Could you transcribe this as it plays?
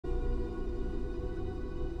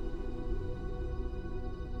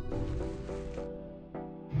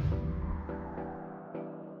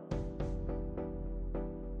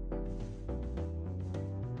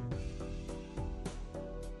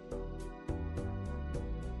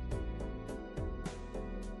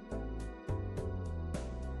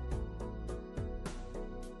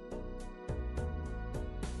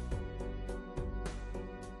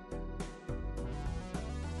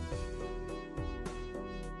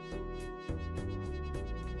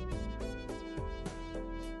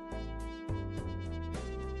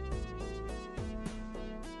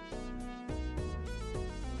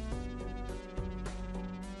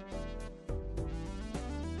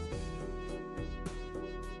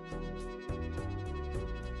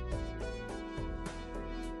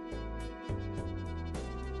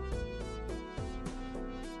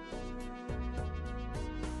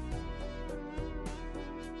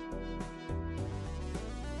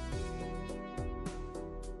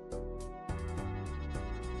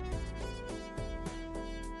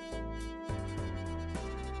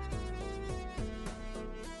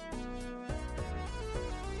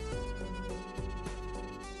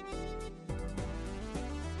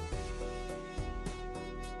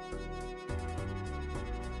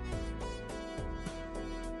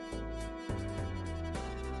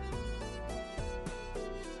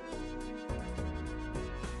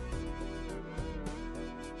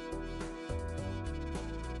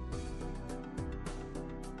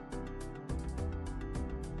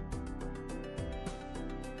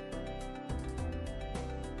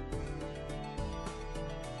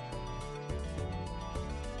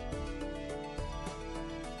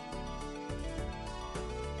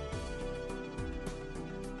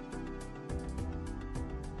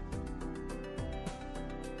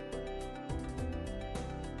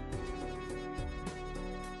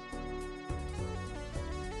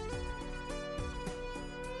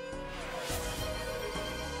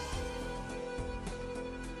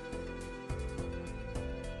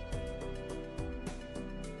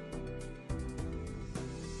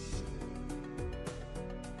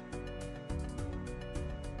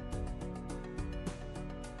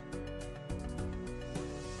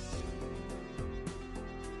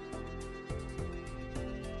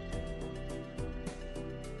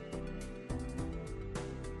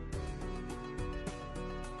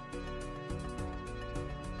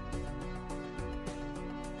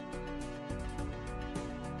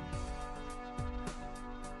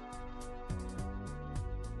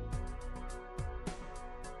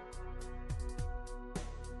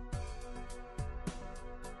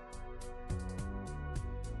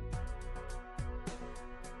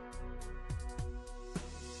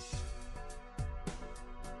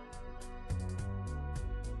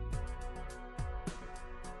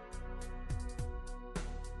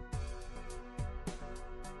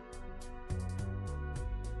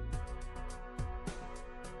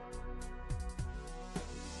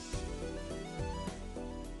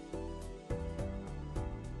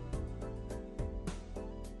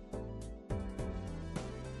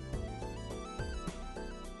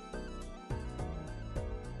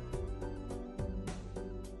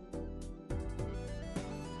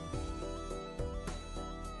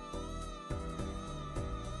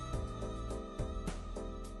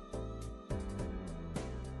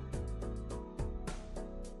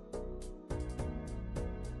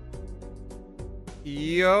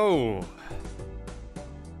Yo!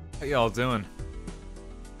 How y'all doing?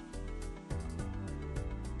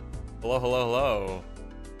 Hello, hello, hello.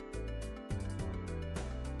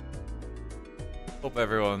 Hope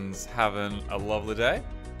everyone's having a lovely day.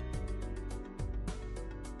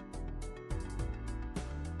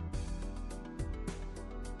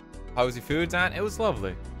 How was your food, Dan? It was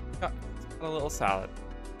lovely. Got a little salad.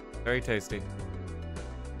 Very tasty.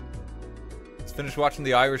 Just finished watching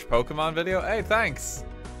the Irish Pokemon video. Hey, thanks.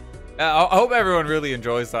 I hope everyone really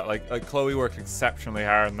enjoys that. Like Chloe worked exceptionally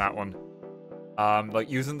hard on that one. Like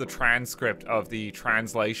using the transcript of the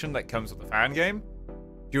translation that comes with the fan game.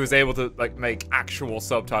 She was able to like make actual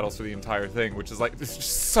subtitles for the entire thing, which is like it's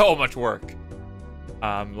just so much work.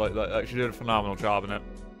 Like she did a phenomenal job in it.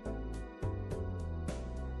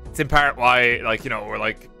 It's in part why, like, you know, we're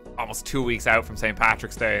like almost 2 weeks out from St.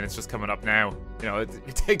 Patrick's Day and it's just coming up now. You know,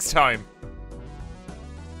 it takes time.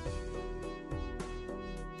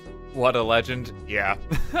 What a legend. Yeah.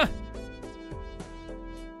 Yeah,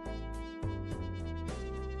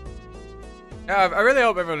 I really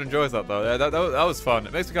hope everyone enjoys that, though. That was fun.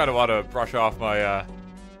 It makes me kind of want to brush off my,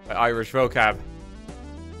 my Irish vocab.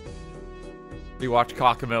 Rewatch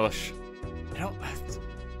Cockamillish. You know,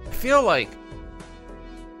 I feel like...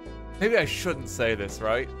 Maybe I shouldn't say this,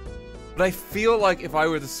 right? But I feel like if I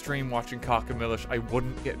were to stream watching Cockamillish, I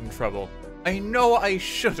wouldn't get in trouble. I know I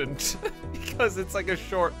shouldn't, because it's like a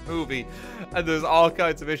short movie, and there's all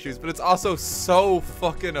kinds of issues, but it's also so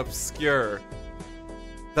fucking obscure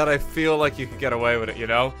that I feel like you could get away with it, you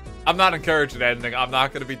know? I'm not encouraging anything, I'm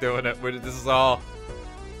not gonna be doing it, this is all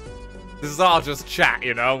just chat,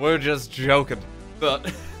 you know? We're just joking,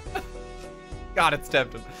 but... God, it's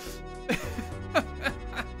tempting.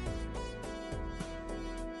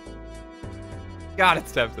 God,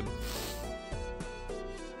 it's tempting.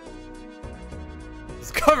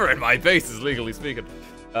 It's covering my bases, legally speaking.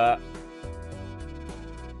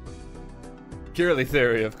 Purely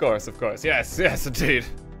theory, of course, of course. Yes, yes, indeed.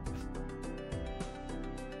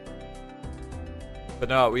 But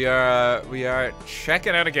no, we are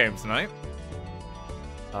checking out a game tonight.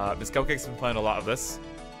 Miss Cupcake's been playing a lot of this.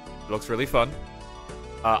 It looks really fun.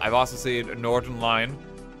 I've also seen Northern Lion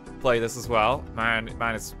play this as well. Man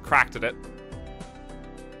is cracked at it.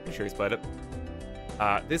 Pretty sure he's played it.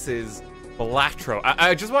 This is Balatro.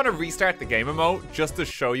 I just want to restart the game emote just to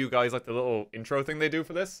show you guys like the little intro thing they do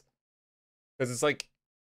for this. Because it's like...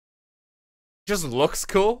 just looks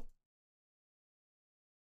cool.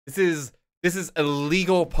 This is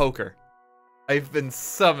illegal poker. I've been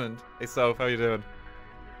summoned. Hey Soph, how you doing?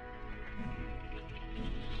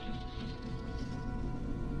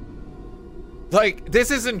 Like,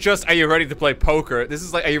 this isn't just, are you ready to play poker? This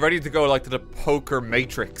is like, are you ready to go, like, to the poker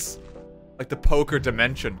matrix? Like, the poker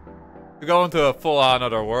dimension. To go into a full-on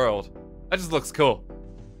other world. That just looks cool.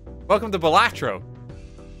 Welcome to Balatro.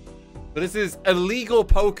 But this is illegal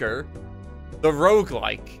poker, the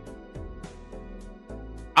roguelike.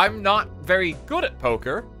 I'm not very good at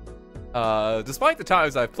poker. Despite the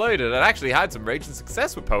times I've played it, I actually had some raging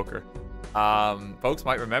success with poker. Folks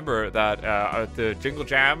might remember that at the Jingle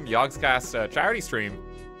Jam Yogscast charity stream,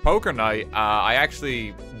 Poker Night, I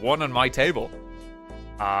actually won on my table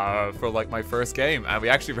for like my first game, and we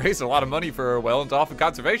actually raised a lot of money for Well and Dolphin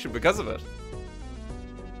Conservation because of it,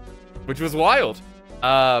 which was wild.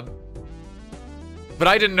 But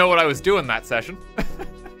I didn't know what I was doing that session.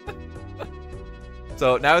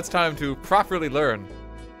 So now it's time to properly learn.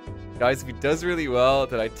 Guys, if he does really well,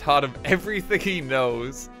 then I taught him everything he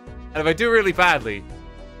knows. And if I do really badly,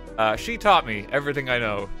 she taught me everything I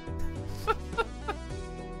know.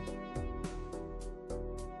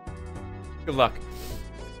 Good luck.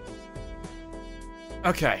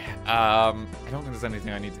 Okay, I don't think there's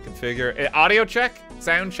anything I need to configure. Audio check?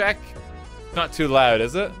 Sound check? Not too loud,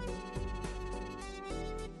 is it?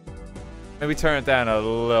 Maybe turn it down a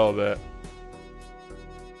little bit.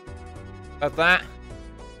 Got that?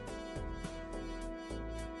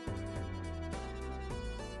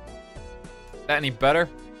 That any better?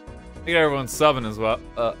 I think everyone's subbing as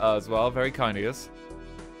well. Very kind of you.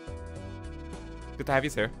 Good to have you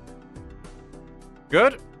here.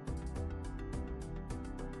 Good?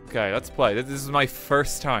 Okay, let's play. This is my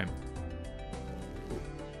first time.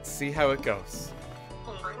 Let's see how it goes.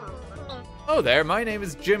 Oh there, my name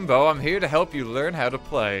is Jimbo. I'm here to help you learn how to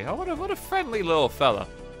play. Oh, what a friendly little fella.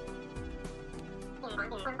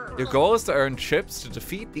 Your goal is to earn chips to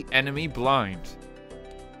defeat the enemy blind.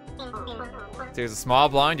 So here's a small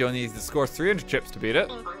blind. You only need to score 300 chips to beat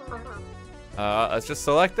it. Let's just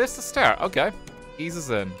select this to start. Okay. Eases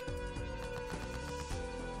in.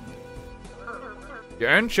 You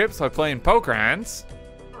earn chips by playing poker hands.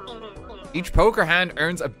 Each poker hand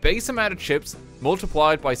earns a base amount of chips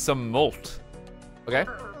multiplied by some mult. Okay.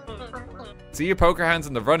 See your poker hands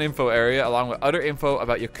in the run info area along with other info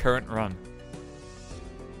about your current run.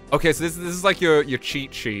 Okay, so this is like your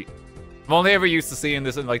cheat sheet. I'm only ever used to seeing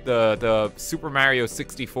this in like the Super Mario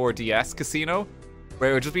 64 DS casino,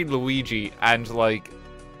 where it would just be Luigi and like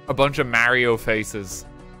a bunch of Mario faces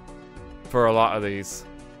for a lot of these.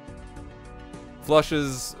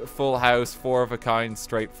 Flushes, full house, 4 of a kind,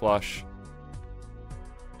 straight flush.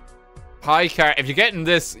 High card. If you're getting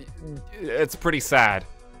this, it's pretty sad.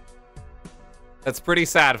 It's pretty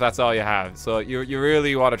sad if that's all you have. So you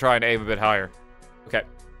really want to try and aim a bit higher. Okay.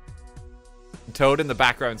 Toad in the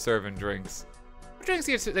background serving drinks. What drinks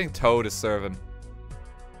do you think Toad is serving?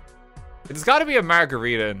 There's got to be a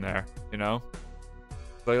margarita in there, you know?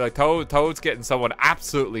 Like Toad's getting someone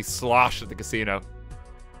absolutely sloshed at the casino.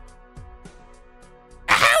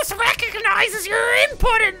 The house recognizes your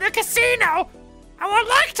input in the casino. I would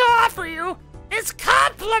like to offer you this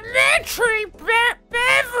complimentary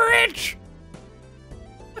beverage.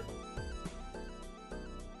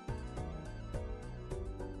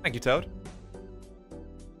 Thank you, Toad.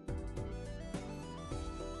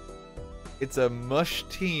 It's a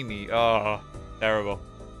mushtini. Oh, terrible.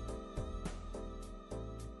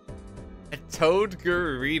 A Toad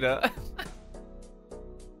Gurita.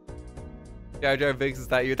 Jar Jar Binks, is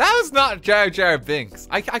that you? That was not Jar Jar Binks.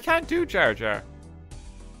 I can't do Jar Jar.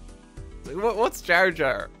 What's Jar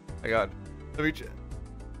Jar? My God. Let me.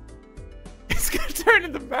 It's gonna turn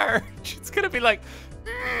into marriage. It's gonna be like.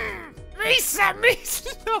 Misa.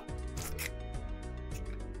 No.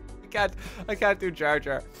 I can't do Jar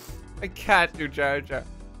Jar. I can't do Jar Jar.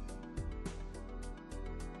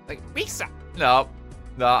 Like Misa. No,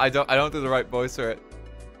 I don't do the right voice for it.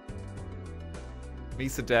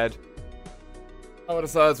 Misa dead. I would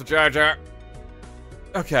have saw this with Jar Jar.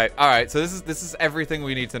 Okay, all right. So this is everything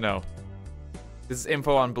we need to know. This is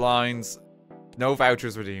info on blinds. No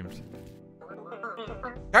vouchers redeemed.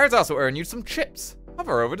 Cards also earn you some chips.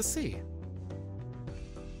 Hover over to see.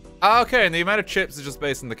 Okay, and the amount of chips is just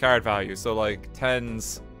based on the card value. So like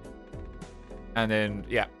 10s. And then,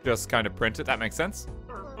 yeah, just kind of print it. That makes sense.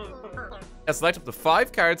 Yeah, select up to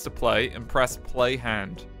 5 cards to play and press play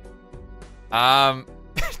hand.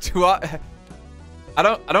 Do I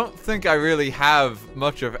don't think I really have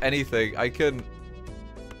much of anything. I got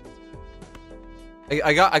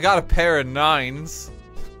a pair of 9s.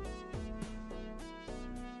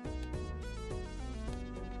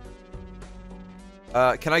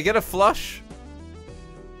 Can I get a flush?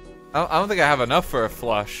 I don't think I have enough for a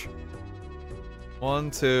flush.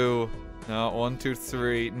 1, 2, no, 1, 2,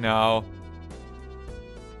 3, no.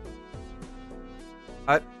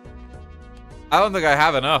 I don't think I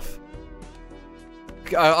have enough.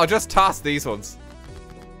 I'll just toss these ones.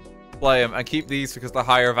 Play them and keep these because they're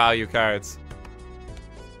higher value cards.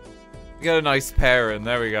 Get a nice pair in,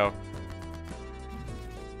 there we go.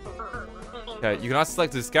 Okay, you can also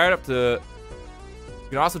select to discard up to. You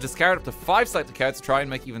can also discard up to 5 selected cards to try and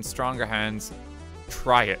make even stronger hands.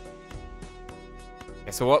 Try it.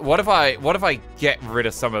 Okay, so what if I get rid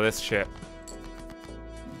of some of this shit?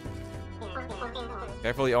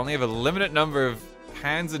 Careful, you only have a limited number of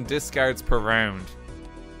hands and discards per round.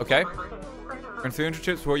 Okay. Earn 300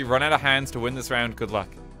 chips before you run out of hands to win this round. Good luck.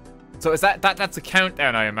 So is that's a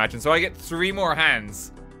countdown, I imagine. So I get 3 more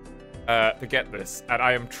hands to get this, and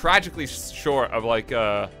I am tragically short of like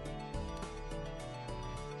a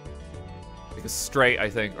straight, I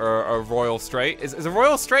think, or a royal straight. Is a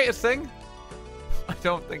royal straight a thing? I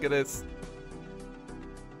don't think it is.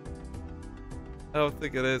 I don't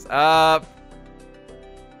think it is.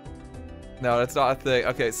 No, that's not a thing.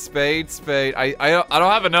 Okay, spade. I don't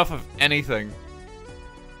have enough of anything.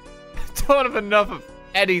 I don't have enough of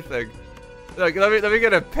anything. Like, let me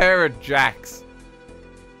get a pair of jacks.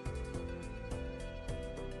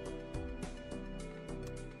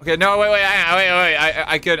 Okay, no, wait.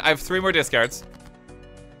 I have 3 more discards.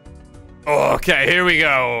 Okay, here we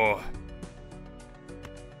go.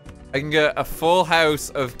 I can get a full house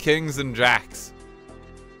of kings and jacks.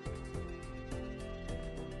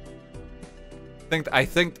 I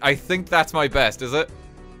think that's my best, is it?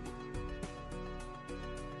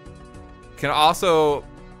 I can also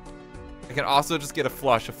just get a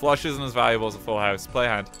flush. A flush isn't as valuable as a full house. Play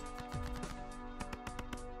hand.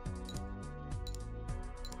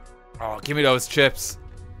 Oh, give me those chips.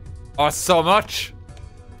 Oh, so much.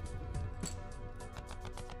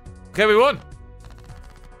 Okay, we won.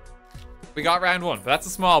 We got round 1, but that's a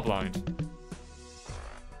small blind.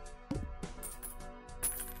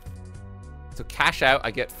 So cash out,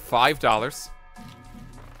 I get $5.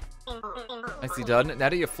 Nicely done. Now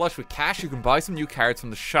that you're flush with cash, you can buy some new cards from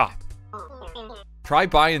the shop. Try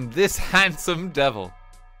buying this handsome devil.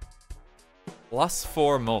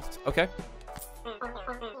 +4 mult. Okay.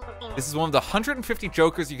 This is one of the 150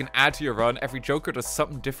 jokers you can add to your run. Every joker does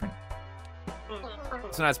something different.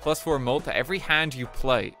 This one has +4 mult to every hand you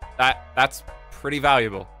play. That's pretty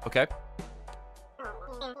valuable. Okay.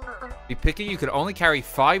 Be picky, you can only carry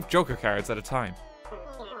 5 joker cards at a time.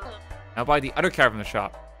 Now buy the other card from the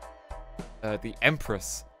shop. The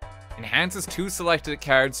Empress. Enhances 2 selected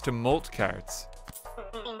cards to mult cards.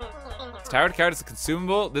 This tarot card is a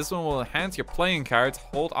consumable. This one will enhance your playing cards.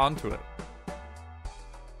 Hold on to it.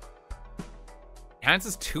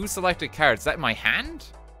 Enhances 2 selected cards. Is that in my hand?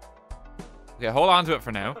 Okay, hold on to it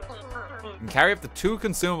for now. You can carry up to 2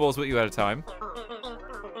 consumables with you at a time.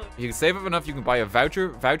 If you can save up enough, you can buy a voucher.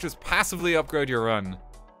 Vouchers passively upgrade your run.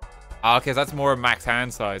 Okay, so that's more max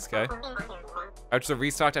hand size, okay? Vouchers are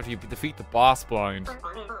restocked after you defeat the boss blind.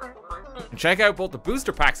 And check out both the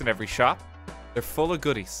booster packs in every shop. They're full of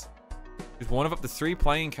goodies. Choose one of up to 3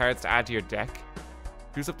 playing cards to add to your deck.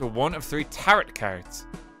 Choose up to 1 of 3 tarot cards.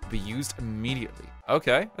 To be used immediately.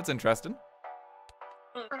 Okay, that's interesting.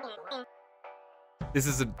 This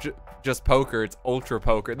isn't just poker, it's ultra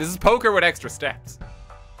poker. This is poker with extra steps.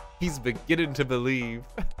 He's beginning to believe.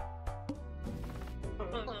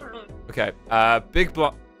 Okay, big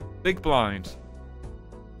blind.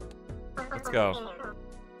 Let's go.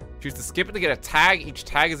 Choose to skip it to get a tag. Each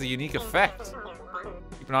tag is a unique effect.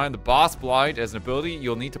 Keep an eye on the boss blind as an ability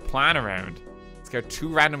you'll need to plan around. Discard 2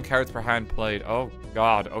 random cards per hand played. Oh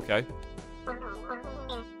god, okay.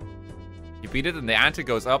 You beat it and the ante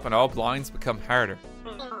goes up and all blinds become harder.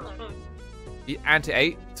 Beat ante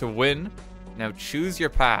 8 to win. Now choose your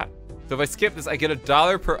path. So if I skip this, I get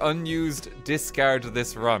 $1 per unused discard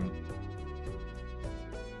this run.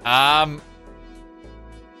 I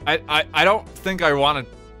don't think I want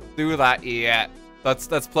to do that yet.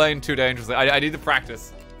 That's playing too dangerously. I need to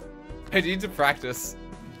practice. I need to practice.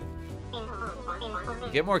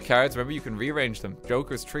 You get more cards. Remember, you can rearrange them.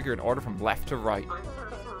 Jokers trigger in order from left to right.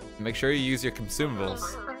 Make sure you use your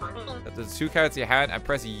consumables. If there's 2 cards in your hand, and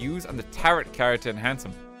press use on the tarot card to enhance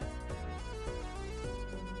them.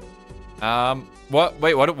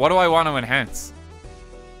 Wait, what do I want to enhance?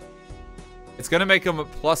 It's gonna make them a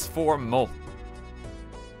 +4 mult.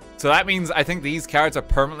 So that means I think these cards are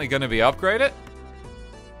permanently gonna be upgraded.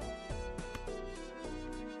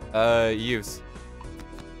 Use.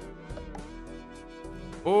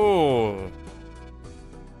 Ooh.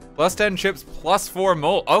 +10 chips, +4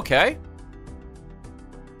 mult. Okay.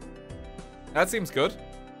 That seems good.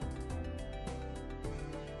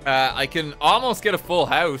 I can almost get a full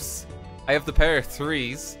house. I have the pair of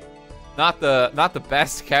 3s. Not the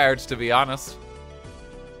best cards, to be honest.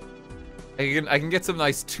 I can get some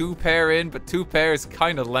nice 2 pair in, but 2 pair is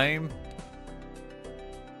kind of lame.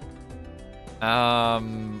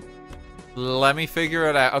 Let me figure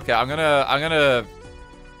it out. Okay,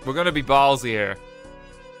 we're gonna be ballsy here.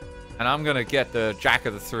 And I'm gonna get the Jack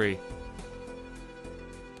of the 3.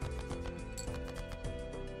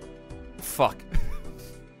 Fuck.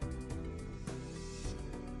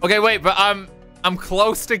 Okay, wait, but I'm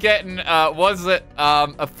close to getting, was it,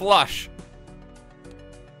 a flush?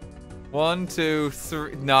 1, 2,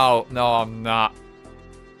 3. No, I'm not.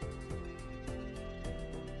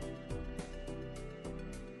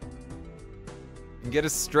 You can get a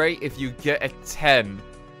straight if you get a 10.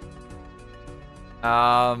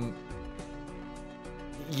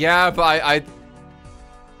 Yeah, but I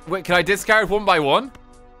wait, can I discard 1 by 1?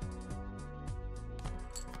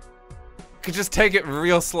 Could just take it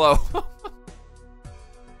real slow.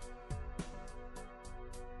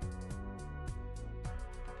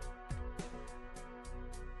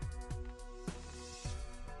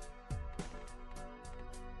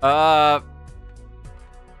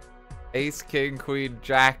 Ace, king, queen,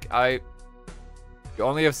 jack. You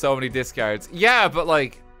only have so many discards. Yeah, but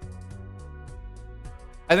like,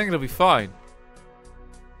 I think it'll be fine.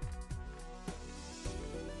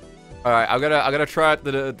 All right, I'm gonna try out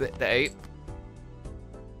the 8.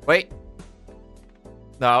 Wait.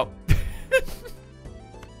 No.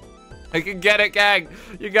 I can get it, gang.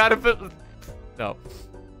 You gotta put. No.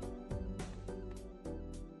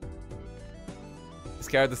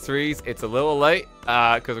 Discard the 3s. It's a little late,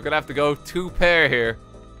 because we're gonna have to go 2 pair here.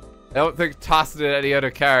 I don't think tossing in any other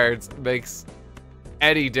cards makes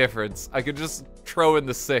any difference. I could just throw in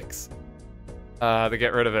the 6 to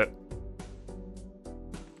get rid of it.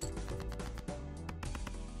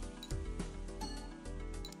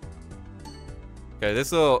 Okay,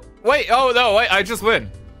 this'll... Wait, oh no, wait, I just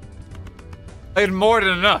win. I had more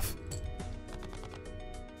than enough.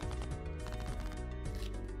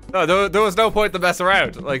 No, there was no point to mess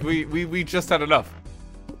around. Like, we just had enough.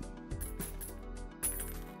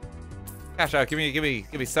 Cash out. Give me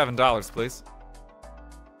 $7, please.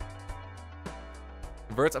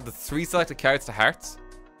 Converts up to 3 selected cards to hearts.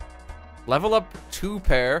 Level up 2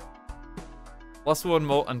 pair. +1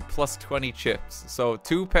 molt and +20 chips. So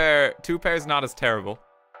 2 pairs not as terrible.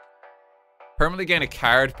 Permanently gain a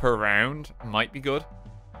card per round. Might be good.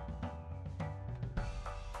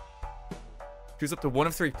 Choose up to 1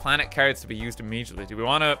 of 3 planet cards to be used immediately. Do you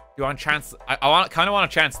want chance? I kind of want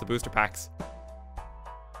to chance the booster packs.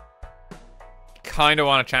 Kind of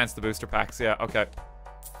want to chance the booster packs. Yeah, okay.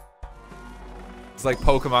 It's like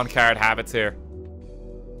Pokemon card habits here.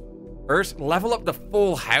 First, level up the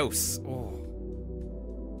full house.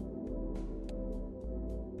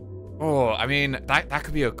 Oh, I mean, that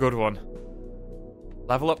could be a good one.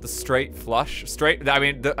 Level up the straight flush. I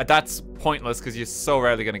mean, that's pointless because you're so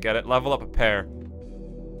rarely going to get it. Level up a pair.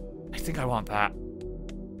 I think I want that.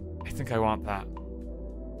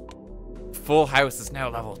 Full house is now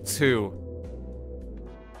level 2.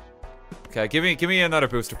 Okay, give me another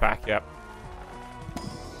booster pack, yep.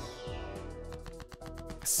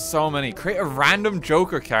 So many. Create a random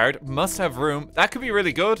Joker card. Must have room. That could be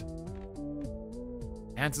really good.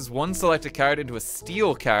 Enhances 1 selected card into a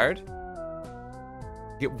steel card.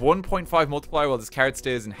 Get 1.5 multiplier while this card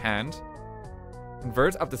stays in hand.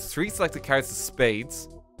 Convert up to 3 selected cards to spades.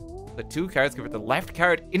 The 2 cards convert the left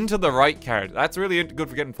card into the right card. That's really good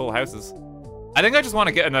for getting full houses. I think I just want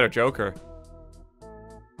to get another Joker.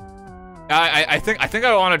 I think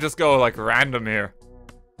I want to just go like random here.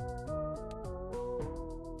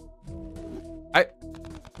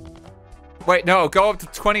 Wait, no, go up to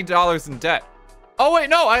 $20 in debt. Oh wait,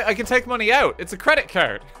 no, I can take money out. It's a credit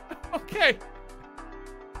card. Okay.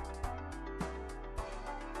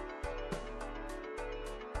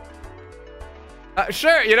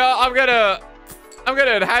 Sure, you know, I'm gonna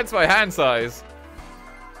enhance my hand size.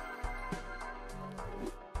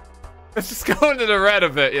 Let's just go into the red a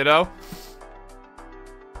bit, you know?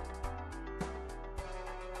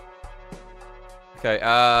 Okay,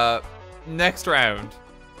 next round.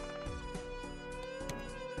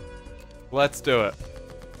 Let's do it.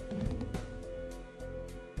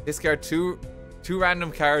 Discard two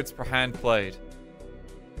random cards per hand played.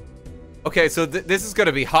 Okay, so this is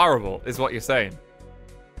gonna be horrible, is what you're saying.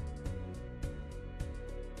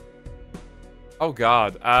 Oh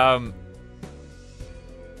god,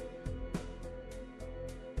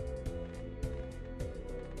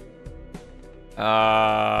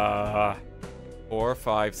 4,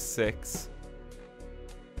 5, 6.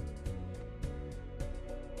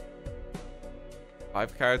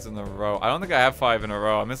 5 cards in a row. I don't think I have 5 in a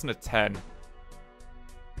row. I'm missing a 10.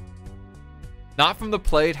 Not from the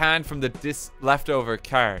played hand, from the leftover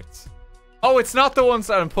cards. Oh, it's not the ones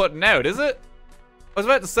that I'm putting out, is it? I was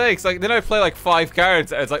about to say, because like, then I play like 5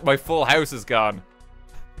 cards and it's like my full house is gone.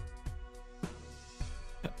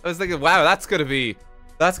 I was thinking, wow, that's gonna be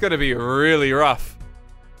really rough.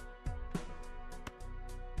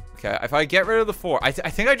 Okay, if I get rid of the 4, I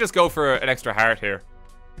think I just go for an extra heart here.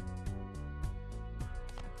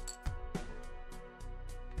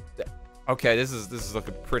 Okay, this is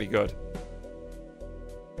looking pretty good.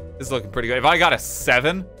 This is looking pretty good. If I got a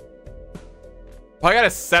 7, if I got a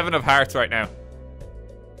 7 of hearts right now,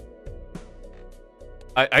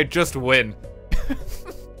 I just win.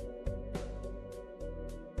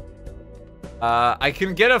 I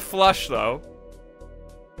can get a flush though.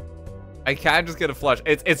 I can just get a flush.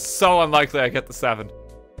 It's so unlikely I get the 7.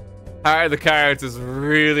 Heart of the cards has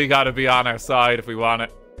really got to be on our side if we want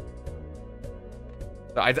it.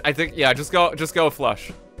 I think, yeah, just go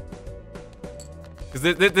flush.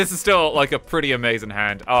 Because this is still like a pretty amazing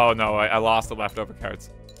hand. Oh no, I lost the leftover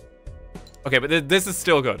cards. Okay, but this is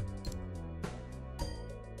still good.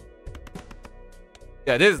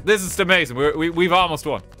 Yeah, this is amazing. We've almost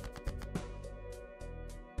won.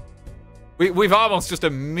 We've almost just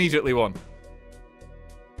immediately won.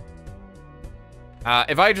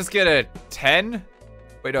 If I just get a 10,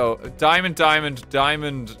 wait, no, diamond, diamond,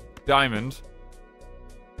 diamond, diamond.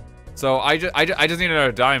 So I just need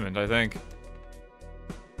another diamond, I think.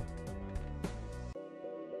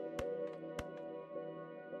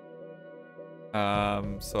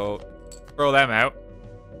 So throw them out.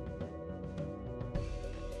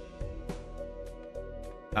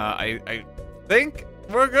 I think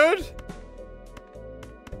we're good.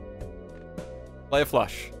 Play a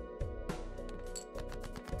flush.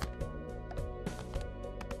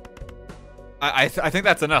 I think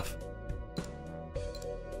that's enough.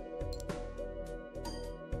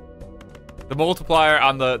 The multiplier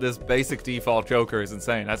on this basic default Joker is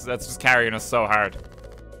insane. That's just carrying us so hard.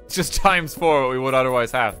 It's just times 4 what we would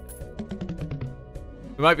otherwise have.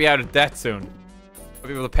 We might be out of debt soon. We'll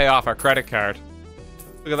be able to pay off our credit card.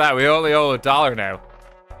 Look at that, we only owe $1 now.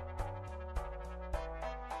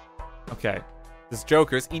 Okay. This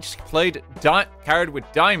Joker's. Each played card with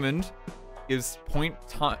diamond gives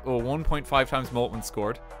 1.5 times molt when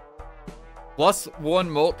scored. Plus 1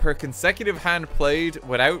 molt per consecutive hand played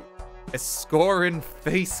without a score in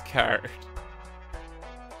face card.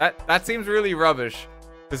 That seems really rubbish.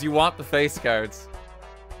 Because you want the face cards.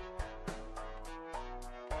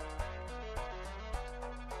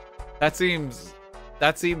 That seems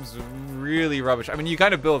really rubbish. I mean, you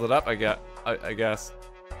kind of build it up, I guess.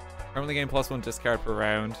 Permanently gain +1 discard per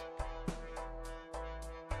round.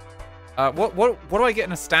 What do I get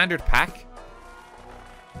in a standard pack?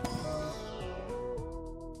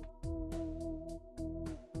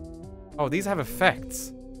 Oh, these have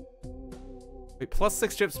effects. Wait,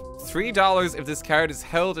 +6 chips, $3 if this card is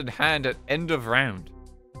held in hand at end of round.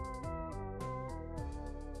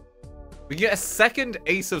 We get a second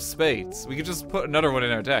ace of spades. We could just put another one in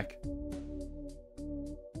our deck.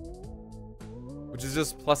 Which is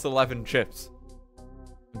just +11 chips.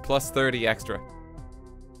 And +30 extra.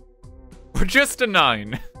 Or just a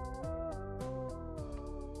 9.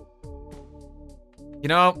 You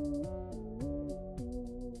know,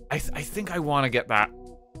 I think I want to get that.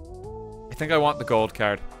 I think I want the gold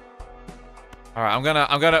card. All right,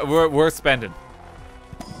 we're spending.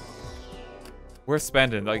 We're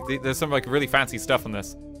spending. Like, there's some like really fancy stuff on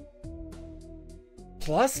this.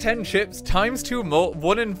 +10 chips times 2 molt,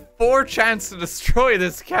 1 in 4 chance to destroy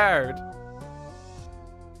this card.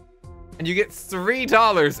 And you get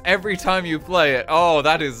 $3 every time you play it. Oh,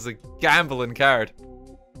 that is a gambling card.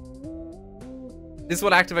 This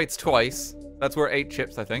one activates twice. That's worth 8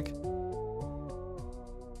 chips, I think.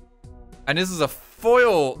 And this is a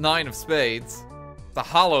foil 9 of spades. It's a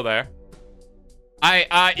hollow there.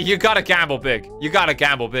 You gotta gamble big. You gotta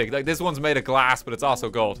gamble big. Like, this one's made of glass, but it's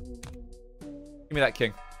also gold. Give me that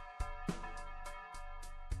king.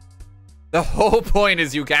 The whole point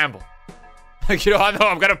is you gamble. Like, you know, I know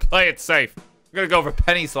I'm gonna play it safe. I'm gonna go for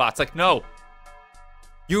penny slots. Like, no.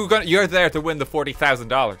 You're there to win the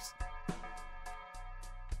 $40,000.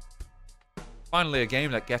 Finally, a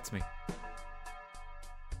game that gets me.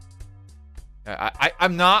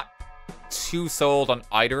 I'm not too sold on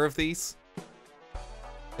either of these.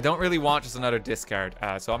 I don't really want just another discard,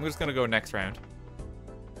 so I'm just gonna go next round.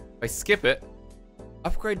 If I skip it,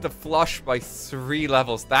 upgrade the flush by 3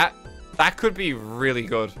 levels. That could be really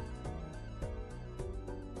good.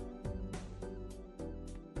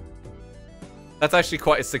 That's actually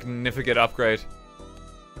quite a significant upgrade.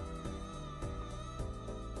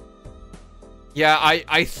 Yeah,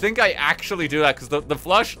 I think I actually do that because the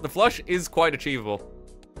flush is quite achievable.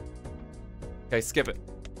 Okay, skip it.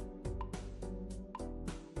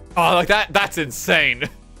 Oh, like that's insane.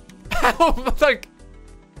 Like,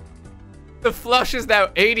 the flush is now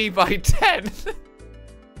 80 by 10.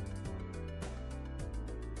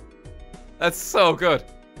 That's so good.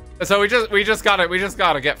 So we just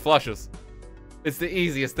gotta get flushes. It's the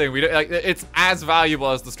easiest thing. It's as valuable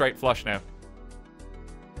as the straight flush now.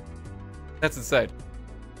 That's insane.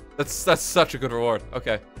 That's such a good reward.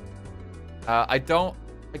 Okay. I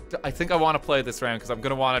think I want to play this round because I'm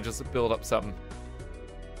gonna want to just build up something.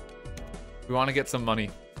 We want to get some money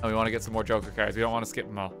and we want to get some more Joker cards. We don't want to skip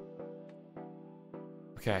them all.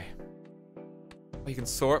 Okay. Oh, you can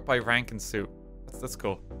sort by rank and suit. That's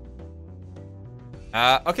cool.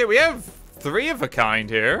 Okay, we have 3 of a kind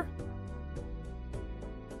here.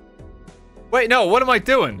 Wait, no, what am I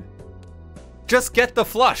doing? Just get the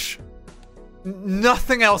flush.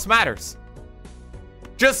 Nothing else matters.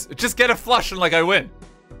 Just get a flush and like I win.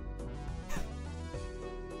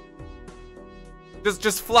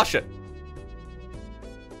 Just flush it.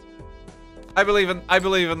 I believe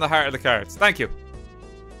in the heart of the cards. Thank you.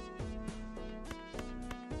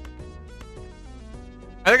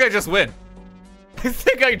 I think I just win. I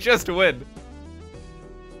think I just win.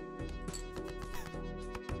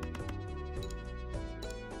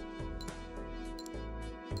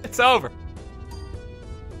 It's over.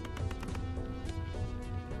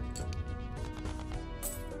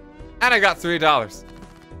 And I got $3.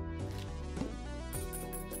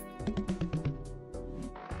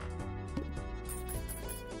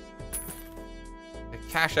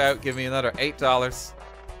 Cash out, give me another $8.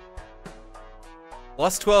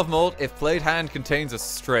 Plus 12 molt if played hand contains a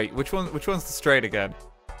straight. Which one's the straight again?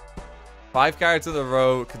 5 cards in a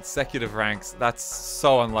row, consecutive ranks. That's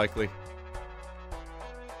so unlikely.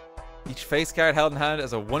 Each face card held in hand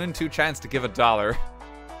has a 1 in 2 chance to give $1.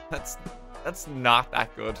 That's not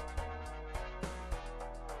that good.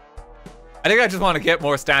 I think I just want to get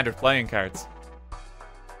more standard playing cards.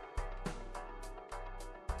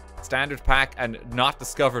 Standard pack and not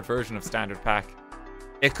discovered version of standard pack.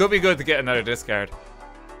 It could be good to get another discard.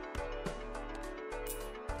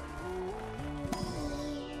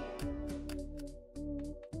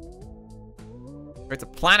 It's a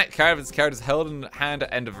planet card. This card is held in hand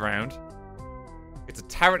at end of round. It's a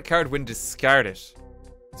tarot card when discarded.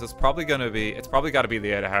 So it's probably gonna be. It's probably got to be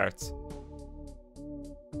the 8 of hearts.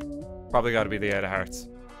 Probably got to be the 8 of hearts.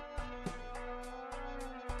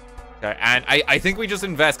 Okay, and I think we just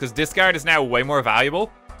invest because discard is now way more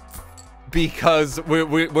valuable because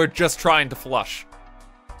we're just trying to flush.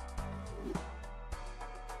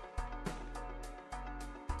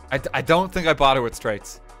 I don't think I bother with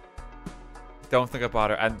straights. Don't think I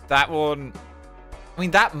bother. And that one, I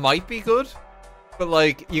mean, that might be good, but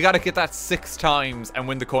like you got to get that 6 times and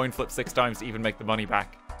win the coin flip 6 times to even make the money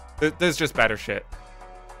back. There's just better shit.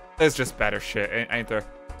 There's just better shit, ain't there?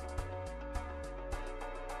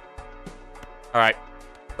 All right,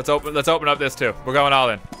 let's open up this too. We're going all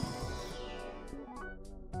in.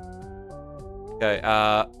 Okay,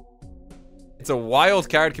 it's a wild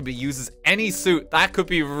card, can be used as any suit. That could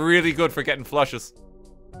be really good for getting flushes.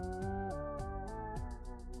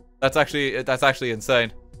 That's actually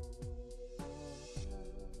insane.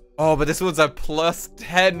 Oh, but this one's a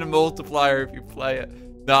 +10 multiplier if you play it.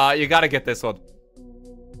 Nah, you gotta get this one.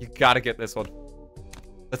 You gotta get this one.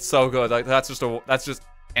 That's so good. Like that's just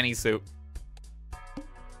any suit.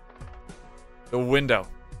 The window.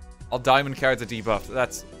 All diamond cards are debuffed.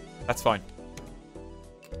 That's fine.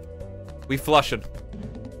 We flushing.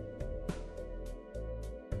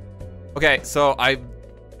 Okay, so I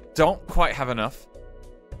don't quite have enough.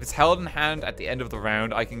 If it's held in hand at the end of the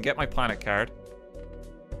round, I can get my planet card.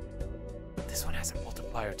 This one has a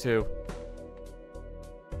multiplier too.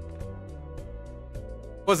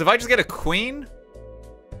 Was if I just get a queen?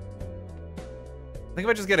 I think if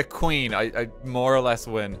I just get a queen, I more or less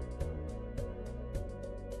win.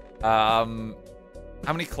 How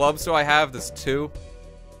many clubs do I have? There's 2.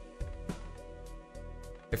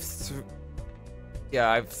 Yeah,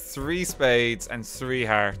 I have 3 spades and 3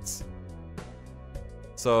 hearts.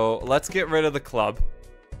 So let's get rid of the club.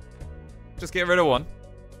 Just get rid of 1.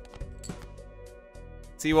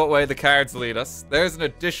 See what way the cards lead us. There's an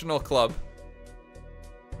additional club.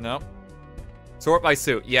 No. Sort by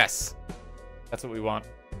suit. Yes. That's what we want.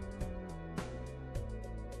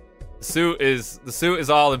 The suit is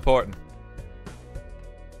all important.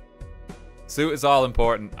 Suit is all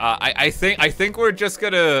important. I think we're just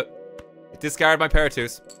gonna discard my pair of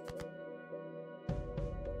 2s.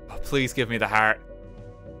 Oh, please give me the heart.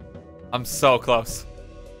 I'm so close.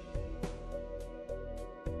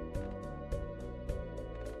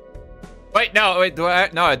 Wait, no, wait, do I?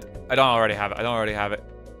 No, I don't already have it. I don't already have it.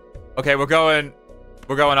 Okay, we're going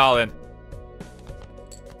all in.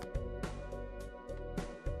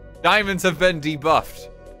 Diamonds have been debuffed.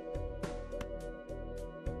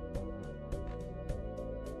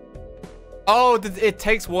 Oh, it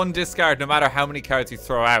takes 1 discard no matter how many cards you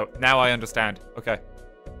throw out. Now I understand. Okay.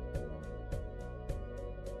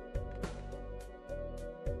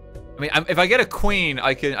 I mean, if I get a queen,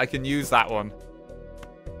 I can use that one.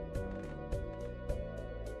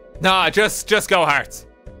 Nah, just go hearts.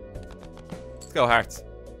 Let's go hearts.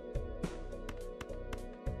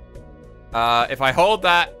 If I hold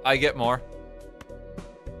that, I get more.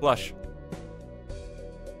 Flush.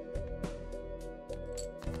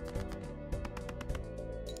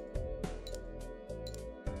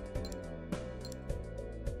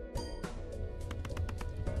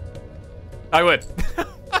 I win.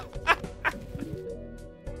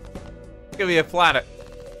 Give me a planet.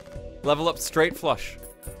 Level up straight flush.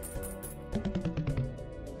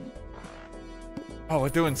 Oh, we're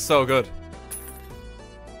doing so good.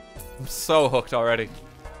 I'm so hooked already.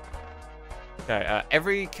 Okay,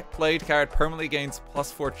 every played card permanently gains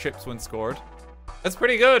 +4 chips when scored. That's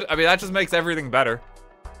pretty good. I mean, that just makes everything better.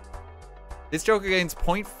 This Joker gains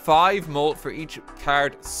 0.5 molt for each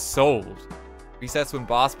card sold. Resets when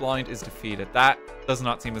boss blind is defeated. That does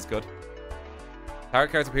not seem as good. Tarot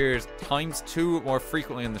cards appears ×2 more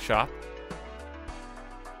frequently in the shop.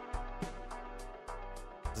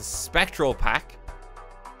 The spectral pack.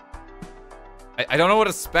 I don't know what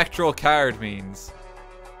a spectral card means.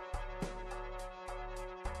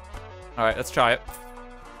 Alright, let's try it.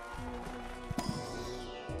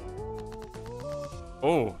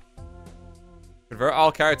 Oh. Convert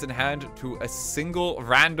all cards in hand to a single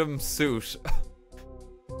random suit.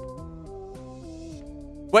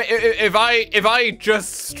 Wait, if I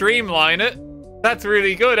just streamline it, that's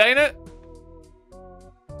really good, ain't it?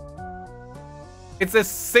 It's a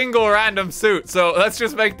single random suit, so let's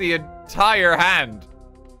just make the entire hand.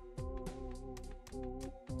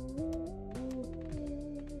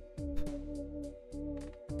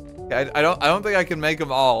 I don't think I can make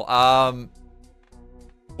them all.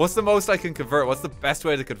 What's the most I can convert? What's the best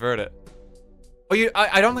way to convert it? Oh,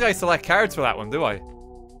 I don't think I select cards for that one, do I?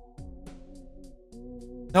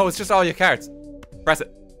 No, it's just all your cards. Press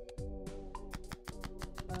it.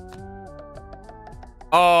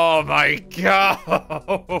 Oh my god!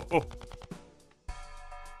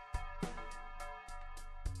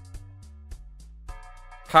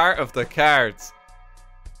 Part of the cards.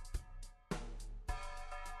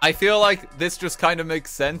 I feel like this just kind of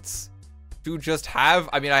makes sense to just have.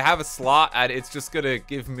 I mean, I have a slot and it's just gonna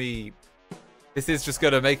give me. This is just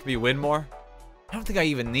gonna make me win more. I don't think I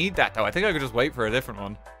even need that though. I think I could just wait for a different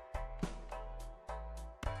one.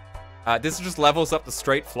 This just levels up the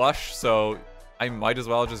straight flush, so I might as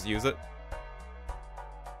well just use it.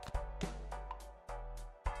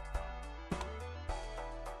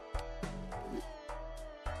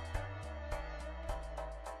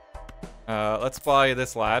 Let's buy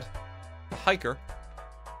this lad. A hiker.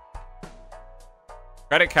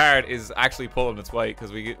 Credit card is actually pulling its weight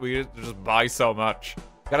because we just buy so much.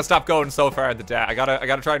 Gotta stop going so far into debt. I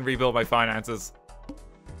gotta try and rebuild my finances.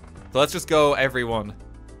 So let's just go everyone.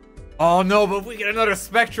 Oh no, but we get another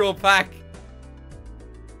spectral pack.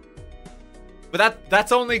 But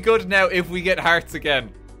that's only good now if we get hearts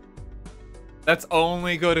again. That's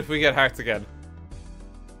only good if we get hearts again.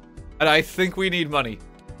 And I think we need money.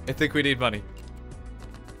 I think we need money.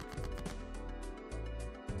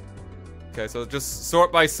 Okay, so just sort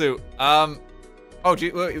by suit. Oh,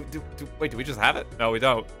 gee, wait, do we just have it? No, we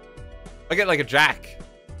don't. I get like a jack.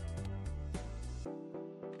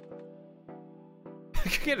 I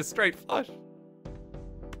could get a straight flush.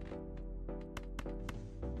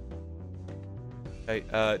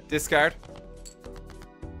 Okay, discard.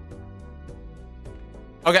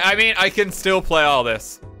 Okay, I mean, I can still play all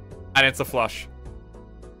this. And it's a flush.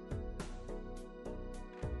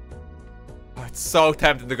 Oh, it's so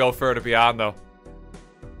tempting to go further beyond, though.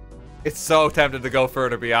 It's so tempting to go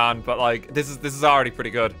further beyond, but like, this is already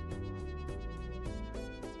pretty good.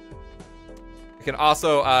 I can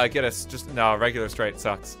also get us just no regular straight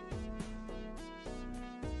sucks.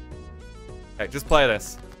 Okay, just play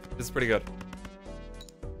this. This is pretty good.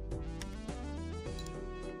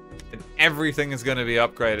 And everything is going to be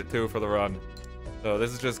upgraded too for the run. So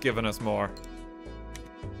this is just giving us more.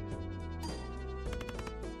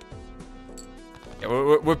 Yeah,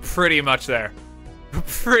 we're pretty much there. We're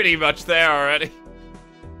pretty much there already.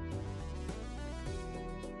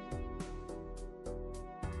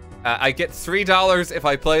 I get $3 if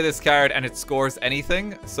I play this card and it scores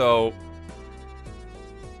anything, so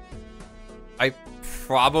I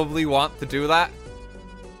probably want to do that.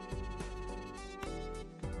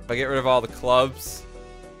 If I get rid of all the clubs,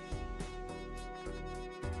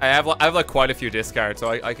 I have like quite a few discards,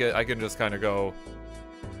 so I can just kind of go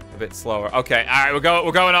a bit slower. Okay, all right,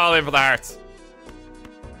 we're going all in for the hearts.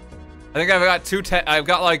 I think I've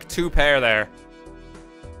got like 2 pair there.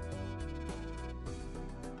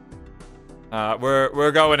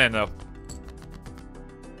 We're going in though.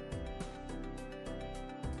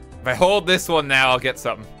 If I hold this one now, I'll get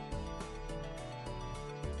something.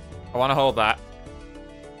 I want to hold that.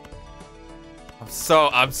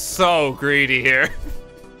 I'm so greedy here.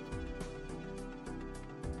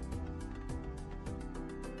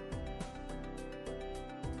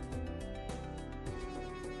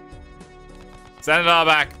 Send it all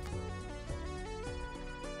back.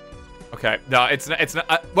 Okay, no, it's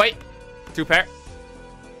not. Wait. 2 pair.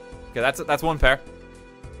 Okay, that's 1 pair.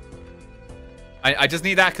 I just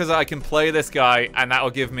need that because I can play this guy, and that will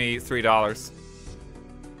give me $3.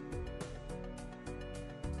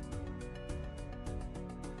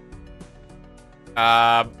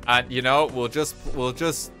 And you know, we'll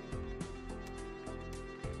just.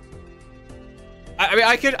 I mean,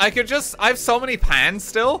 I could just. I have so many pans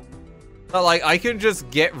still, that like I can just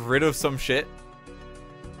get rid of some shit,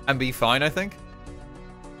 and be fine. I think.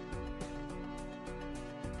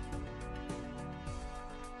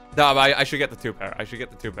 No, but I should get the 2 pair. I should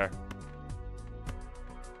get the 2 pair.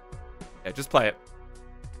 Yeah, just play it.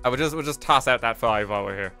 We'll just toss out that 5 while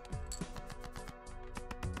we're here.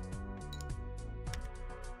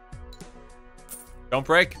 Don't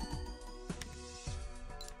break.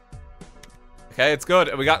 Okay, it's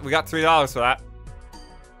good. We got $3 for that.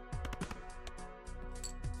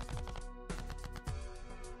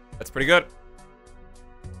 That's pretty good.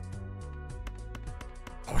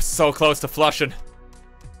 Oh, we're so close to flushing.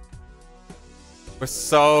 We're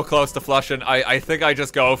so close to flushing. I think I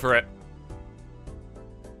just go for it.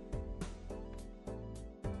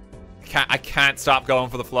 can't stop going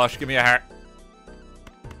for the flush. Give me a heart.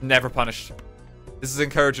 Never punished. This is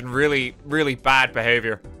encouraging really, really bad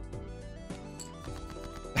behavior.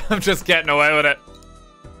 I'm just getting away with it.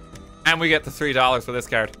 And we get the $3 for this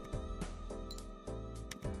card.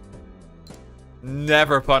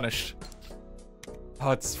 Never punished.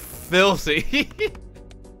 Oh, it's filthy.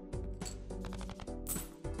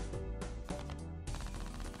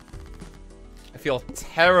 I feel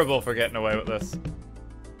terrible for getting away with this.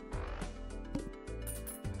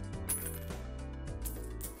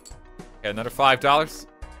 Okay, another $5.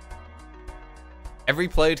 Every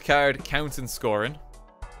played card counts in scoring.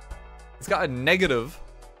 It's got a negative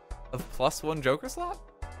of +1 Joker slot?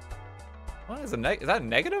 What is is that a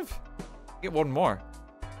negative? Get one more.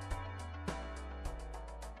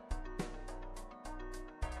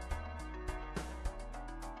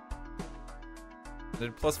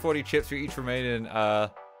 Did +40 chips for each remaining,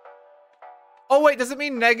 Oh wait, does it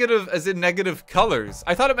mean negative as in negative colors?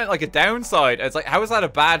 I thought it meant like a downside. It's like, how is that a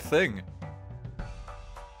bad thing?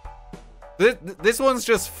 This one's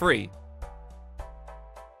just free.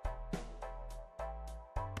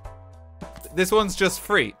 This one's just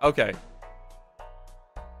free. Okay.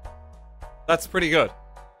 That's pretty good.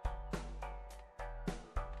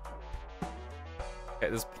 Okay,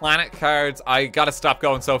 there's planet cards. I gotta stop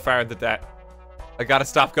going so far in the debt. I gotta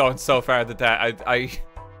stop going so far in the debt. We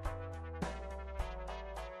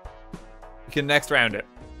can next round it.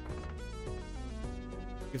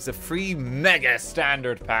 Gives a free mega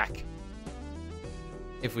standard pack.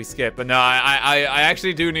 If we skip. But no, I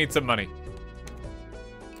actually do need some money.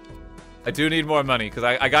 I do need more money,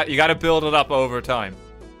 because you gotta build it up over time.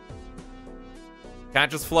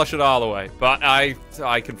 Can't just flush it all away. But I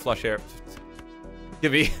can flush here.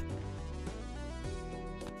 Give me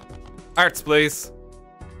hearts, please.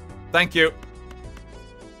 Thank you.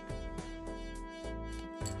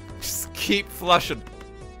 Just keep flushing.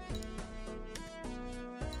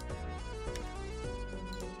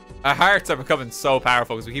 Our hearts are becoming so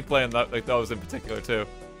powerful because we keep playing like those in particular too.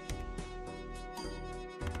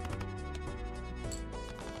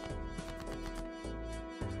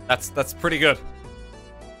 That's pretty good.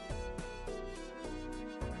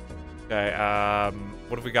 Okay,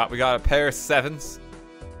 what have we got? We got a pair of 7s.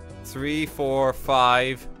 3, 4,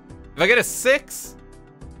 5. If I get a 6?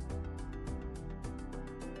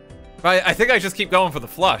 I think I just keep going for the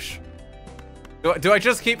flush. Do I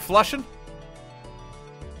just keep flushing?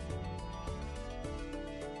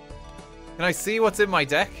 Can I see what's in my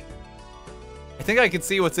deck? I think I can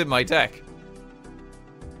see what's in my deck.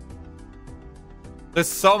 There's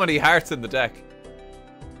so many hearts in the deck.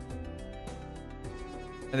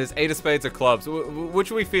 And there's 8 of spades or clubs. Which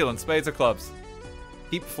are we feeling? Spades or clubs?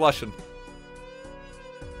 Keep flushing.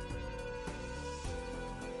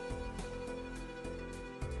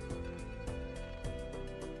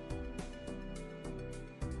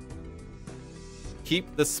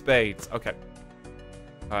 Keep the spades. Okay.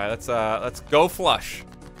 Alright, let's go flush.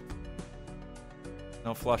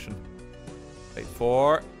 No flushing. Wait,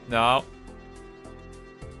 4. No.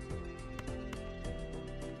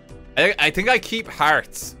 I think I keep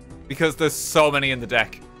hearts because there's so many in the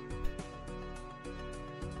deck.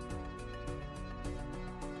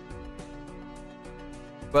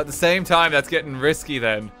 But at the same time, that's getting risky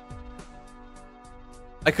then.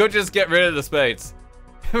 I could just get rid of the spades.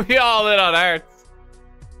 We all in on hearts.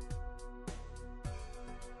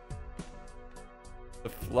 The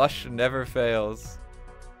flush never fails.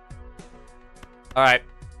 Alright,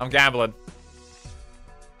 I'm gambling.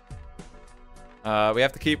 We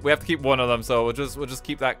have to keep one of them, so we'll just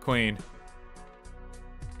keep that queen.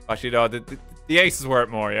 Actually, no, the aces worth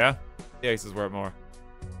more, yeah? The aces worth more.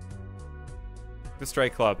 The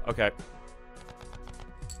straight club, okay.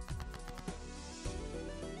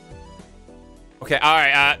 Okay,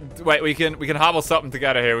 alright, wait, we can hobble something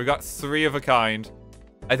together here. We got 3 of a kind.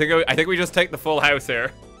 I think we just take the full house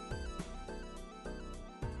here.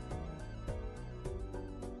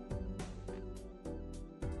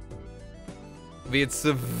 Being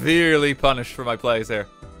severely punished for my plays here.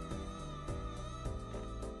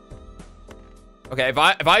 Okay, if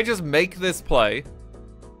I just make this play,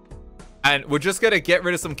 and we're just gonna get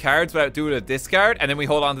rid of some cards without doing a discard, and then we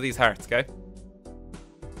hold on to these hearts, okay?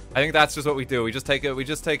 I think that's just what we do. We just take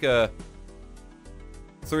a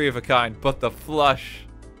 3 of a kind, but the flush.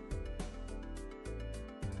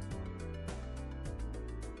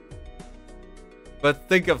 But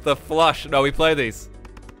think of the flush. No, we play these.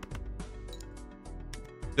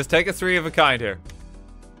 Just take a 3 of a kind here.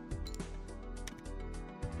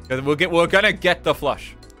 We're gonna get the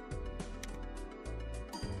flush.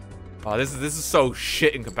 Oh, this is so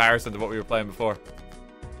shit in comparison to what we were playing before.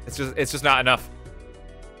 It's just not enough.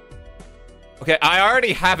 Okay, I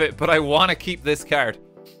already have it, but I want to keep this card.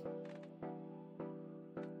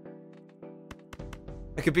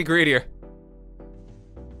 I could be greedier.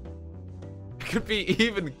 I could be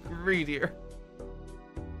even greedier.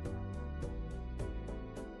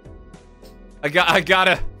 I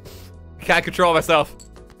can't control myself.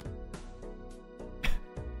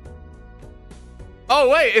 Oh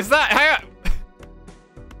wait, is that, hang on.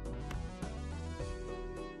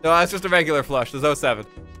 No, that's just a regular flush. There's 07.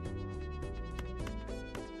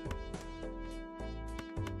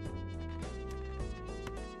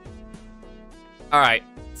 Alright,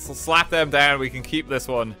 so slap them down. We can keep this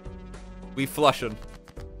one. We flushing.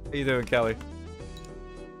 How you doing, Kelly?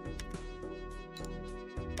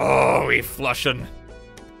 Oh, we flushing.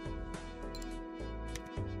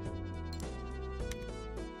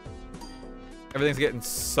 Everything's getting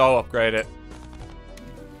so upgraded.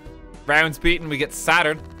 Rounds beaten, we get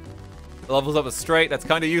Saturn. The levels up a straight. That's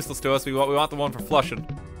kind of useless to us. We want the one for flushing.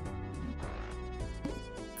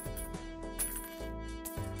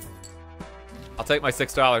 I'll take my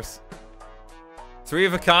 $6. 3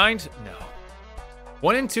 of a kind? No.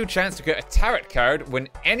 1 in 2 chance to get a tarot card when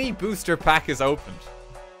any booster pack is opened.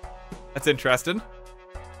 That's interesting.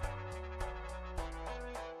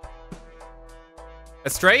 A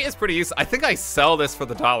straight is pretty useful. I think I sell this for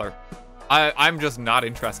the $1. I'm just not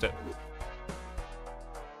interested.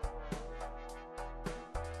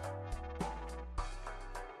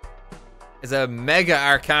 Is a Mega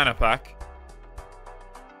Arcana pack.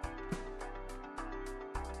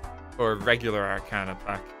 Or a regular Arcana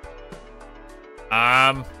pack.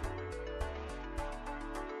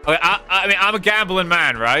 Okay, I mean, I'm a gambling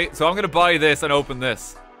man, right? So I'm gonna buy this and open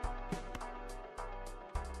this.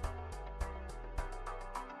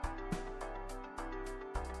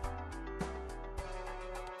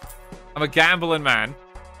 I'm a gambling man.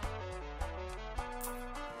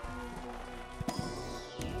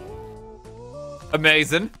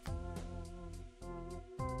 Amazing.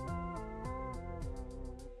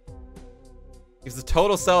 Gives the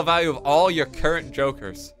total sell value of all your current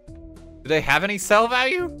jokers. Do they have any sell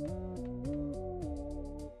value?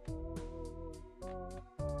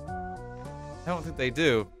 I don't think they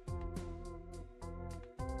do.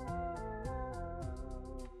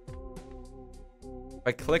 If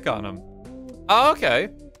I click on them. Oh, okay.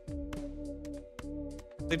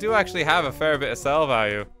 They do actually have a fair bit of sell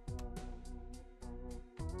value.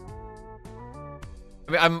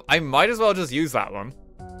 I mean, I might as well just use that one.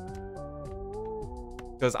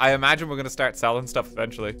 Because I imagine we're going to start selling stuff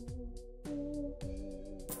eventually.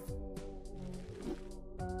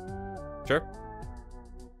 Sure.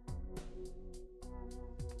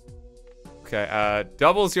 Okay,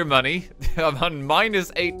 doubles your money. I'm on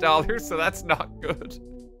minus $8, so that's not good.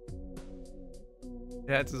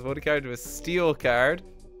 Yeah, it's his voting card to a steel card.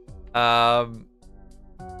 I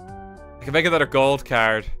can make another gold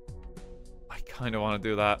card. I kind of want to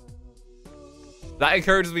do that. That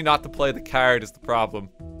encourages me not to play the card is the problem.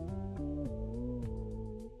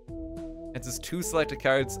 It says 2 selected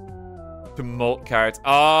cards to molt cards.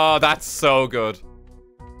 Oh, that's so good.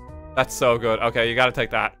 That's so good. Okay, you gotta take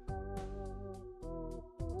that.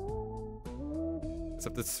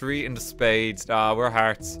 Except the 3 into spades. Ah, we're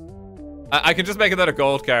hearts. I can just make another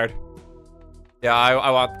gold card. Yeah,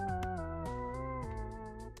 I want...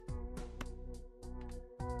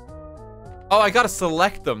 Oh, I gotta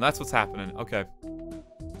select them. That's what's happening. Okay.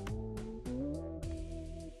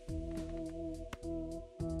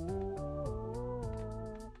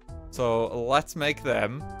 So, let's make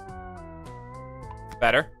them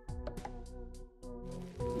better.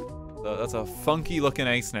 So, that's a funky looking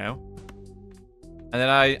ace now. And then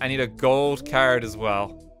I need a gold card as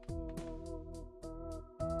well.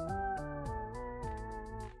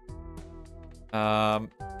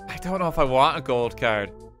 I don't know if I want a gold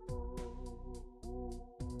card.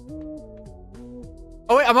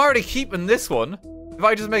 Oh wait, I'm already keeping this one. If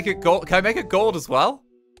I just make it gold, can I make it gold as well?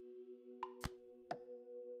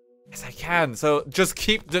 Yes, I can. So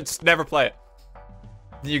just never play it.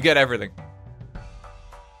 You get everything.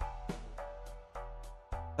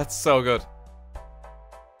 That's so good.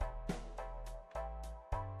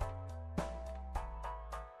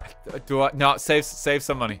 Do I? No, save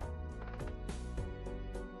some money.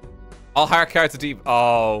 All heart cards are deep.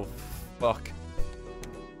 Oh, fuck.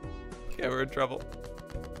 Okay, we're in trouble.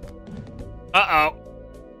 Uh-oh.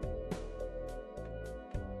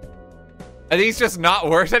 Are these just not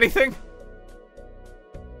worth anything?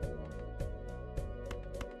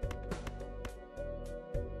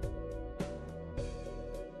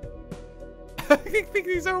 I think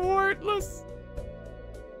these are worthless.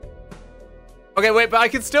 Okay, wait, but I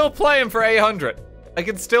can still play him for 800. I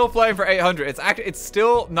can still play him for 800. It's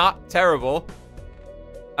still not terrible.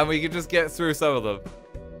 And we can just get through some of them.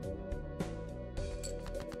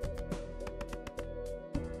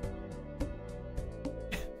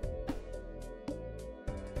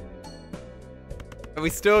 And we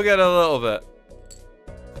still get a little bit.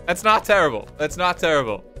 That's not terrible. That's not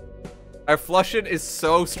terrible. Our flushing is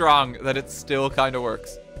so strong that it still kind of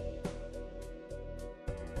works.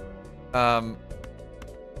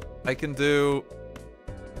 I can do...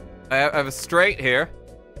 I have a straight here.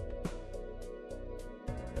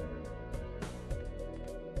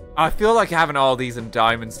 I feel like having all these in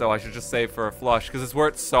diamonds, though, I should just save for a flush, because it's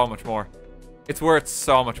worth so much more. It's worth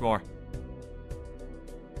so much more.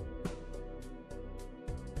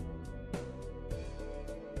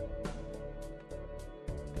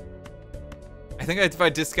 I think if I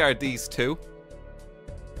discard these two...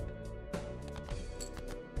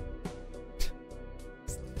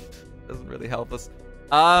 doesn't really help us.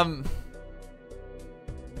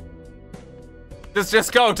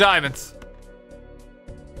 Just go diamonds.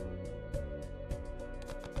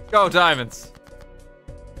 Go diamonds.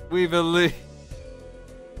 We believe.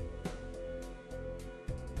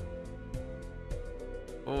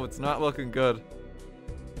 Oh, it's not looking good.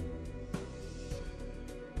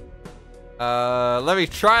 Let me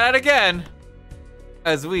try that again.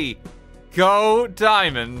 As we go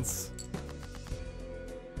diamonds.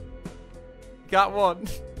 Got one.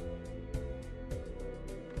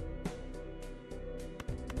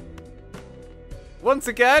 Once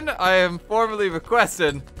again, I am formally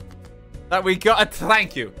requesting that we got.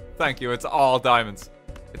 Thank you. Thank you. It's all diamonds.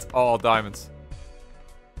 It's all diamonds.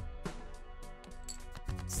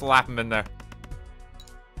 Slap him in there.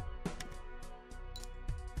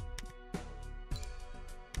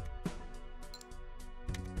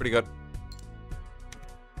 Pretty good.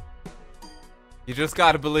 You just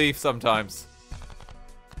gotta believe sometimes.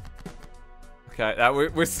 Okay,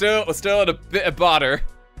 we're still in a bit of bother.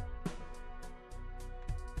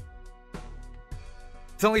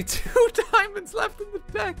 There's only 2 diamonds left in the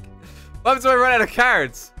deck. What happens when I run out of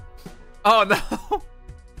cards? Oh no.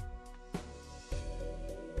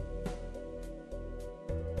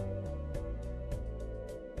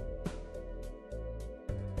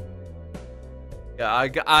 Yeah,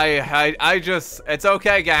 I just, it's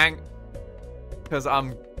okay, gang. Because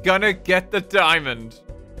I'm gonna get the diamond.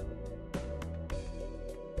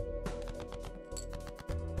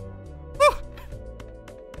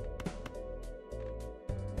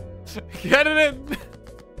 Get it in!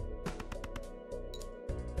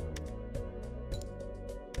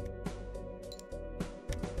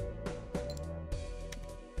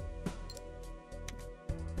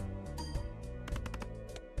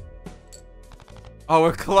 Oh,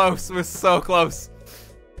 we're close. We're so close.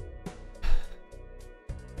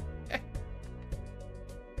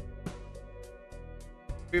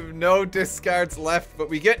 We have no discards left, but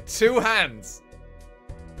we get 2 hands.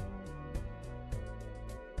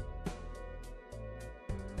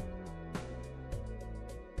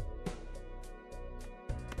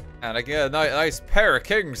 And I get a nice pair of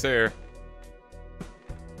kings here.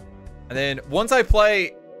 And then once I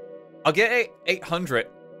play, I'll get 800.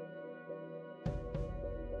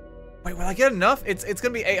 Wait, will I get enough? It's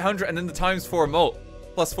gonna be 800 and then the times 4 molt.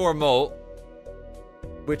 Plus 4 molt.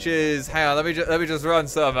 Which is, hang on, let me just run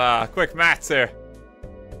some quick maths here.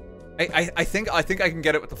 I think I can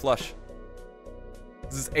get it with the flush.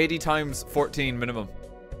 This is 80 times 14 minimum.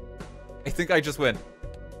 I think I just win.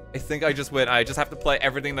 I think I just win. I just have to play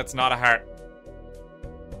everything that's not a heart.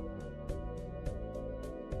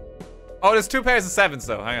 Oh, there's 2 pairs of 7s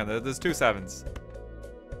though. Hang on, there's 2 7s.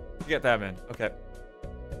 Get them in. Okay.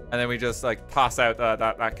 And then we just like toss out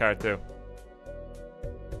that card too.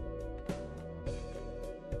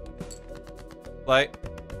 Like.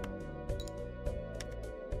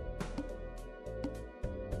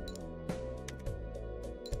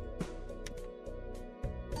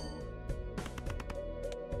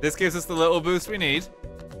 This gives us the little boost we need.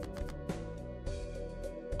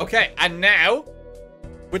 Okay, and now,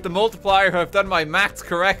 with the multiplier, if I've done my maths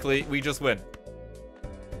correctly, we just win.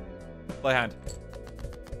 Play hand.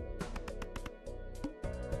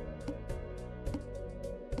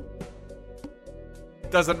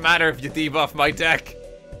 Doesn't matter if you debuff my deck.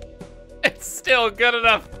 It's still good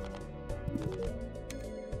enough.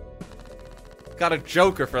 Got a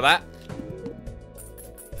joker for that.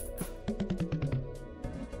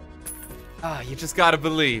 Ah, you just gotta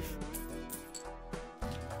believe.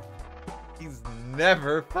 He's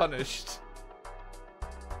never punished.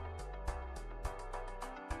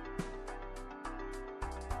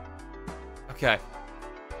 Okay.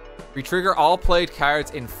 Retrigger all played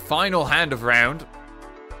cards in final hand of round.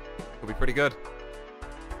 Could be pretty good.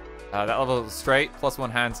 That level is straight, +1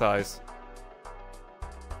 hand size.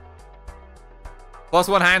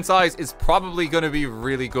 +1 hand size is probably going to be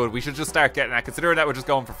really good. We should just start getting that, considering that we're just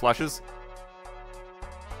going for flushes.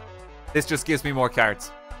 This just gives me more cards.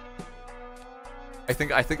 I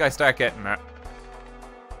think I start getting that.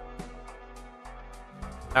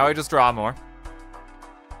 Now I just draw more.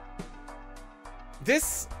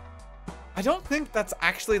 This, I don't think that's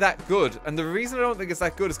actually that good. And the reason I don't think it's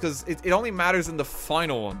that good is because it only matters in the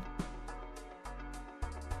final one.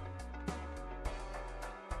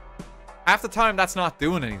 Half the time, that's not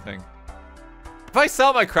doing anything. If I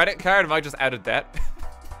sell my credit card, am I just out of debt?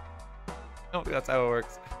 I don't think that's how it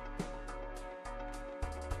works.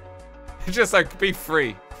 It's just like, be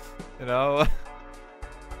free, you know?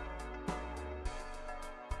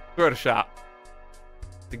 Throw it a shot.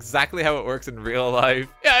 It's exactly how it works in real life.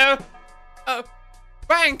 Yeah,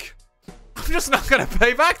 bank! I'm just not gonna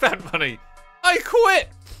pay back that money. I quit!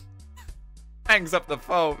 Hangs up the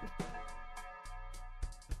phone.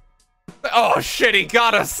 Oh shit, he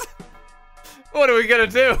got us! What are we gonna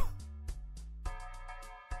do?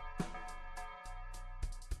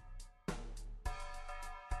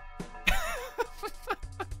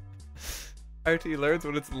 RT learns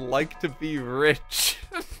what it's like to be rich.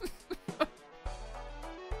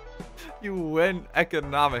 You win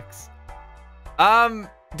economics.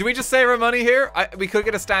 Do we just save our money here? We could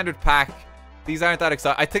get a standard pack. These aren't that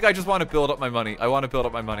exciting. I think I just want to build up my money. I want to build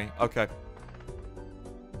up my money. Okay.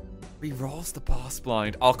 Rerolls the boss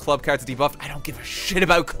blind. All club cards are debuffed. I don't give a shit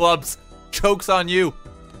about clubs. Joke's on you.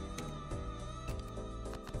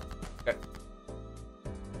 Okay.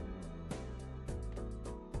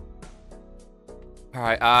 All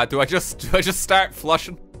right. Do I just start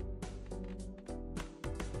flushing?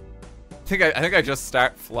 I think I just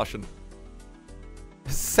start flushing.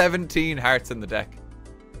 17 hearts in the deck.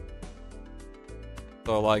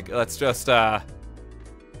 So like, let's just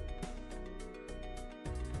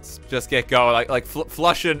get going. Like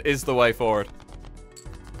flushing is the way forward.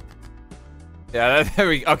 Yeah, there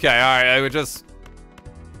we. Okay, all right. I would just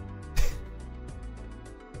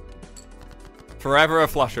forever a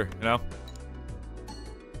flusher, you know.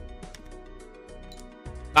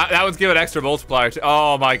 That one's giving extra multiplier.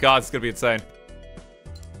 Oh my god, it's gonna be insane.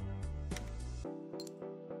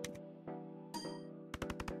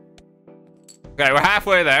 Okay, we're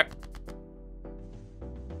halfway there.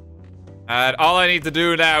 And all I need to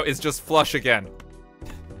do now is just flush again.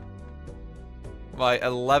 My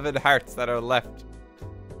 11 hearts that are left.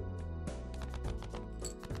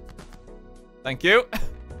 Thank you.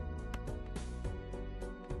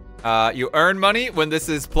 You earn money when this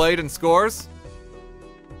is played and scores.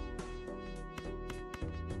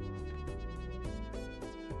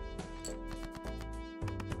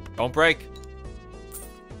 Don't break.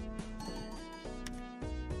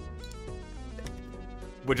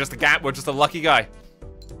 We're just a gap. We're just a lucky guy.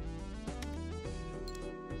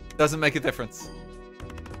 Doesn't make a difference.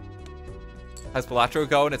 How's Balatro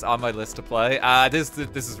going? It's on my list to play. This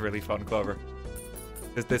is really fun, Clover.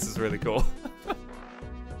 This is really cool.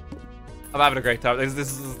 I'm having a great time. This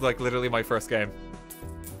is like literally my first game.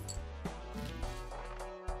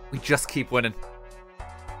 We just keep winning.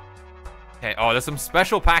 Okay, oh, there's some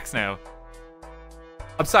special packs now.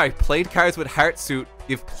 I'm sorry, played cards with Heart Suit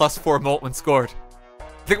give +4 molt when scored.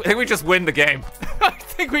 I think we just win the game. I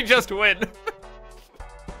think we just win.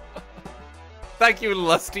 Thank you,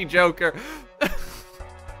 Lusty Joker.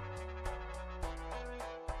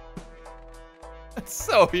 That's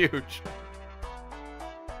so huge.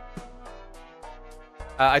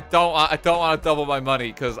 I don't want to double my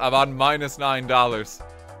money because I'm on -$9.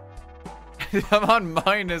 I'm on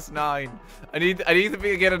 -9. I need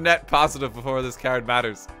to get a net positive before this card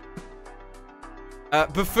matters.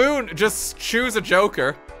 Buffoon, just choose a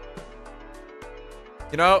Joker.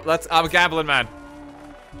 You know, I'm a gambling man.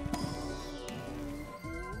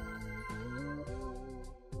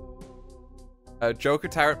 Joker,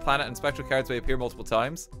 Tyrant, Planet, and Spectral cards may appear multiple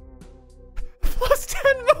times.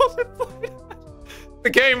 +10 multiplier. The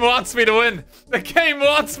game wants me to win. The game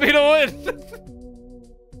wants me to win.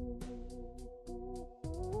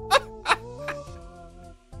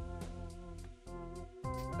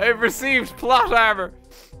 I've received plot armor.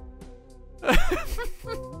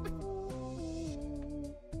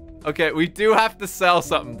 Okay, we do have to sell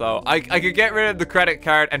something though. I could get rid of the credit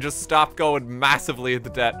card and just stop going massively into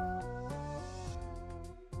debt.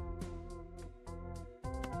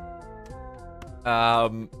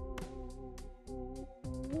 I'm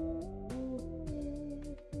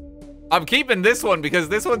keeping this one because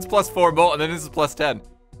this one's +4 molt and then this is +10.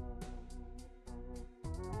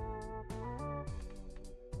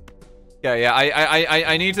 Yeah.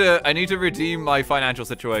 I need to redeem my financial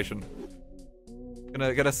situation.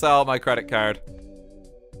 Gonna sell my credit card.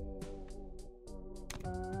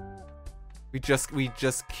 We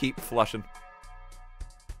just keep flushing.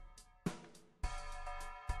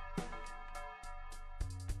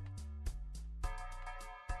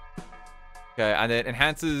 Okay, and it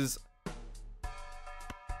enhances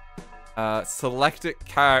selected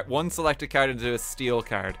card, one selected card into a steel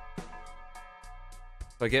card.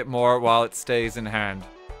 So I get more while it stays in hand.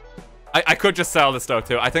 I could just sell this though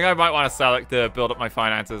too. I think I might want to sell it to build up my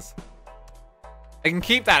finances. I can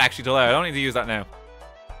keep that actually till later. I don't need to use that now.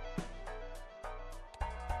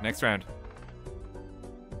 Next round.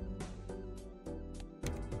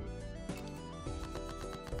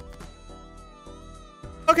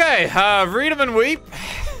 Okay, read 'em and weep.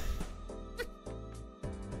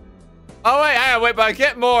 Oh wait, hang on, wait, but I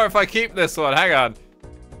get more if I keep this one. Hang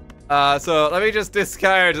on. So let me just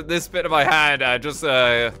discard this bit of my hand and just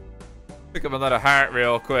pick up another heart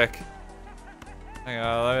real quick. Hang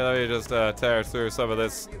on, let me just tear through some of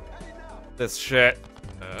this shit.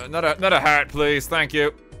 Another heart, please. Thank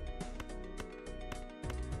you.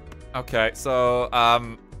 Okay, so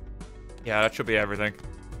yeah, that should be everything.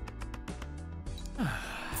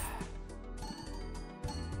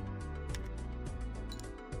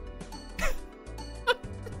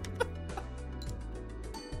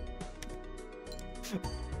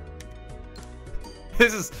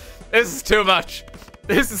 This is too much.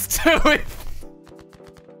 This is too. Okay,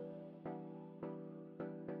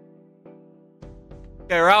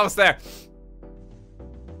 we're almost there.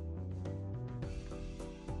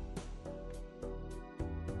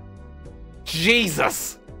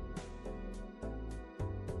 Jesus.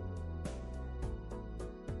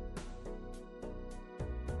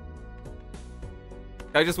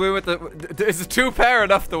 Can I just win with the... Is a 2-pair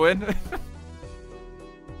enough to win?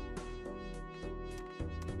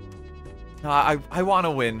 No, I want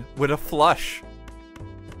to win with a flush.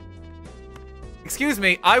 Excuse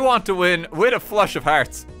me, I want to win with a flush of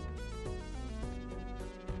hearts.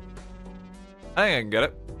 I think I can get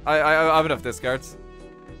it. I have enough discards.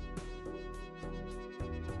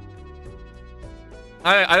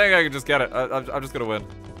 I think I can just get it. I'm just gonna win.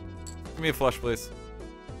 Give me a flush, please.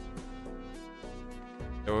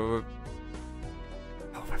 Oh,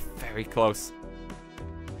 we're very close.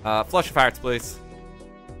 Flush of hearts, please.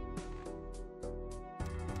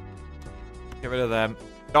 Get rid of them.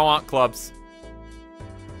 Don't want clubs.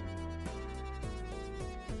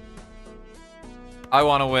 I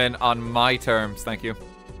want to win on my terms, thank you.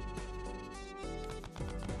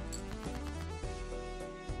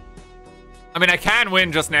 I mean, I can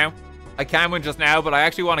win just now. I can win just now, but I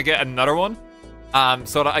actually want to get another one.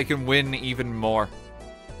 So that I can win even more.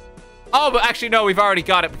 Oh, but actually, no, we've already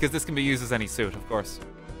got it because this can be used as any suit, of course.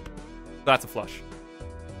 So that's a flush.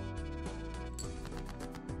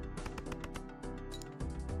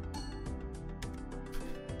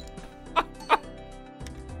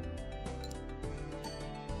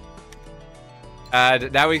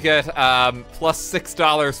 And now we get plus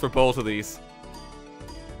 $6 for both of these.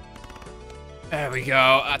 There we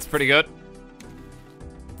go. That's pretty good.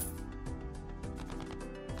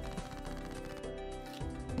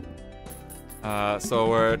 So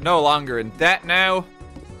we're no longer in debt now.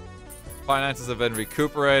 Finances have been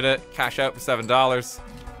recuperated. Cash out for $7.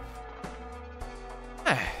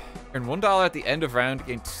 Earn $1 at the end of round.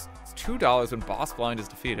 Gain $2 when boss blind is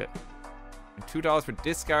defeated. And $2 for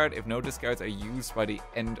discard if no discards are used by the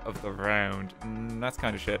end of the round. That's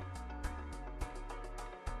kind of shit.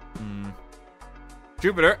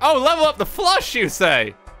 Jupiter. Oh, level up the flush, you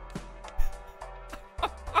say?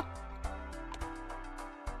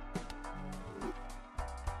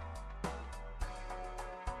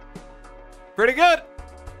 Pretty good.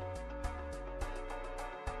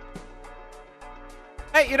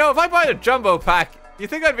 Hey, you know, if I buy the jumbo pack, you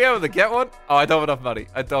think I'd be able to get one? Oh, I don't have enough money.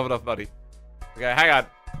 I don't have enough money. Okay, hang on.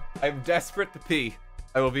 I'm desperate to pee.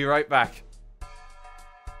 I will be right back.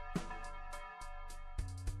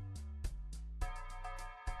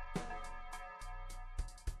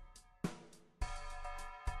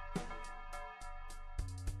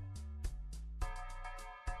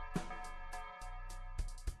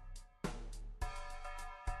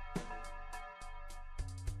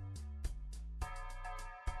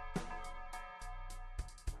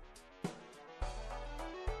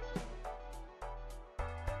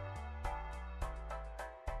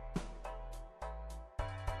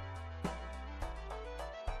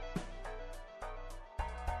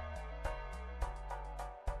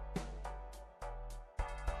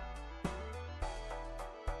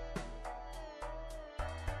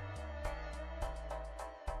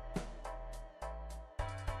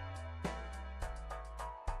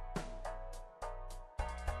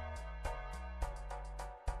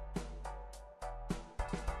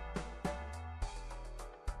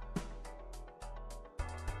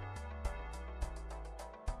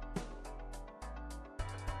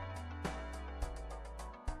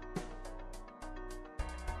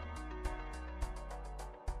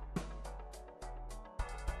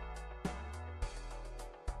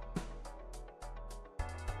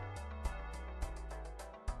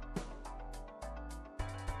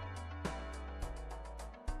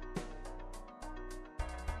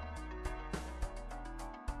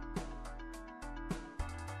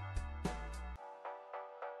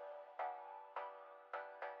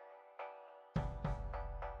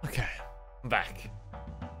 back.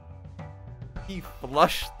 He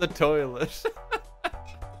flushed the toilet.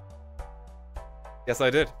 Yes,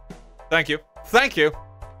 I did. Thank you. Thank you.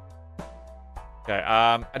 Okay,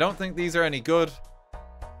 I don't think these are any good.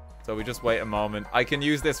 So we just wait a moment. I can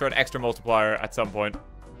use this for an extra multiplier at some point.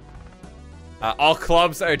 All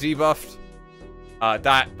clubs are debuffed.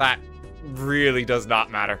 That really does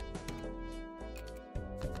not matter.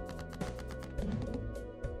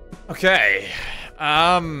 Okay.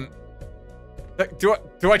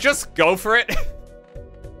 Do I just go for it?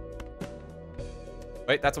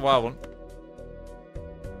 Wait, that's a wild one.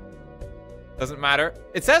 Doesn't matter.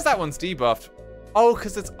 It says that one's debuffed. Oh,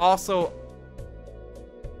 because it's also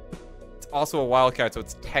a wild card, so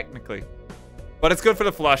it's technically. But it's good for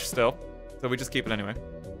the flush still. So we just keep it anyway.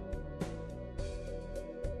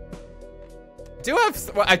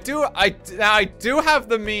 I do have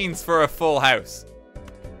the means for a full house.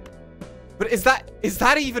 But is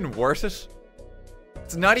that even worth it?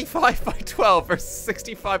 It's 95 by 12 or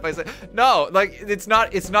 65 by 6. No, like it's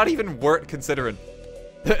not even worth considering.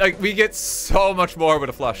 Like we get so much more with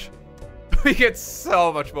a flush. We get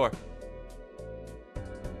so much more.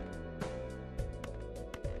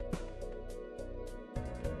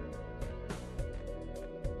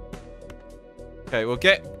 Okay, we'll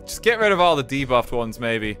just get rid of all the debuffed ones,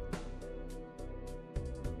 maybe.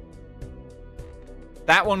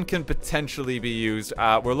 That one can potentially be used.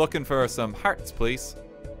 We're looking for some hearts, please.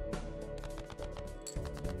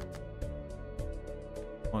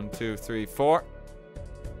 1, 2, 3, 4.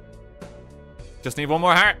 Just need one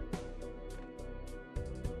more heart.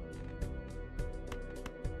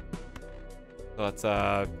 So let's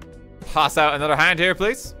pass out another hand here,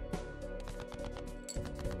 please.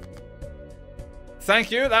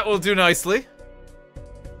 Thank you, that will do nicely.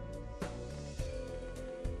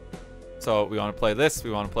 So we want to play this,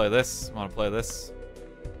 we want to play this, we want to play this.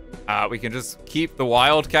 We can just keep the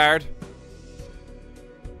wild card.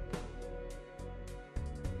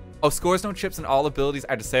 Oh, scores no chips and all abilities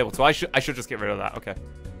are disabled. So I should just get rid of that. Okay.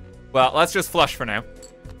 Well, let's just flush for now.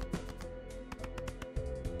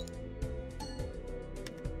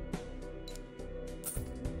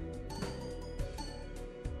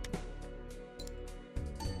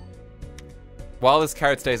 While this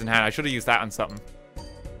card stays in hand, I should have used that on something.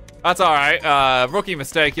 That's alright. Rookie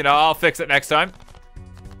mistake, you know, I'll fix it next time.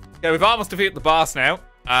 Okay, we've almost defeated the boss now.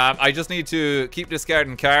 I just need to keep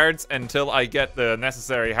discarding cards until I get the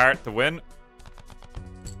necessary heart to win.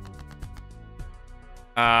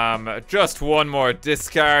 Just one more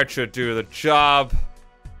discard should do the job.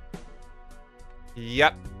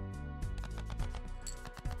 Yep.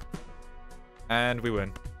 And we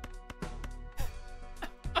win.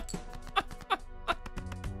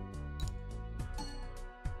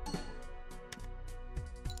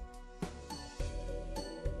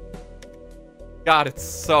 God, it's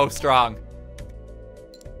so strong.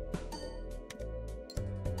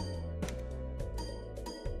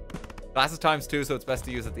 Glasses times 2, so it's best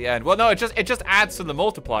to use at the end. Well, no, it just adds to the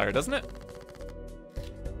multiplier, doesn't it?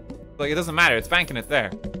 Like, it doesn't matter. It's banking it there.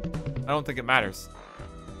 I don't think it matters.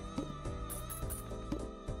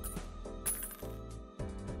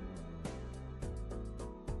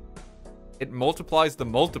 It multiplies the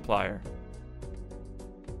multiplier.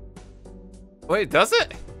 Wait, does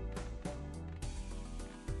it?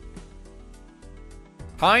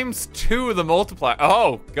 Times 2 the multiplier.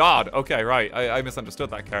 Oh, God. Okay, right. I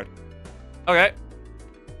misunderstood that card. Okay.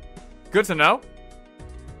 Good to know.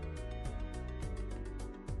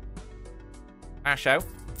 Ash out.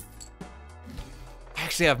 I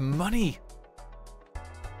actually have money.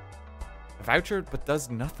 A voucher, but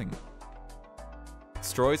does nothing.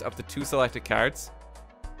 Destroys up to 2 selected cards.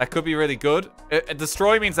 That could be really good.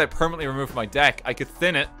 Destroy means I permanently remove my deck. I could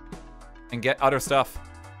thin it and get other stuff.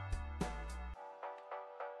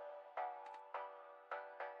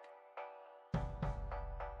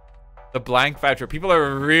 The blank voucher. People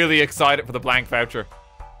are really excited for the blank voucher.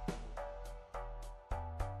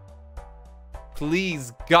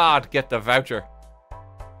 Please, God, get the voucher.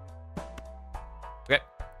 Okay.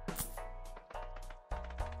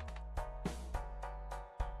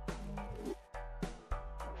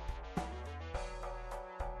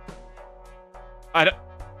 I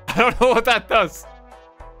don't know what that does.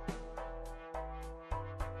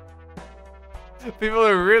 People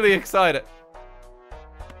are really excited.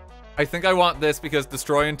 I think I want this because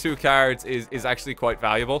destroying 2 cards is actually quite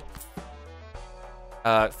valuable.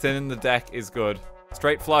 Thinning the deck is good.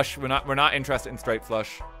 Straight flush, we're not interested in straight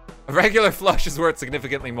flush. A regular flush is worth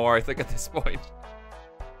significantly more, I think, at this point.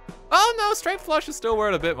 Oh no, straight flush is still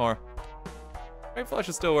worth a bit more. Straight flush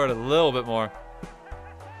is still worth a little bit more.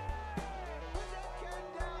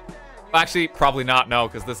 Actually, probably not, no,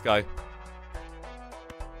 because this guy.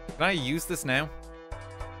 Can I use this now?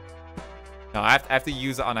 No, I have to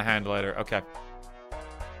use it on a hand later. Okay.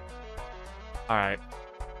 Alright.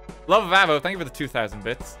 Love of Avo, thank you for the 2,000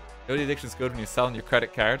 bits. Jody Addiction's good when you're selling your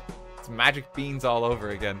credit card. It's magic beans all over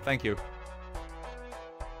again. Thank you.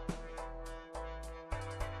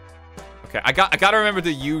 Okay, I gotta remember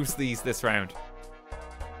to use these this round.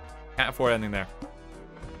 Can't afford anything there.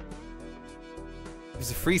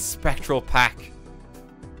 There's a free spectral pack.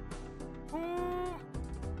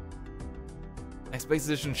 Next base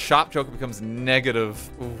edition shop joker becomes negative.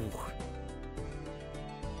 Ooh.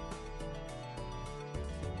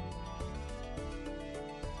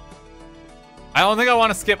 I don't think I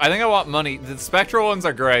want to skip. I think I want money. The spectral ones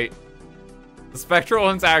are great. The spectral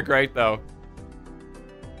ones are great though.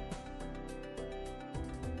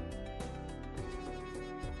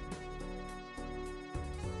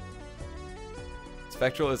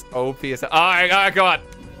 Spectral is OP as... Oh, come on.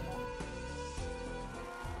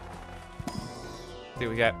 See what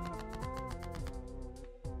we get.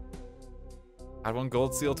 Add 1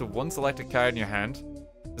 gold seal to 1 selected card in your hand.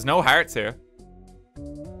 There's no hearts here.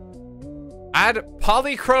 Add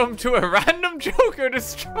polychrome to a random joker.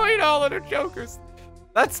 Destroyed all other jokers.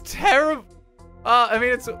 That's terrible. I mean,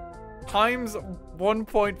 it's times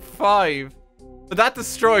 1.5. But that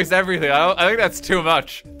destroys everything. I think that's too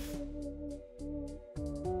much.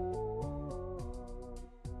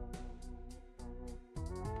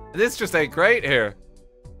 This just ain't great here.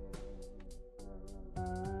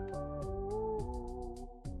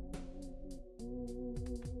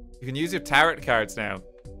 You can use your tarot cards now.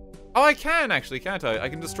 Oh, I can actually, can't I? I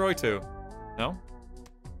can destroy 2. No?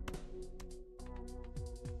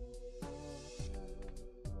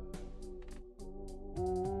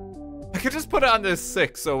 I could just put it on this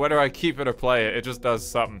 6, so whether I keep it or play it, it just does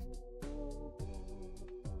something.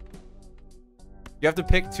 You have to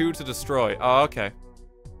pick 2 to destroy. Oh, okay.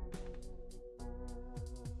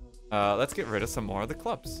 Let's get rid of some more of the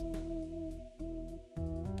clubs.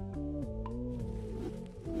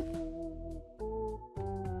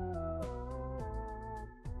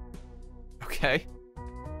 Okay.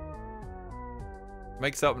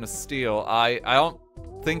 Make something to steal. I don't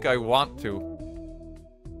think I want to.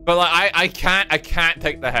 But like I can't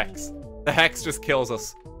take the hex. The hex just kills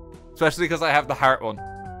us. Especially because I have the heart one.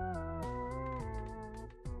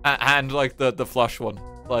 And like the flush one.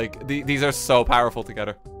 Like these are so powerful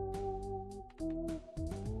together.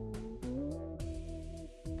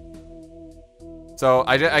 So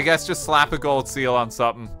I guess just slap a gold seal on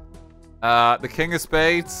something. The King of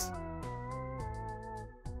Spades.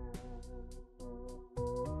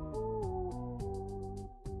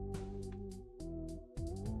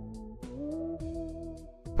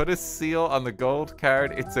 Put a seal on the gold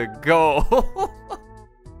card. It's a goal.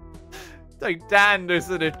 It's like, Dan, there's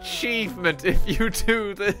an achievement if you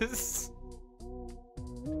do this.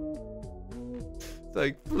 It's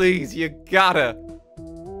like, please, you gotta.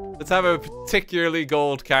 Let's have a particularly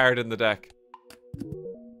gold card in the deck.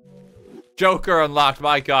 Joker unlocked.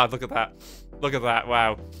 My god, look at that. Look at that,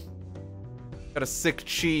 wow. Got a sick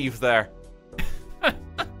cheeve there.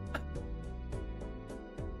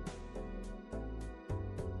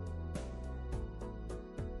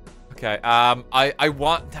 Okay, I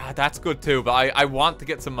want... That's good too, but I want to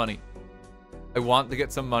get some money. I want to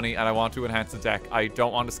get some money, and I want to enhance the deck. I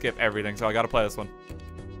don't want to skip everything, so I gotta play this one.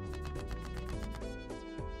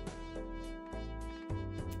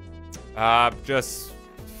 Just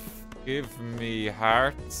give me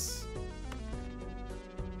hearts.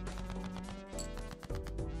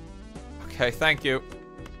 Okay, thank you.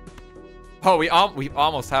 Oh, we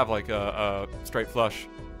almost have like a straight flush.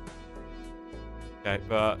 Okay,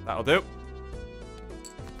 but that'll do.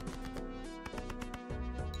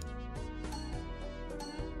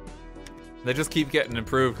 They just keep getting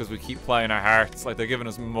improved because we keep playing our hearts. Like, they're giving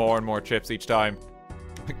us more and more chips each time.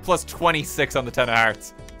 Like, plus 26 on the 10 of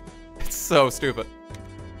hearts. It's so stupid.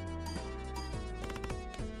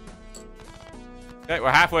 Okay,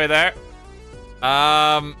 we're halfway there.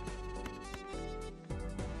 And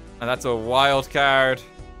that's a wild card.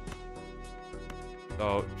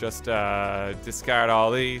 So just discard all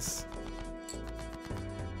these.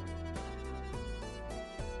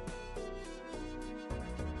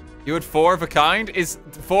 You had 4 of a kind?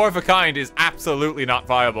 4 of a kind is absolutely not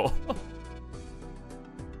viable.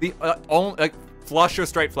 The only like flush or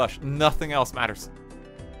straight flush, nothing else matters.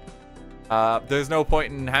 There's no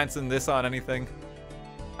point in enhancing this on anything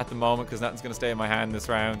at the moment because nothing's gonna stay in my hand this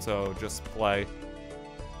round. So just play.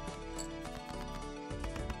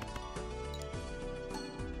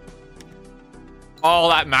 All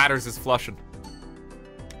that matters is flushing.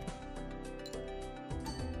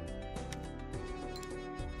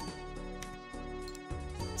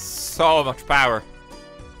 so much power.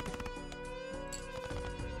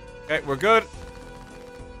 Okay, we're good.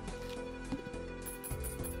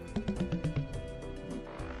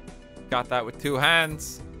 Got that with 2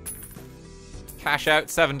 hands. Cash out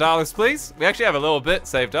 $7, please. We actually have a little bit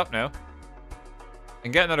saved up now.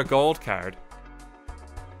 And get another gold card.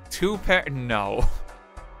 2 pair. No.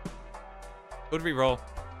 Good reroll.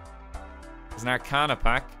 There's an Arcana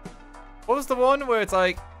pack. What was the one where it's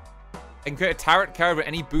like, I can create a tarot card, but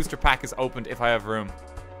any booster pack is opened if I have room.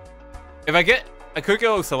 If I get, I could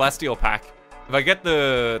go Celestial pack. If I get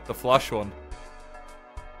the flush one,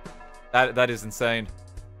 that is insane.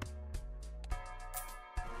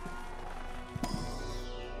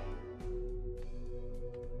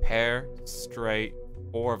 Pair, straight,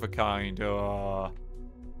 4 of a kind.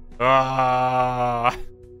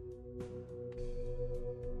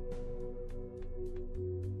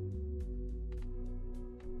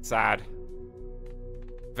 Sad.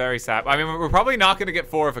 Very sad. I mean, we're probably not going to get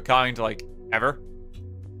 4 of a kind, like, ever.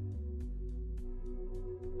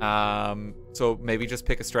 So maybe just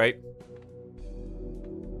pick a straight.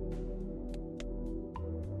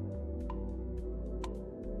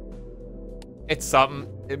 It's something.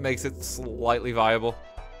 It makes it slightly viable.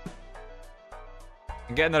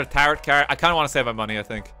 And get another tarot card. I kind of want to save my money, I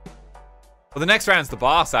think. Well, the next round's the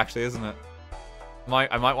boss, actually, isn't it?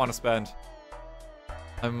 I might want to spend.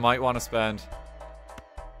 I might want to spend.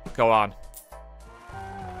 Go on.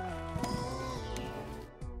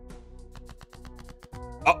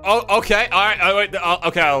 Oh, okay. All right. Oh, wait.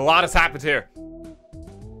 Okay, a lot has happened here.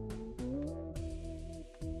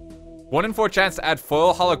 1 in 4 chance to add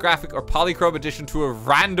foil, holographic, or polychrome edition to a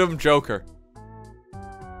random Joker.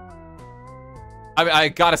 I mean, I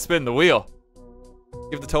gotta spin the wheel.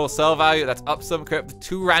 Give the total sell value. That's up some. Create up to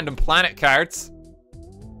 2 random planet cards.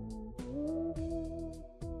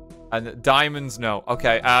 And diamonds, no.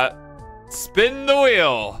 Okay, spin the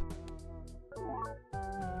wheel.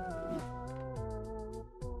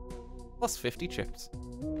 Plus 50 chips.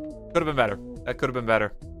 Could have been better. That could have been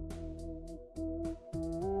better.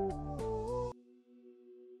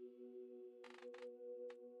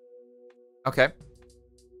 Okay.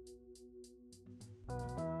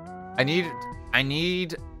 I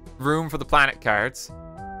need room for the planet cards,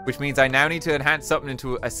 which means I now need to enhance something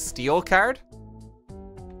into a steel card.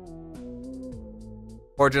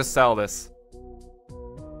 Or just sell this.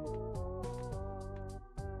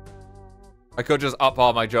 I could just up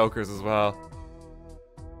all my jokers as well.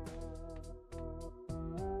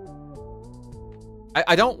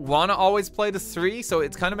 I don't want to always play the 3, so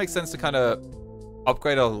it kind of makes sense to kind of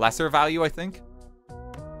upgrade a lesser value, I think. There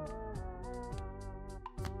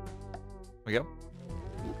we go.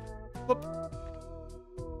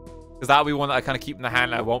 Because that'll be one that I kind of keep in the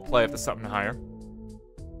hand and I won't play if there's something higher.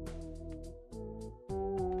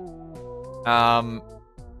 I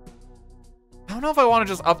don't know if I want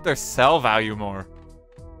to just up their sell value more.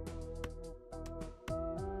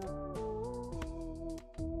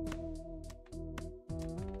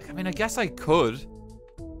 I mean, I guess I could.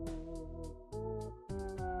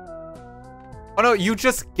 Oh no, you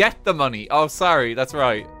just get the money. Oh, sorry, that's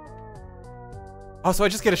right. Oh, so I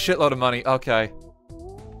just get a shitload of money. Okay.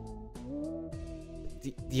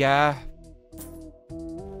 Yeah.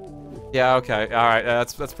 Yeah, okay. Alright,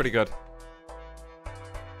 that's pretty good.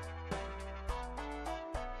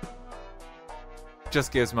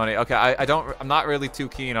 Just gives money. Okay, I'm not really too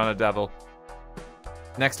keen on a devil.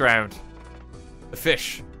 Next round. The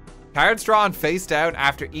fish. Cards drawn face down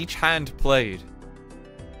after each hand played.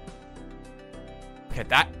 Okay,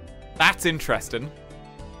 that's interesting.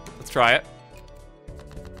 Let's try it.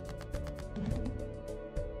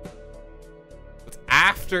 It's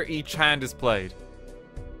after each hand is played.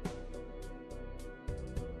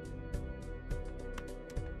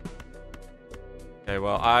 Okay,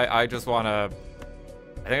 well, I just want to...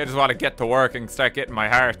 I think I just want to get to work and start getting my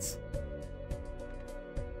hearts.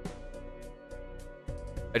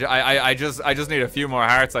 I just need a few more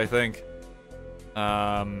hearts, I think.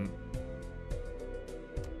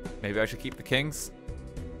 Maybe I should keep the kings.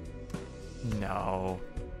 No.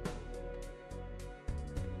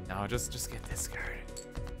 No, just get this card.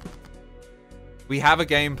 We have a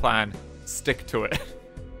game plan. Stick to it.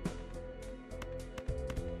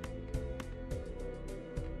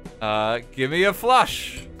 Give me a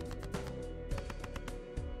flush.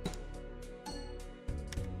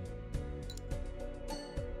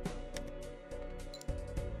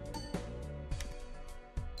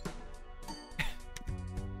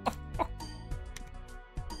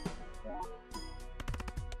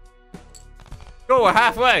 Go, we're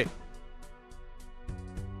halfway.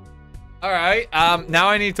 Alright, now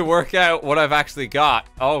I need to work out what I've actually got.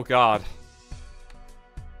 Oh, God.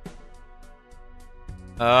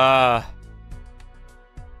 Uh-oh.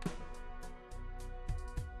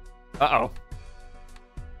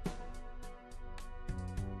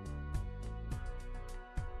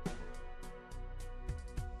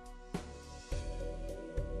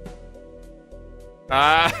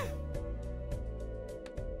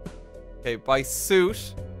 Okay, by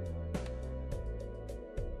suit.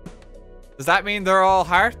 Does that mean they're all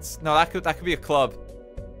hearts? No, that could be a club.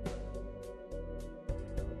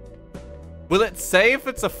 Will it say if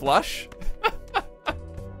it's a flush?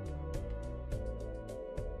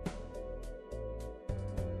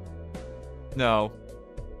 No.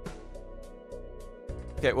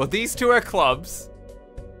 Okay, well these two are clubs.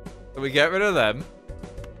 So we get rid of them.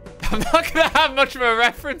 I'm not gonna have much of a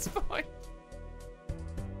reference point.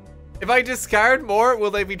 If I discard more, will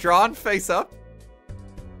they be drawn face up?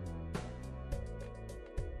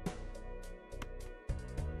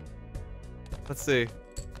 Let's see.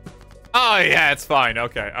 Oh yeah, it's fine.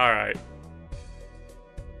 Okay, alright.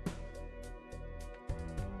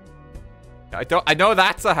 I know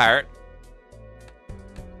that's a heart.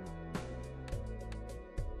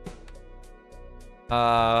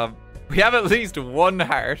 We have at least one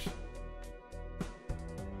heart.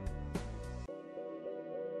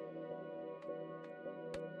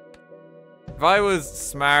 If I was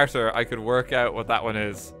smarter, I could work out what that one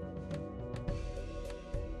is.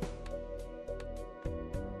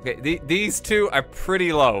 Okay, these two are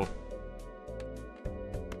pretty low.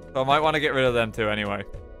 So I might want to get rid of them too anyway.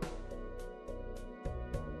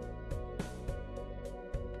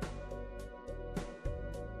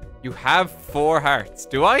 You have 4 hearts.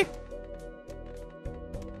 Do I?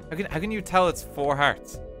 How can you tell it's 4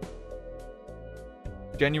 hearts?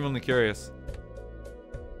 Genuinely curious.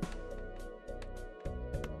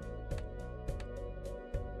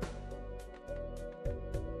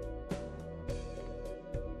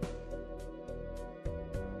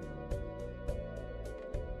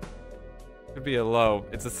 Could be a low.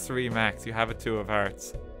 It's a 3 max. You have a 2 of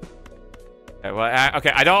hearts. Okay, well,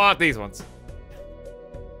 okay, I don't want these ones.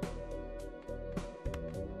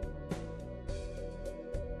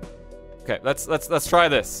 Okay, let's try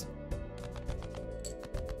this.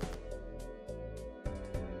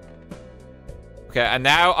 Okay, and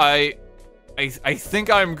now I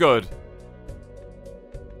think I'm good.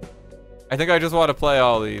 I think I just want to play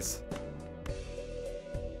all these.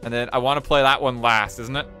 And then I want to play that one last,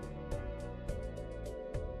 isn't it?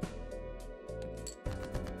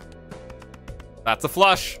 That's a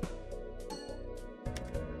flush.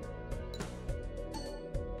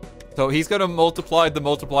 So he's gonna multiply the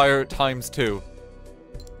multiplier times 2.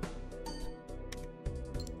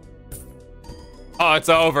 Oh, it's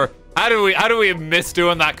over. How do we miss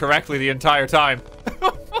doing that correctly the entire time?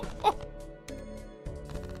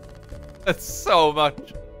 That's so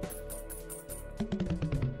much.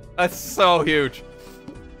 That's so huge.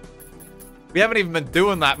 We haven't even been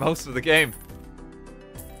doing that most of the game.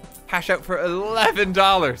 Cash out for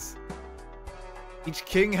 $11. Each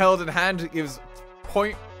king held in hand gives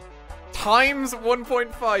times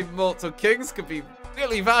 1.5 mult, so kings could be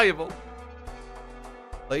really valuable.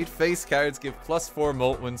 Played face cards give +4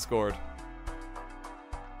 mult when scored.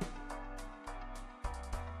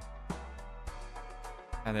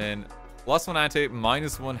 And then +1 ante,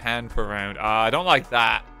 -1 hand per round. I don't like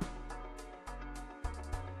that.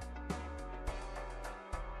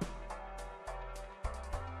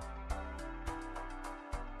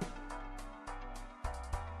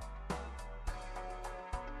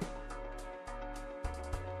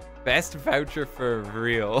 Best voucher for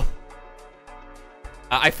real.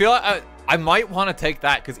 I feel like I might want to take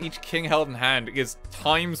that because each king held in hand is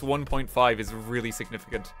times 1.5 is really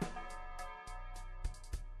significant.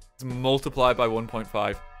 It's multiplied by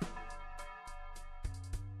 1.5.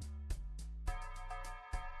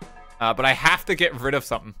 But I have to get rid of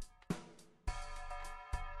something.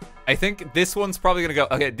 I think this one's probably gonna go.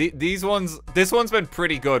 Okay, this one's been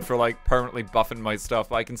pretty good for like permanently buffing my stuff,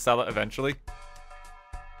 but I can sell it eventually.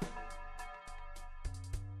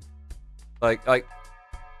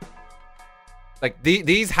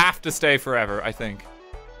 These have to stay forever, I think.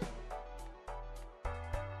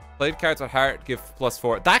 Played cards with heart give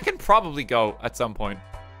 +4. That can probably go at some point.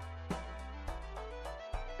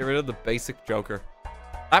 Get rid of the basic joker.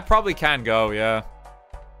 That probably can go, yeah.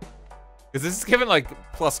 Because this is given like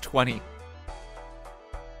 +20.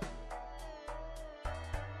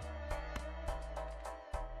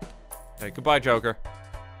 Okay, goodbye, joker.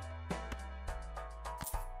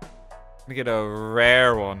 Gonna get a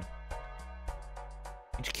rare one.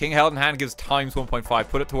 Each king held in hand gives times 1.5.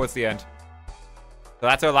 Put it towards the end. So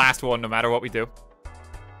that's our last one, no matter what we do.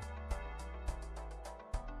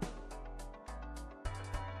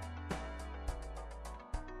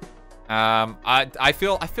 I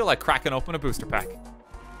feel like cracking open a booster pack.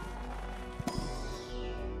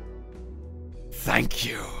 Thank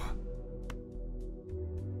you.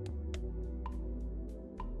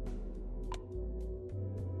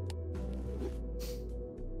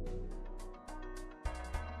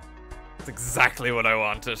 That's exactly what I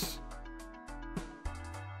wanted.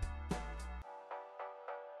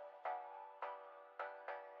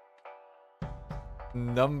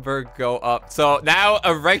 Number go up. So now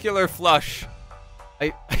a regular flush.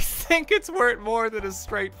 I think it's worth more than a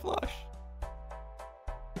straight flush.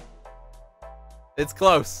 It's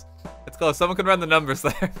close. It's close. Someone can run the numbers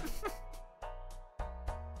there.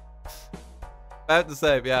 About the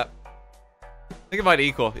same, yeah. I think it might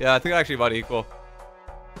equal. Yeah, I think it actually might equal.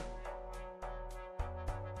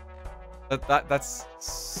 That's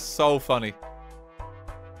so funny.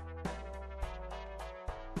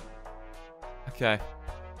 Okay.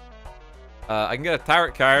 I can get a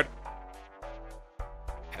tarot card.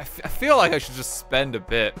 I feel like I should just spend a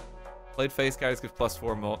bit. Played face cards give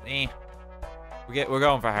 +4 more. We're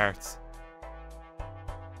going for hearts.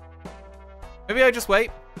 Maybe I just wait.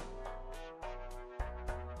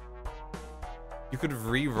 You could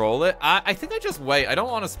re-roll it. I think I just wait. I don't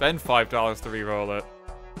want to spend $5 to re-roll it.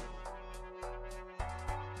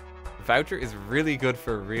 The voucher is really good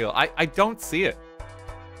for real. I don't see it.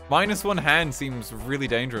 -1 hand seems really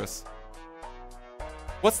dangerous.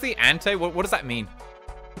 What's the ante? What does that mean?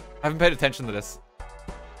 I haven't paid attention to this.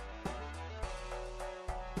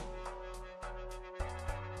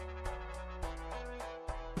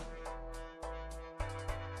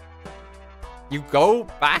 You go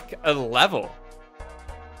back a level.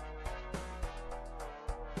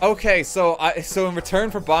 Okay, so in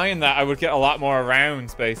return for buying that, I would get a lot more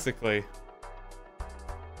rounds, basically.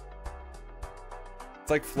 It's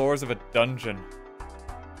like floors of a dungeon.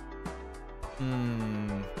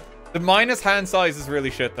 The minus hand size is really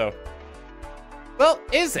shit, though. Well,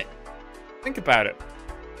 is it? Think about it.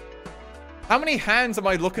 How many hands am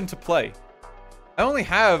I looking to play? I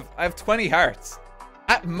have 20 hearts.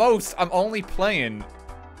 At most, I'm only playing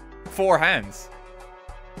 4 hands.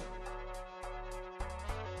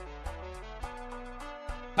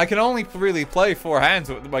 I can only really play 4 hands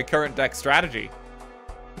with my current deck strategy.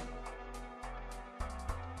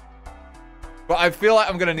 But I feel like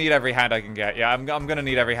I'm gonna need every hand I can get. Yeah, I'm gonna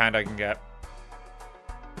need every hand I can get.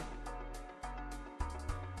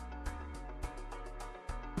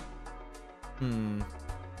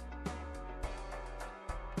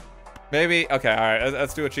 Maybe. Okay, alright.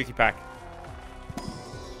 Let's do a cheeky pack.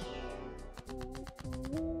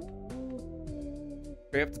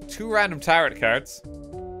 We have 2 random tarot cards.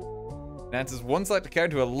 Enhances 1 selected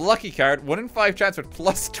card to a lucky card. 1 in 5 chance with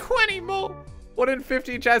 +20 more. 1 in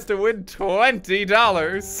 50 chance to win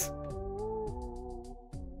 $20.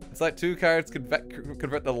 It's like 2 cards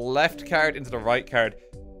convert the left card into the right card.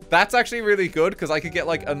 That's actually really good because I could get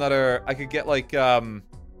like another. I could get like an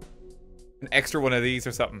extra one of these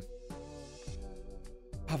or something.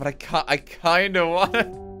 Oh, but I kind of want.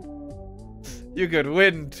 You could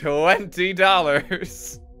win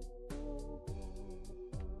 $20.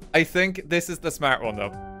 I think this is the smart one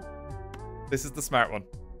though. This is the smart one.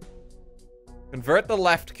 Convert the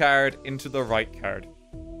left card into the right card.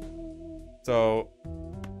 So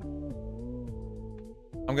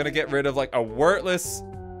I'm gonna get rid of like a worthless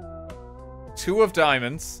 2 of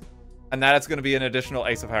diamonds, and that it's gonna be an additional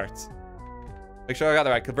ace of hearts. Make sure I got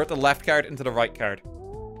that right. Convert the left card into the right card.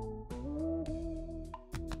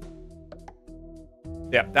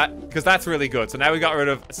 Yeah, because that's really good. So now we got rid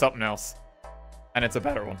of something else, and it's a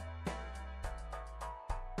better one.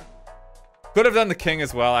 Could have done the king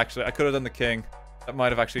as well, actually. I could have done the king. That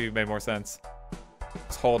might have actually made more sense.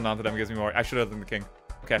 Just holding on to them gives me more. I should have done the king.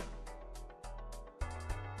 Okay.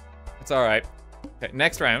 It's alright. Okay,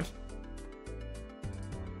 next round.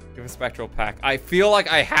 Give a spectral pack. I feel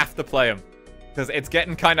like I have to play him, because it's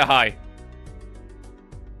getting kind of high.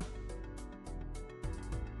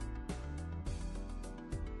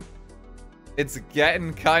 It's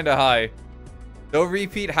getting kind of high. No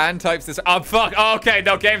repeat hand types this. Oh, fuck. Oh, okay,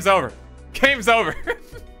 no, game's over. Game's over.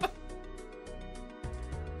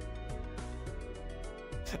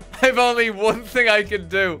 I have only one thing I can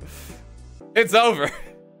do. It's over.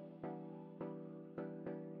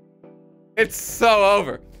 It's so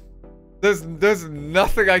over. There's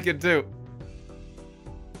nothing I can do.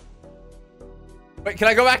 Wait, can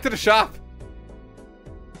I go back to the shop?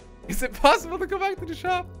 Is it possible to go back to the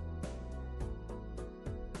shop?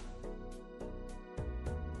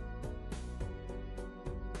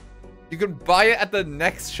 You can buy it at the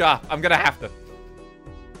next shop. I'm gonna have to.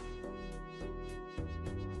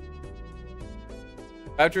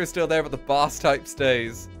 Voucher is still there, but the boss type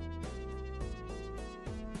stays.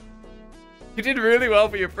 You did really well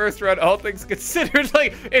for your first run, all things considered.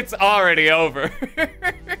 Like, it's already over.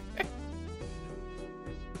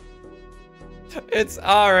 It's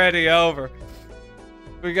already over.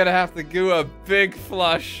 We're gonna have to do a big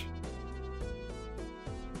flush.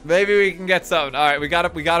 Maybe we can get something. All right, we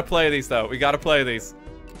gotta play these though. We gotta play these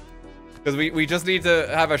because we just need to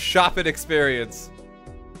have a shopping experience.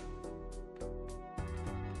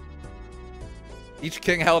 Each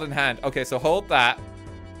king held in hand. Okay, so hold that.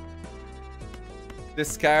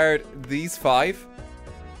 Discard these 5.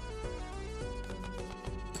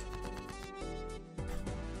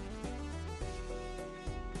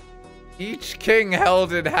 Each king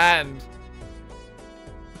held in hand.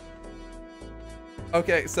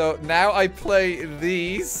 Okay, so now I play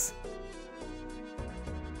these.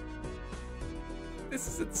 This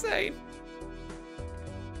is insane.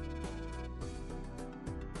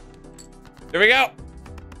 Here we go.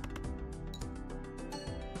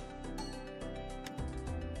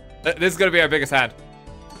 This is gonna be our biggest hand.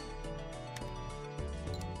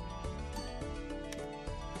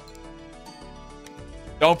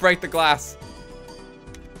 Don't break the glass.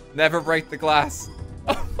 Never break the glass.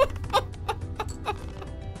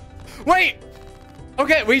 Wait!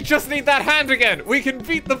 Okay, we just need that hand again. We can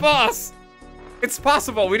beat the boss. It's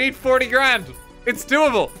possible. We need 40 grand. It's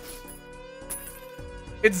doable.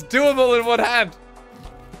 It's doable in one hand.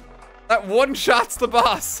 That one shot's the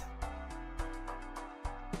boss.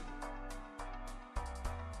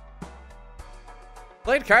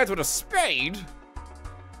 Played cards with a spade?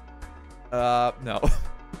 No.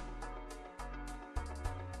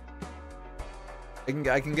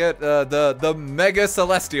 I can get the Mega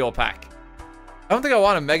Celestial pack. I don't think I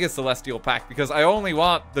want a Mega Celestial pack because I only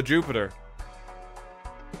want the Jupiter.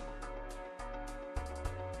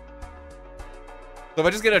 So if I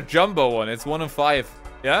just get a jumbo one, it's 1 of 5.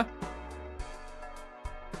 Yeah?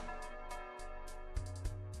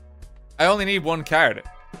 I only need 1 card,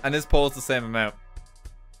 and this pulls the same amount.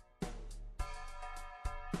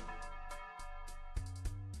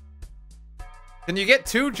 Can you get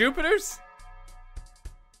 2 Jupiters?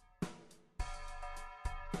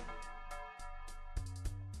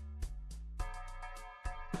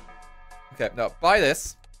 Okay, no, buy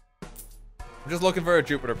this. I'm just looking for a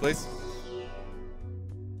Jupiter, please.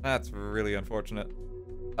 That's really unfortunate.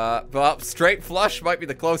 But straight flush might be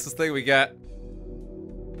the closest thing we get.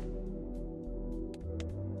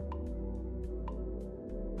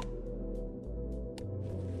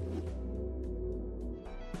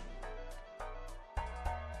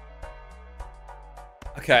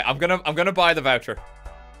 Okay, I'm gonna buy the voucher.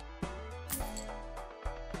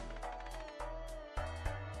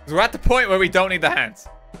 'Cause we're at the point where we don't need the hands.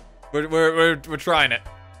 We're trying it.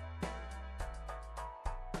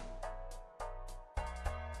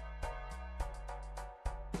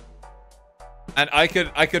 And I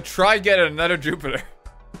could try getting another Jupiter.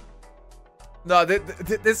 No,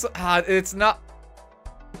 this it's not.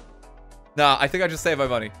 No, I think I just save my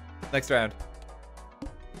money. Next round.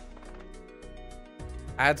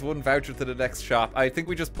 Adds 1 voucher to the next shop. I think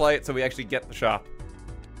we just play it so we actually get the shop.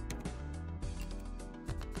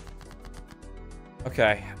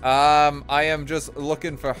 Okay. I am just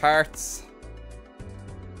looking for hearts.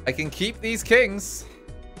 I can keep these kings.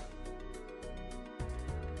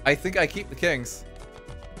 I think I keep the kings.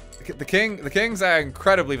 The kings are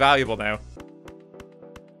incredibly valuable now.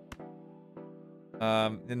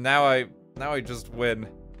 And now I just win.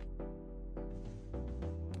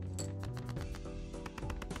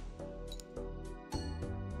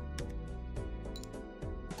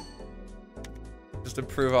 Just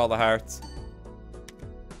improve all the hearts.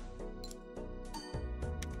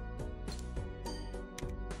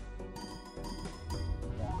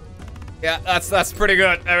 Yeah, that's pretty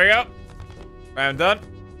good. There we go. Round done.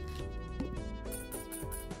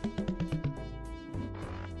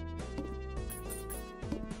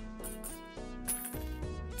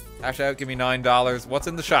 Cash out, give me $9. What's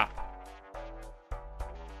in the shop?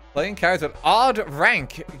 Playing cards with odd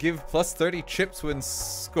rank give plus 30 chips when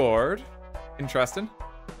scored. Interesting.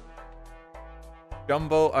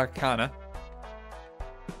 Jumbo Arcana.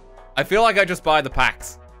 I feel like I just buy the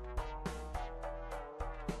packs.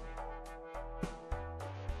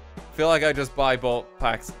 I feel like I just buy both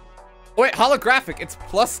packs. Oh, wait, holographic. It's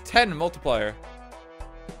plus 10 multiplier.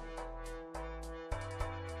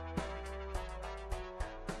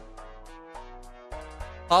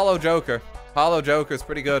 Hollow Joker. Hollow Joker is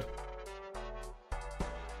pretty good.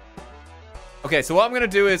 Okay, so what I'm gonna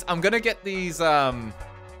do is I'm gonna get these. I'm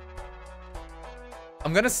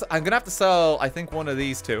gonna have to sell, I think, one of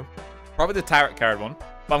these two, probably the tarot card one.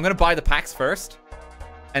 But I'm gonna buy the packs first,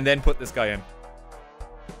 and then put this guy in.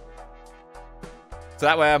 So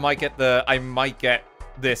that way I might get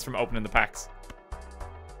this from opening the packs.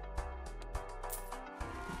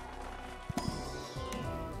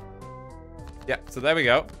 Yeah, so there we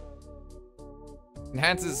go.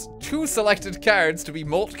 Enhances 2 selected cards to be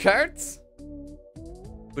molt cards,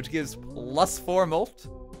 which gives +4 molt.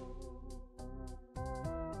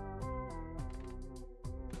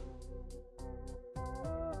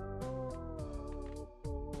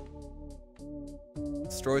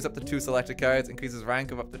 Destroys up to 2 selected cards, increases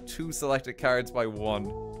rank of up to 2 selected cards by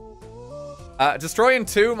 1. Destroying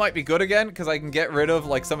 2 might be good again, because I can get rid of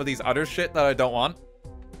like some of these other shit that I don't want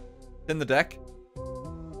in the deck.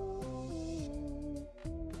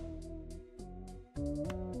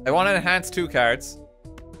 I want to enhance 2 cards.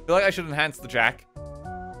 I feel like I should enhance the Jack.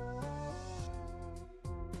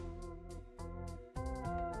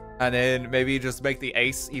 And then maybe just make the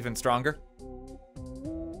Ace even stronger.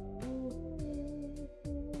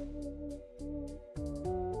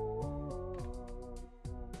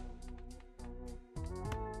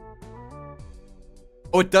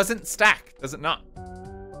 Oh, it doesn't stack, does it not?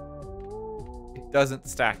 It doesn't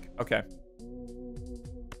stack. Okay.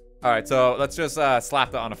 All right, so let's just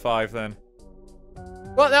slap that on a 5 then.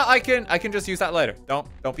 Well, no, I can just use that later.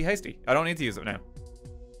 Don't be hasty. I don't need to use it now.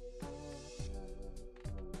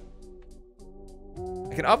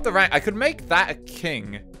 I can up the rank. I could make that a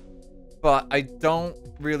king, but I don't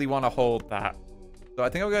really want to hold that. So I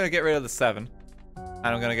think I'm gonna get rid of the 7, and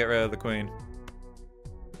I'm gonna get rid of the queen.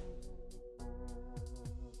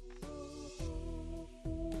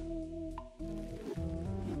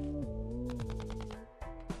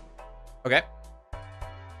 Okay.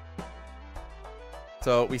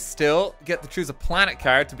 So we still get to choose a planet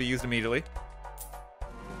card to be used immediately.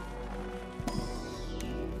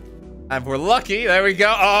 And if we're lucky, there we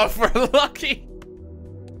go. Oh, if we're lucky.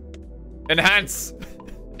 Enhance.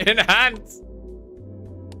 Enhance.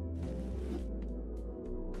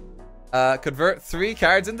 Convert 3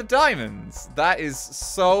 cards into diamonds. That is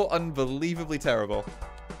so unbelievably terrible.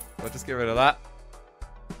 Let's just get rid of that.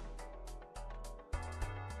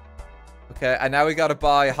 Okay, and now we gotta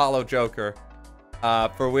buy Hollow Joker,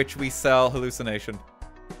 for which we sell Hallucination.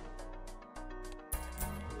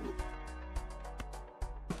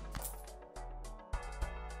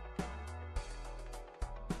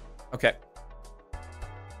 Okay.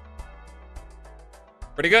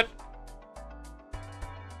 Pretty good.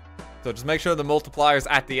 So just make sure the multiplier's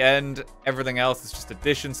at the end. Everything else is just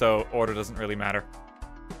addition, so order doesn't really matter.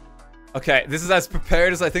 Okay, this is as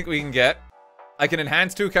prepared as I think we can get. I can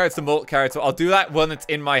enhance 2 cards to molt cards, so I'll do that when it's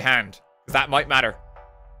in my hand, because that might matter.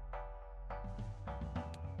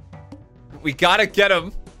 We gotta get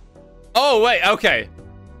him. Oh, wait, okay.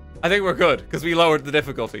 I think we're good, because we lowered the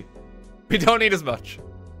difficulty. We don't need as much.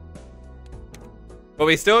 But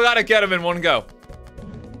we still gotta get him in one go.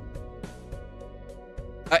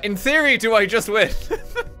 In theory, do I just win?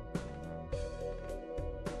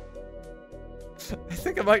 I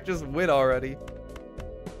think I might just win already.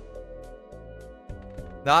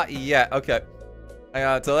 Not yet. Okay. Hang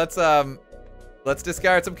on. So let's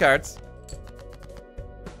discard some cards.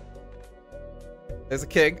 There's a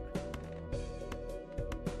king.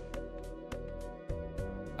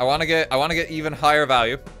 I want to get even higher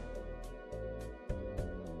value.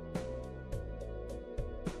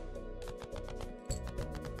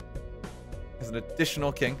 There's an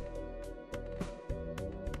additional king.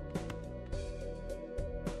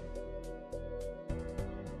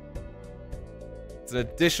 An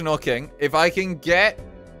additional king. If I can get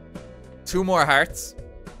 2 more hearts,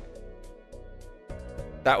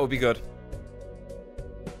 that would be good.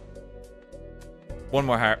 1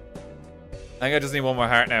 more heart. I think I just need 1 more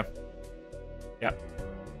heart now. Yeah.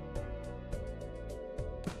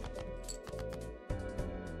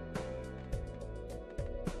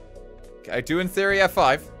 Okay, I do in theory have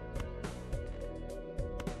 5.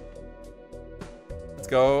 Let's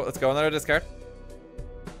go another discard.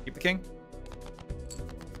 Keep the king.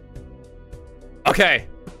 Okay.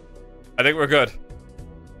 I think we're good.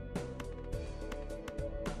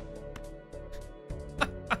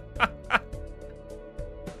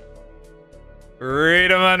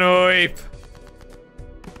 Read 'em and weep.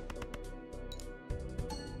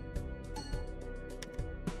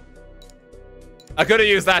 I could have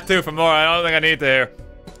used that too for more. I don't think I need to here.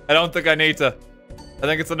 I don't think I need to. I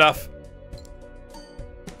think it's enough.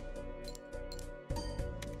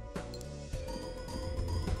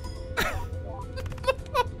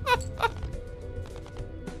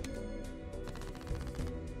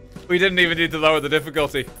 We didn't even need to lower the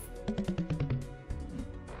difficulty.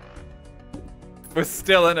 We're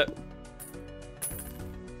still in it.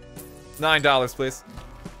 $9, please.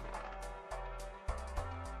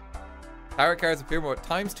 Tarot cards appear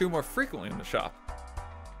 ×2 more frequently in the shop.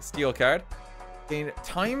 Steel card. Gain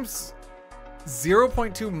times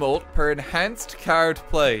 0.2 mult per enhanced card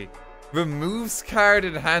play. Removes card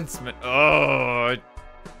enhancement. Oh.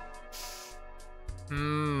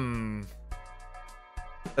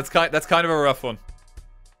 That's kind of a rough one.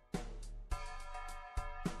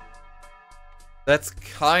 That's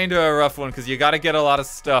kind of a rough one because you got to get a lot of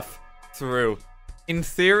stuff through. In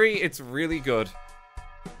theory, it's really good.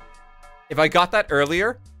 If I got that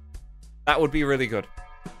earlier, that would be really good.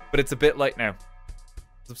 But it's a bit late now.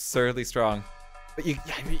 It's absurdly strong. But you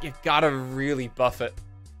gotta really buff it.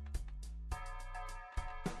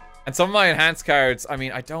 And some of my enhanced cards, I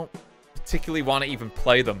mean, I don't particularly want to even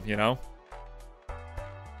play them, you know?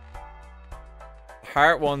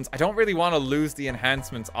 Heart ones, I don't really want to lose the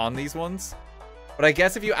enhancements on these ones. But I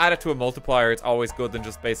guess if you add it to a multiplier, it's always good than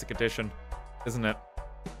just basic addition, isn't it?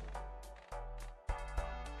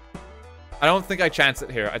 I don't think I chance it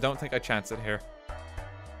here. I don't think I chance it here.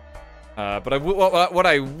 But what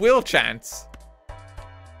I will chance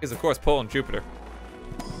is, of course, pull on Jupiter.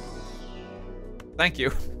 Thank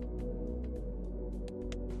you.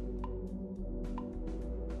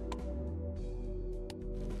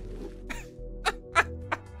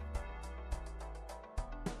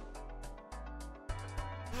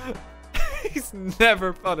 He's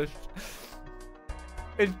never punished.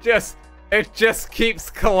 It just keeps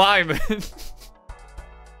climbing.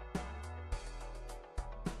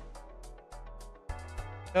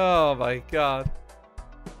 Oh my god.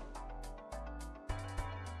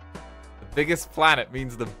 The biggest planet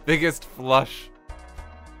means the biggest flush.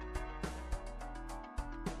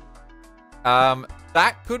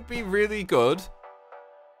 That could be really good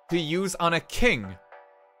to use on a king.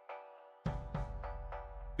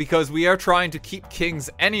 Because we are trying to keep kings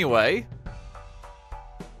anyway.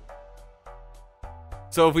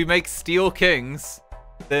 So if we make steel kings,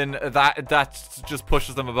 then that just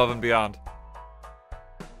pushes them above and beyond.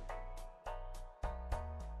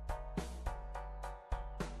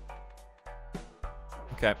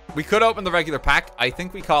 Okay, we could open the regular pack. I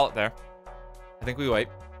think we call it there. I think we wait.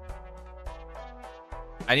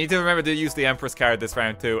 I need to remember to use the Empress card this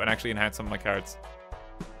round too and actually enhance some of my cards.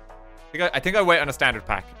 I think I wait on a standard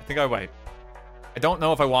pack. I think I wait. I don't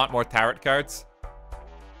know if I want more tarot cards.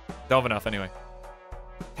 Don't have enough anyway.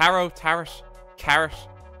 Tarot, carrot.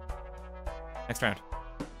 Next round.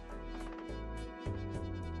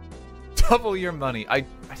 Double your money. I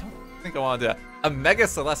don't think I want to do that. A Mega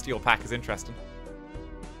Celestial pack is interesting.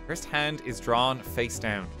 First hand is drawn face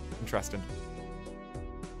down. Interesting.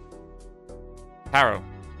 Tarot.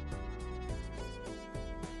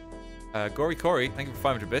 Gory Cory, thank you for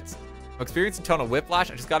 500 bits. I'm experiencing tonal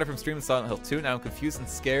whiplash. I just got it from streaming Silent Hill 2. Now I'm confused and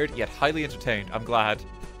scared, yet highly entertained. I'm glad.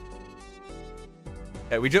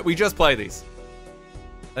 Okay, we just play these.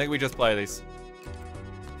 I think we just play these.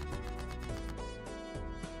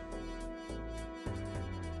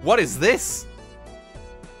 What is this?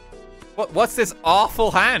 What's this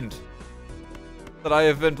awful hand that I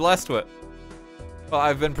have been blessed with? Well,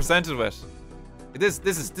 I've been presented with. This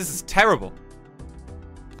is terrible.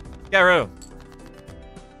 Get rid of him.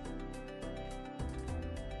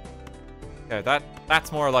 Okay,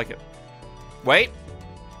 that's more like it. Wait.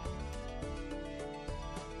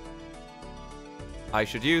 I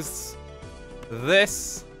should use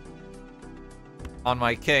this on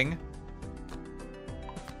my king.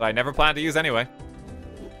 That I never planned to use anyway.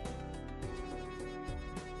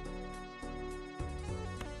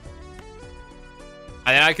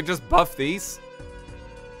 And then I can just buff these.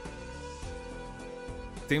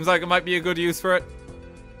 Seems like it might be a good use for it.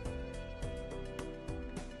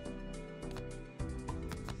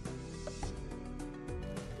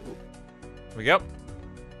 Here we go.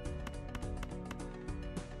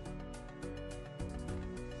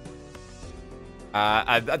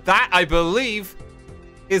 That, I believe,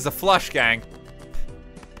 is a flush, gang.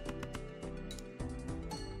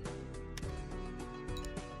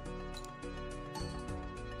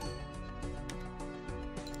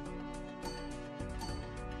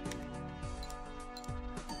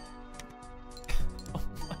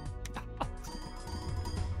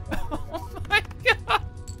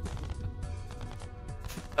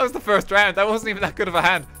 That was the first round. That wasn't even that good of a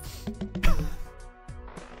hand.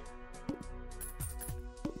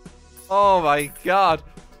 Oh my god.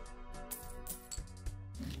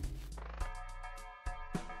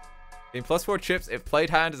 Gain +4 chips if played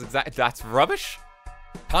hand is exact. That's rubbish.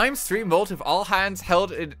 ×3 mult if all hands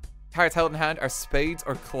held in cards held in hand are spades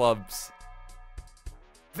or clubs.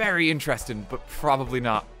 Very interesting, but probably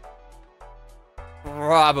not.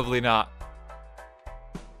 Probably not.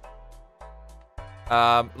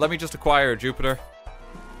 Let me just acquire a Jupiter.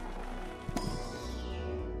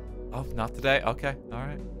 Oh, not today? Okay,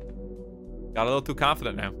 alright. Got a little too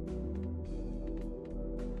confident now.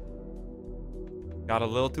 Got a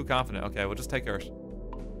little too confident. Okay, we'll just take yours.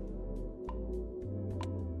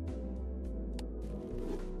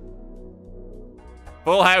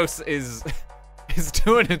 Full House is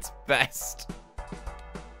doing its best.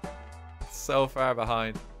 It's so far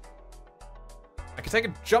behind. I could take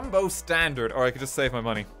a jumbo standard, or I could just save my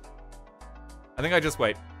money. I think I just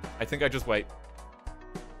wait. I think I just wait.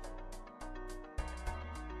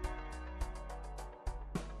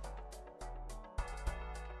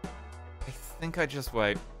 I think I just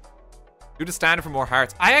wait. Do the standard for more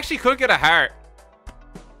hearts. I actually could get a heart.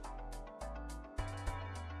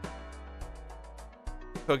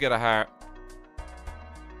 Could get a heart.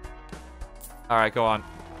 Alright, go on.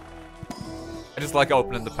 I just like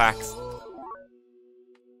opening the packs.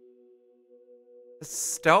 A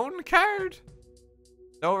stone card?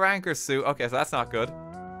 No rank or suit. Okay, so that's not good.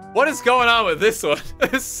 What is going on with this one?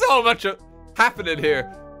 There's so much happening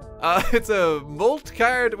here. It's a Molt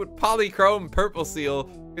card with Polychrome Purple Seal.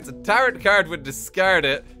 It's a Tarot card with Discard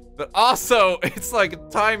It. But also, it's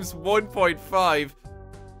like times 1.5.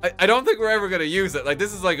 I don't think we're ever going to use it. Like,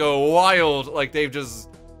 this is like a wild... Like, they've just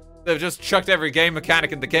chucked every game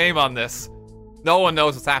mechanic in the game on this. No one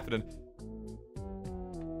knows what's happening.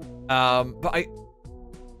 But I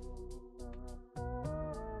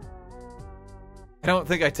don't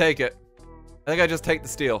think I take it. I think I just take the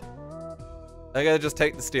steal. I think I just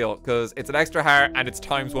take the steal, because it's an extra heart and it's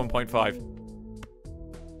times 1.5.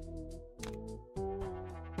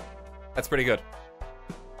 That's pretty good.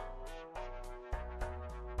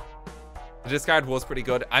 The discard was pretty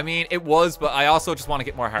good. I mean, it was, but I also just want to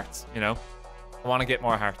get more hearts, you know? I want to get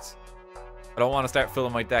more hearts. I don't want to start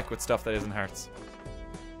filling my deck with stuff that isn't hearts.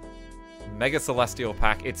 Mega Celestial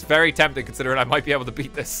pack. It's very tempting considering I might be able to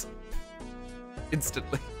beat this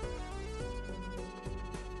instantly.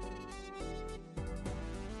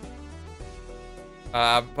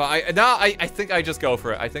 But I think I just go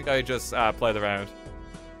for it. I think I just play the round.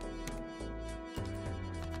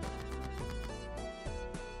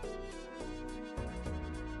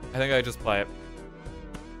 I think I just play it.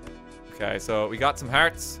 Okay, so we got some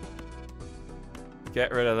hearts.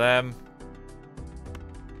 Get rid of them.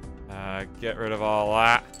 Get rid of all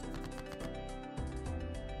that.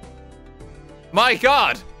 My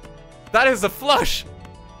God! That is a flush!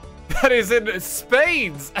 That is in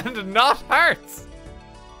spades and not hearts!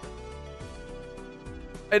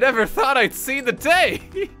 I never thought I'd see the day!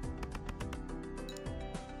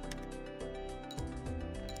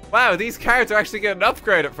 Wow, these cards are actually getting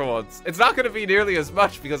upgraded for once. It's not going to be nearly as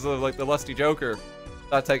much because of like the Lusty Joker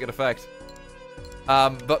not taking effect.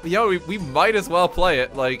 But you know, we might as well play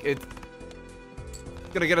it. Like it's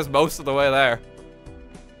gonna get us most of the way there.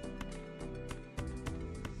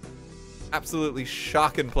 Absolutely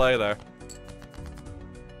shocking play there.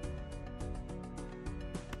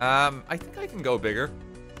 I think I can go bigger.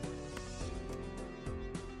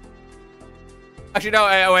 Actually, no.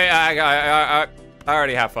 Wait. I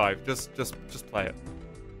already have 5. Just play it.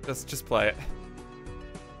 Just play it.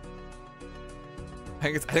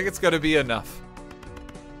 I think it's gonna be enough.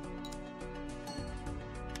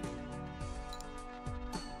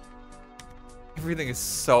 Everything is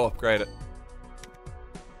so upgraded.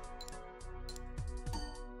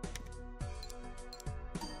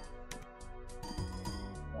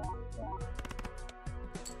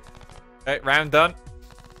 Okay, round done.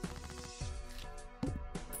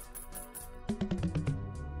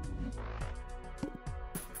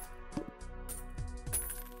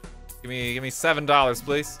 Give me $7,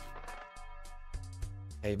 please.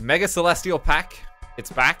 A Mega Celestial pack.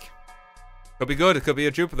 It's back. Could be good. It could be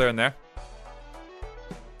a Jupiter in there.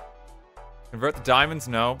 Convert the diamonds?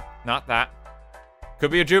 No, not that.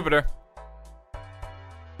 Could be a Jupiter.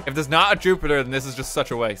 If there's not a Jupiter, then this is just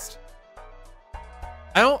such a waste.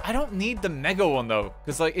 I don't need the Mega one though,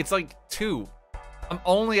 because like it's like 2. I'm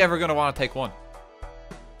only ever gonna want to take 1.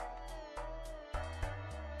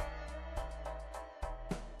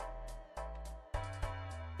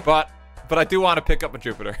 But I do want to pick up a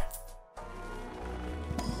Jupiter.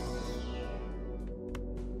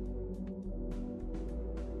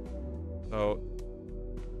 So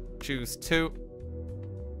choose 2.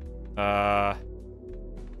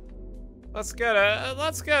 Let's get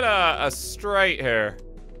a straight here.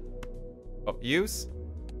 Oh, use.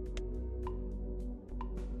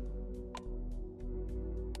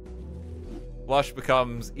 Flush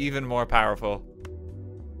becomes even more powerful.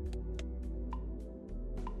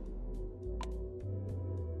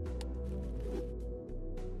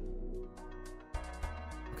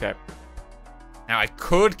 Okay. Now I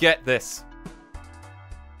could get this.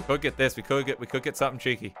 Could get this. We could get something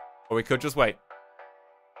cheeky. Or we could just wait.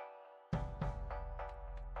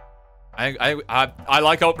 I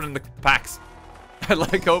like opening the packs. I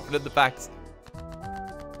like opening the packs.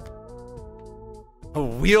 A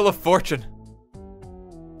Wheel of Fortune.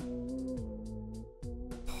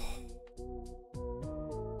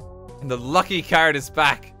 And the lucky card is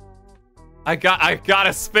back. I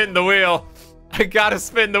gotta spin the wheel. I gotta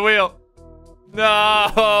spin the wheel. No.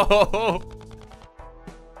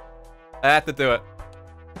 I have to do it.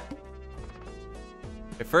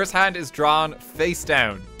 The first hand is drawn face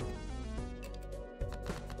down.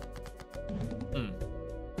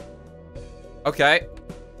 Okay.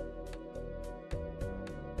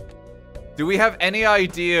 Do we have any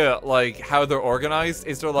idea, like, how they're organized?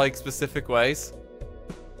 Is there, like, specific ways?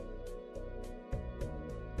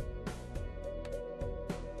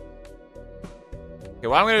 Okay,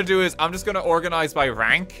 what I'm gonna do is I'm just gonna organize by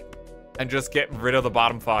rank and just get rid of the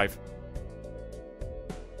bottom 5.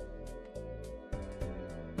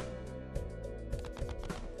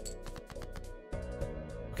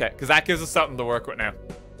 Okay, because that gives us something to work with now.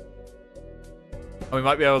 And we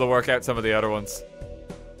might be able to work out some of the other ones.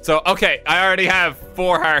 So, okay, I already have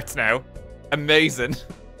 4 hearts now. Amazing.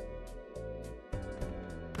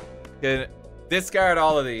 Can discard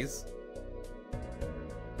all of these.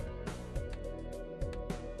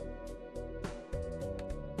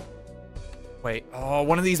 Wait, oh,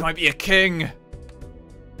 one of these might be a king.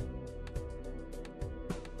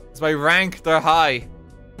 It's by rank, they're high.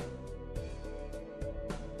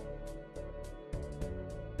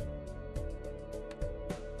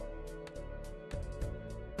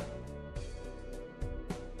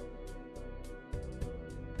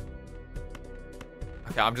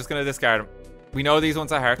 Okay, I'm just gonna discard them. We know these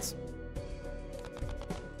ones are hearts.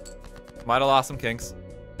 Might have lost some kings.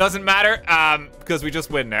 Doesn't matter, because we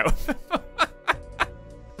just win now.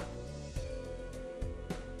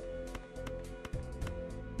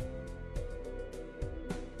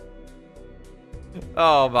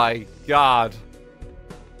 Oh my god.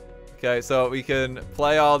 Okay, so we can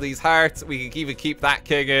play all these hearts. We can even keep that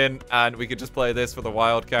king in, and we could just play this for the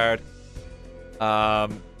wild card. Yeah,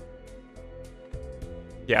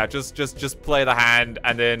 just play the hand,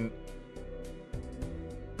 and then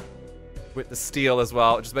with the steal as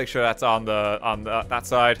well. Just make sure that's on that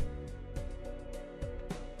side.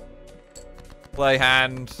 Play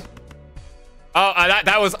hand. Oh,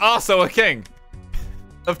 that was also a king.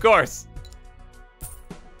 Of course.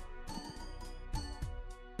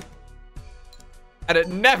 And it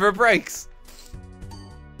never breaks.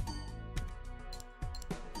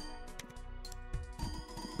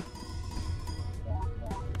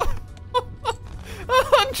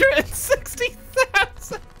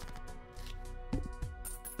 $160,000.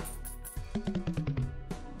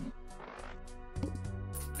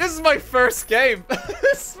 This is my first game.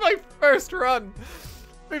 This is my first run.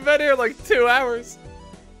 We've been here like 2 hours.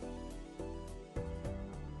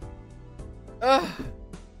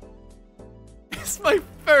 It's my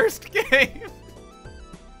first game.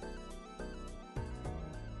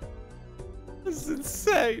 This is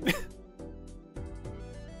insane.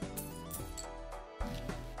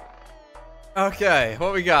 Okay,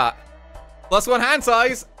 what we got? +1 hand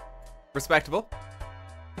size. Respectable.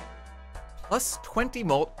 +20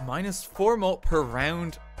 mult, -4 mult per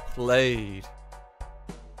round played.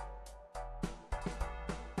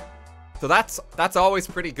 So that's always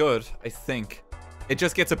pretty good, I think. It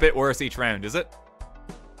just gets a bit worse each round, is it?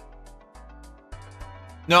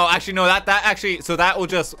 No, actually, no, so that will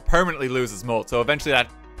just permanently lose its mult. So eventually that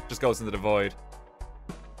just goes into the void.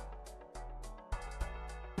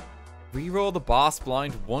 Reroll the boss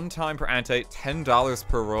blind 1 time per ante, $10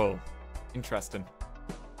 per roll. Interesting.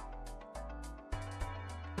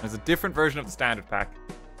 There's a different version of the standard pack.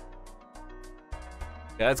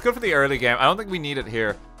 Yeah, it's good for the early game. I don't think we need it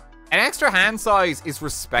here. An extra hand size is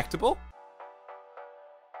respectable.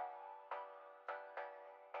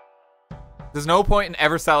 There's no point in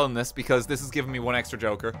ever selling this because this is giving me 1 extra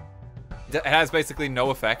joker. It has basically no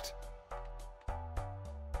effect.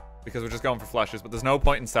 Because we're just going for flushes, but there's no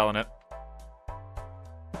point in selling it.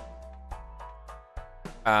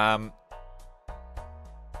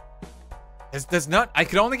 There's not. I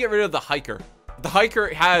could only get rid of the hiker. The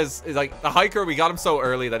hiker we got him so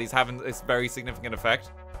early that he's having this very significant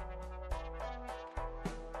effect.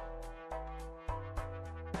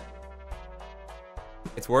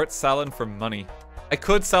 It's worth selling for money. I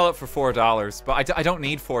could sell it for $4, but I don't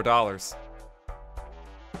need $4.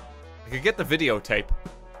 I could get the videotape.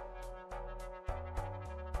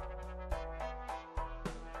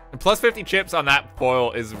 And plus 50 chips on that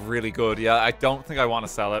foil is really good. Yeah, I don't think I want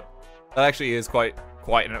to sell it. That actually is quite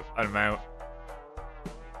an amount.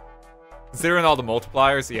 Considering all the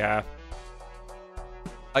multipliers, yeah.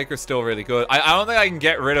 Hiker's still really good. I don't think I can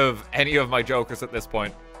get rid of any of my jokers at this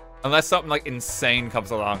point. Unless something like insane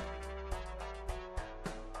comes along.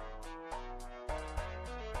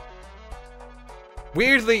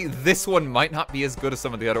 Weirdly, this one might not be as good as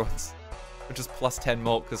some of the other ones. Which is plus 10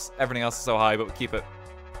 mult, because everything else is so high, but we keep it.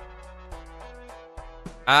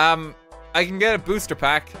 I can get a booster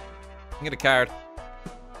pack. I can get a card.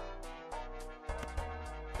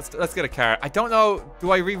 Let's get a card. I don't know.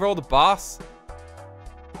 Do I re-roll the boss?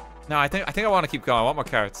 No, I think I want to keep going. I want more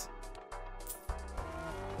cards.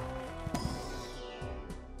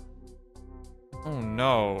 Oh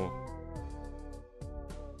no.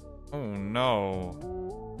 Oh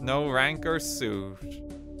no. No rank or suit.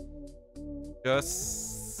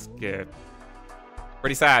 Just skip.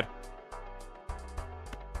 Pretty sad.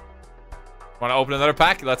 Want to open another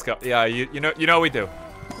pack? Let's go. Yeah, you know we do.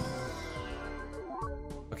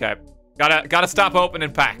 Okay. Gotta stop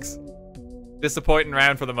opening packs. Disappointing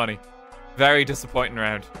round for the money. Very disappointing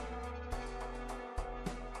round.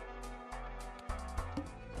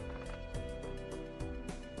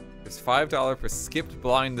 There's $5 for skipped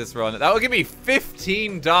blind this run. That will give me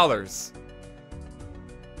 $15.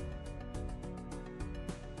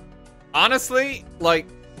 Honestly, like,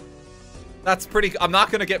 that's pretty... I'm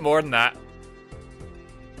not gonna get more than that.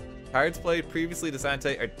 Cards played previously to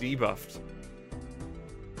Sante are debuffed.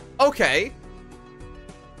 Okay.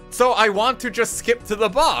 So I want to just skip to the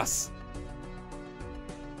boss.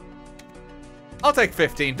 I'll take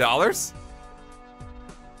 $15.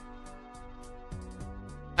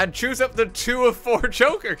 And choose up the 2 of 4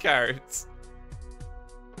 Joker cards.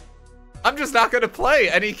 I'm just not going to play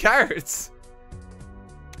any cards.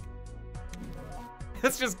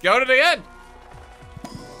 Let's just go to the end.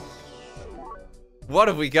 What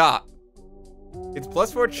have we got? It's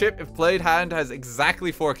plus 4 chip if played hand has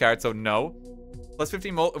exactly 4 cards, so no. Plus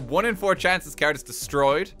 15 mult. 1 in 4 chance this card is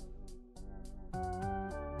destroyed.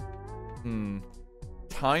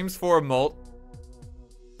 Times 4 mult.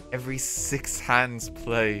 Every 6 hands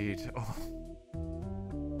played. Oh.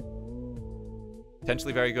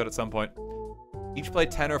 Potentially very good at some point. Each play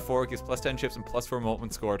 10 or 4 gives plus 10 chips and plus 4 mult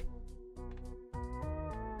when scored.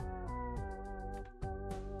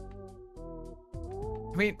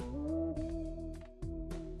 I mean,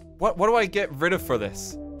 what do I get rid of for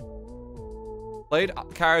this? Played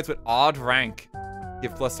cards with odd rank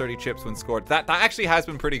give plus 30 chips when scored. That actually has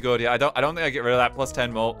been pretty good. Yeah, I don't think I get rid of that. Plus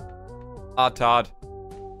 10 mult. Odd Todd.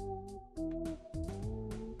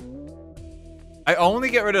 I only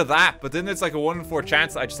get rid of that, but then it's like a 1 in 4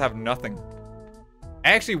 chance that I just have nothing.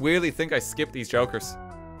 I actually weirdly think I skipped these jokers.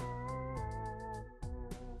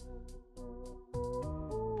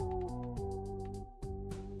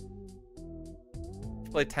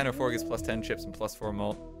 Play 10 or 4 gives plus 10 chips and plus 4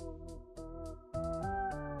 mult.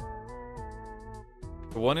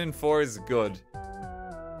 The 1 in 4 is good.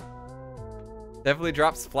 Definitely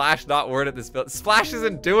drop Splash, not word at this build. Splash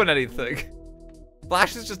isn't doing anything.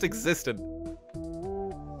 Splash is just existing.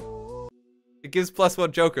 It gives plus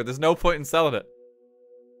 1 Joker. There's no point in selling it.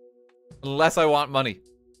 Unless I want money.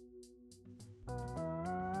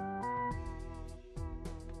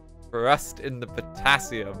 Rust in the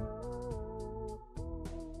potassium.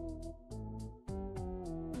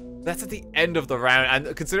 That's at the end of the round,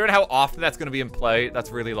 and considering how often that's going to be in play,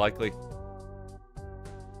 that's really likely.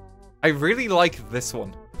 I really like this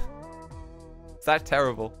one. Is that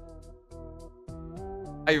terrible?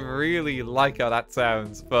 I really like how that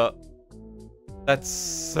sounds, but that's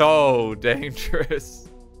so dangerous.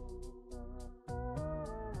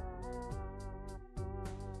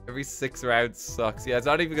 Every 6 rounds sucks. Yeah, it's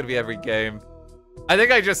not even going to be every game. I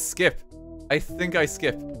think I just skip. I think I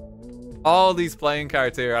skip. All these playing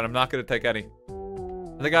cards here, and I'm not going to take any.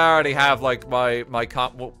 I think I already have, like, my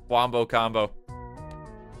wombo combo.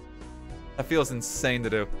 That feels insane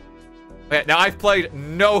to do. Okay, now I've played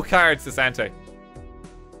no cards to Sante.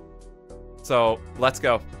 So, let's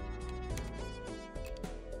go.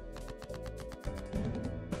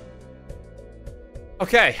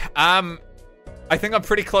 Okay, I think I'm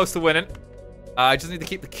pretty close to winning. I just need to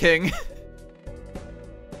keep the king.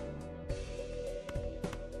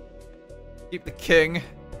 Keep the king.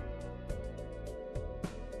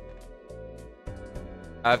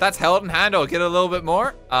 If that's held in hand, I'll get a little bit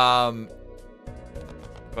more. But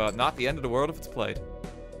not the end of the world if it's played.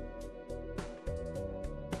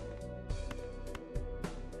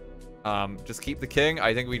 Just keep the king.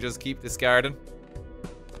 I think we just keep discarding.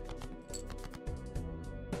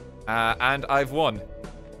 And I've won.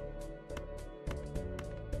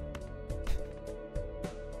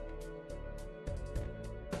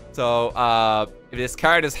 So, if this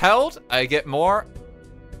card is held, I get more.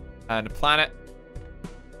 And a planet.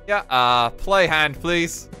 Yeah, play hand,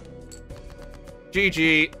 please.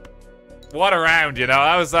 GG. What a round, you know?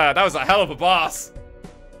 That was a hell of a boss.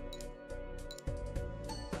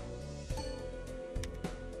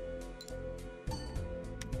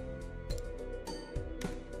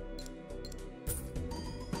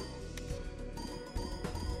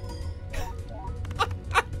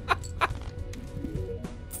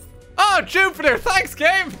 Oh, Jupiter! Thanks,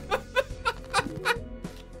 game!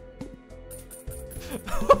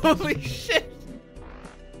 Holy shit!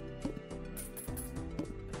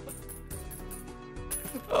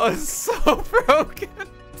 Oh, it's so broken.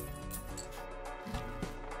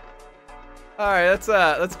 Alright,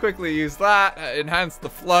 let's quickly use that. Enhance the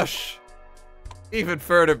flush. Even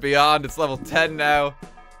further beyond. It's level 10 now.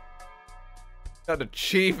 Got an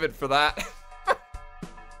achievement for that.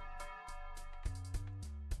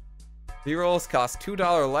 Rerolls cost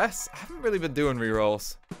 $2 less. I haven't really been doing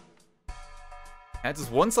rerolls. And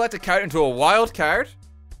just one selected card into a wild card.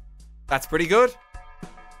 That's pretty good.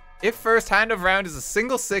 If first hand of round is a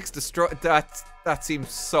single 6, destroy. That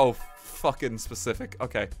seems so fucking specific.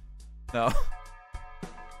 Okay, no.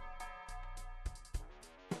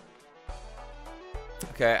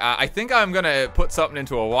 Okay, I think I'm gonna put something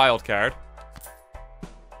into a wild card.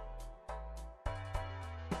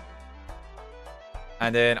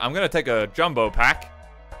 And then I'm gonna take a jumbo pack.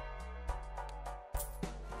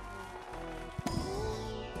 Oh,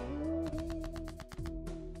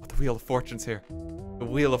 the Wheel of Fortune's here. The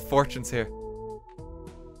Wheel of Fortune's here.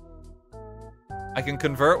 I can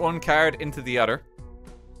convert one card into the other.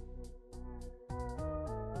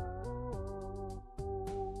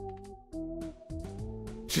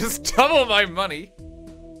 Just double my money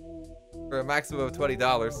for a maximum of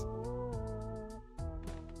 $20.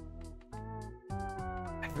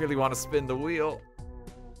 I really want to spin the wheel.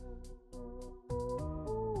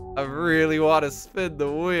 I really want to spin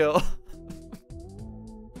the wheel.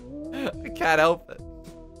 I can't help it.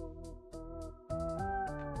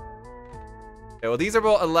 Okay, well, these are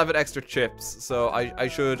both 11 extra chips, so I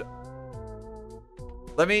should.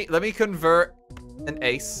 Let me convert an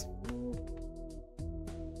ace.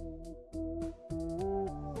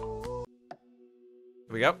 Here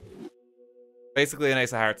we go. Basically an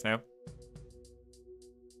ace of hearts now.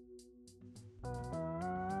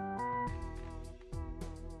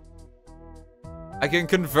 I can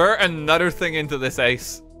convert another thing into this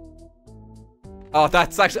ace. Oh,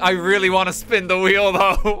 that's actually... I really want to spin the wheel,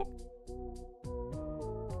 though.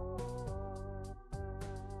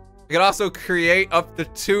 I can also create up to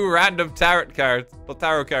 2 random tarot cards. Well,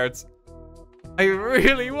 tarot cards. I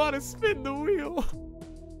really want to spin the wheel.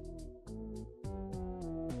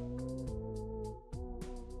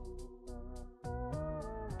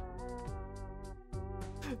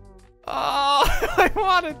 Oh, I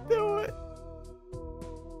want to do it.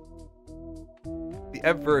 The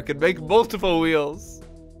Emperor can make multiple wheels.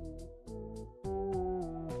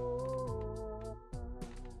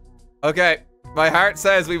 Okay, my heart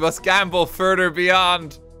says we must gamble further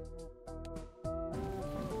beyond.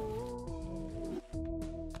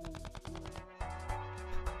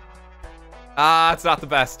 Ah, it's not the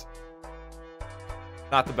best.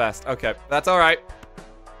 Not the best. Okay, that's all right.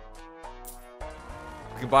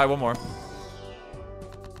 We can buy one more.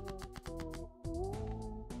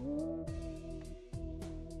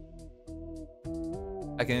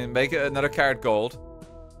 I can make it another card gold.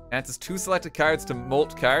 And it's 2 selected cards to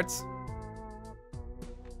molt cards.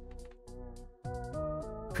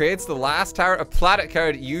 Creates the last tower a planet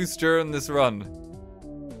card used during this run.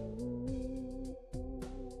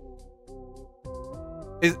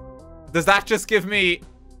 Does that just give me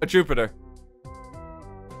a Jupiter?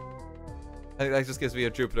 I think that just gives me a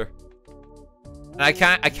Jupiter. And I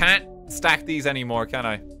can't stack these anymore, can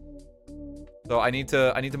I? So I need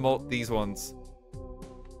to molt these ones.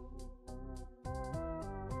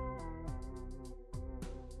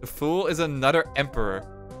 The Fool is another Emperor.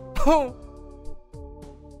 Oh!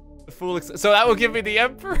 The Fool. So that will give me the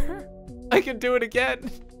Emperor. I can do it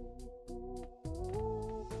again.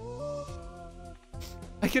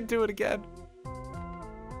 I can do it again.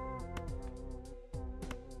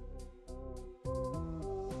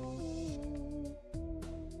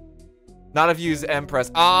 Not if you use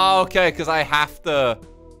Empress. Oh, okay, because I have to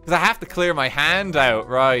clear my hand out,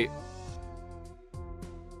 right?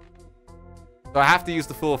 So I have to use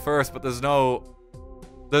the Fool first, but there's no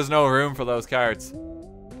There's no room for those cards.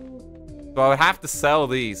 So I would have to sell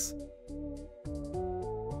these.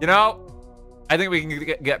 You know, I think we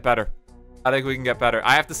can get better. I think we can get better.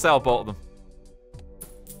 I have to sell both of them.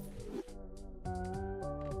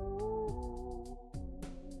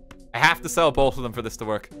 I have to sell both of them for this to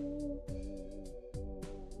work.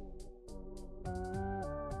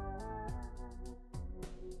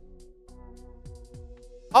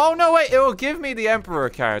 Oh, no, wait. It will give me the Emperor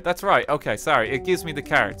card. That's right. Okay, sorry. It gives me the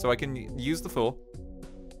card, so I can use the Fool.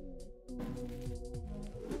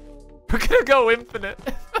 We're gonna go infinite.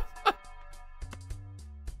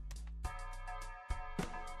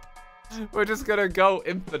 We're just gonna go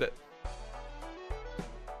infinite.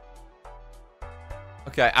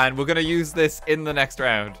 Okay, and we're gonna use this in the next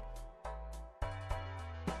round.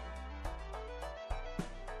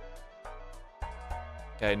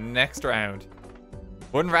 Okay, next round.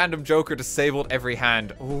 One random joker disabled every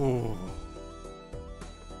hand. Ooh.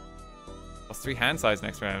 Plus 3 hand size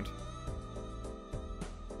next round.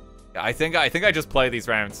 Yeah, I think I just play these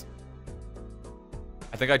rounds.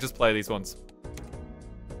 I think I just play these ones.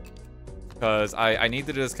 Because I need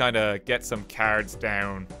to just kind of get some cards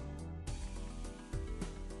down.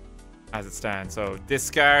 As it stands. So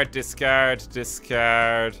discard, discard,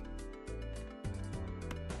 discard.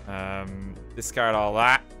 Discard all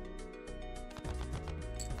that.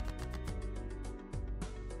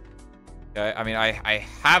 Okay, I mean, I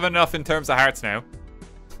have enough in terms of hearts now.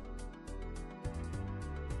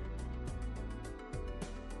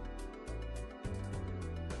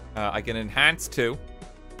 I can enhance 2.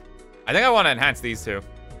 I think I want to enhance these 2.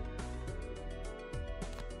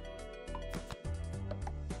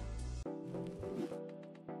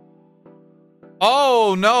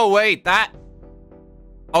 Oh, no, wait, that...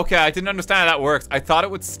 Okay, I didn't understand how that works. I thought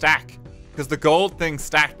it would stack, because the gold thing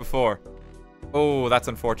stacked before. Oh, that's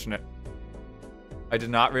unfortunate. I did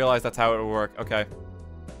not realize that's how it would work. Okay.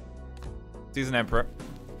 Let's use an Emperor.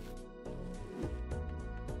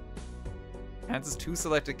 Enhances 2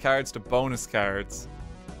 selected cards to bonus cards.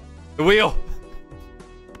 The wheel!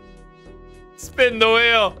 Spin the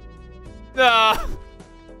wheel! Ah!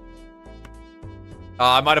 Oh,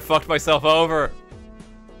 I might have fucked myself over.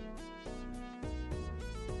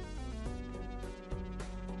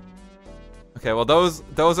 Okay, well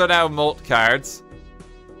those are now molt cards.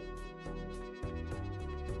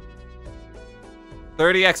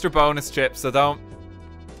 30 extra bonus chips, so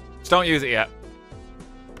just don't use it yet.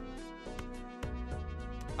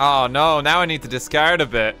 Oh no, now I need to discard a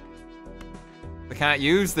bit. I can't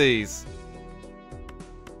use these.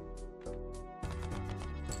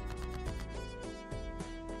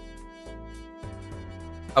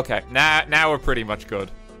 Okay, now we're pretty much good.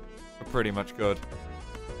 We're pretty much good.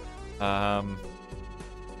 I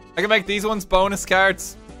can make these ones bonus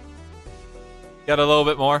cards. Get a little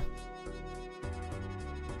bit more.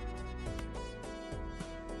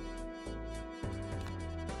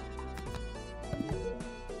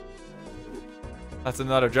 That's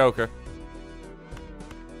another joker.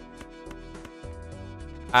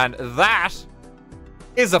 And that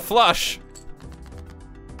is a flush.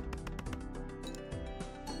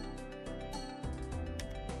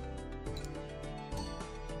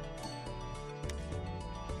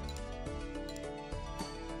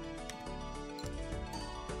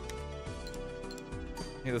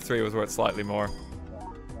 I think the 3 was worth slightly more.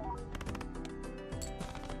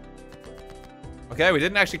 Okay, we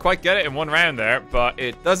didn't actually quite get it in one round there, but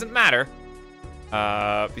it doesn't matter.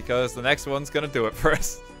 Because the next one's gonna do it for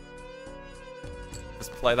us.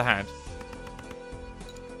 Just play the hand.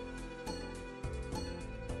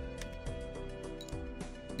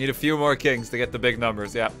 Need a few more kings to get the big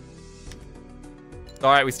numbers, yeah.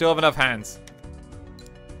 Alright, we still have enough hands.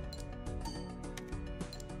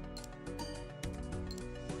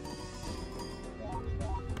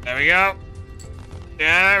 There we go.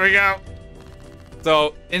 Yeah, there we go.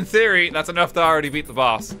 So, in theory, that's enough to already beat the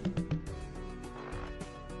boss.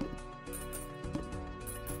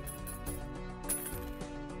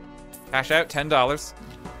 Cash out, $10.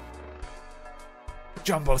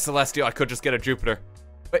 Jumbo Celestial, I could just get a Jupiter.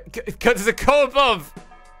 Wait, does it go above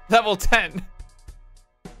level 10?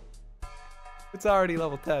 It's already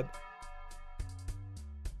level 10.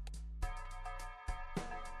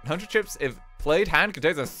 100 chips if played hand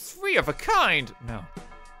contains a 3 of a kind. No.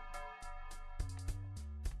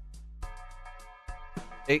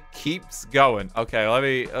 It keeps going. Okay, let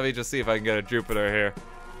me just see if I can get a Jupiter here.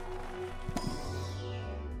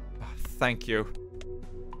 Oh, thank you.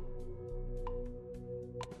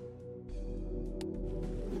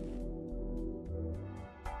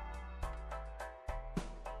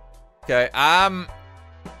 Okay,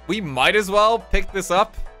 We might as well pick this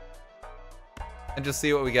up and just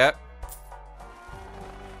see what we get.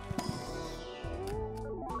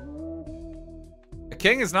 A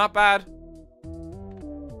king is not bad.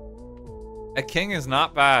 A king is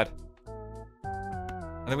not bad.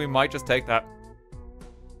 I think we might just take that.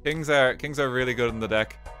 Kings are really good in the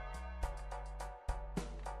deck.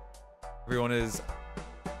 Everyone is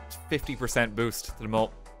 50% boost to the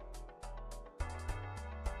mult.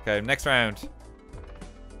 Okay, next round.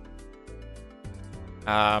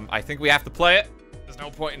 I think we have to play it. There's no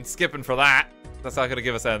point in skipping for that. That's not gonna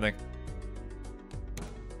give us anything.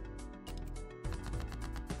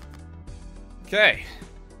 Okay.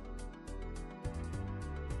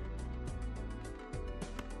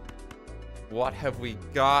 What have we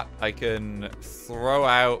got? I can throw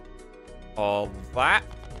out all that.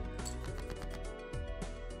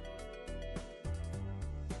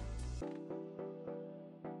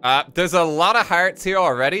 There's a lot of hearts here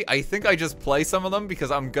already. I think I just play some of them because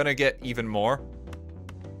I'm gonna get even more.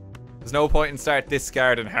 There's no point in start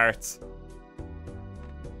discarding hearts.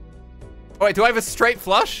 Oh, wait, do I have a straight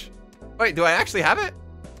flush? Wait, do I actually have it?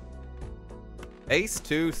 Ace,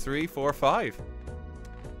 2, 3, 4, 5.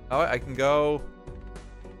 Oh, I can go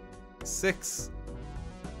 6.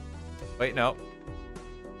 Wait, no.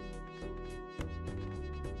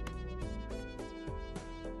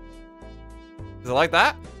 Is it like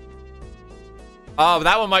that? Oh, but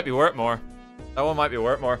that one might be worth more. That one might be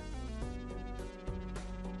worth more.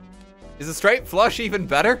 Is a straight flush even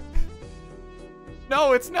better?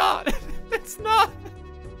 No, it's not. It's not.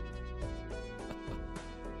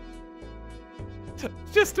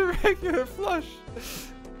 Just a regular flush.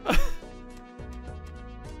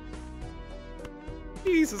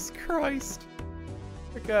 Jesus Christ.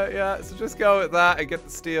 Okay, yeah, so just go with that and get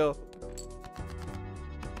the steal.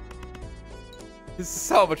 This is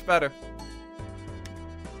so much better.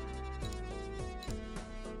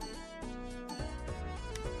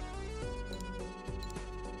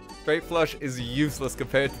 Straight flush is useless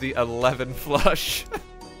compared to the 11 flush.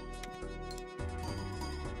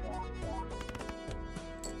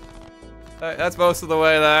 That's most of the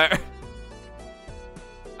way there.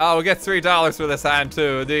 Oh, we'll get $3 for this hand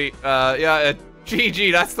too. Yeah,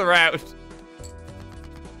 GG, that's the route.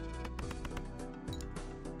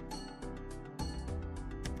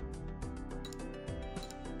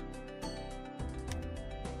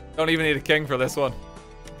 Don't even need a king for this one.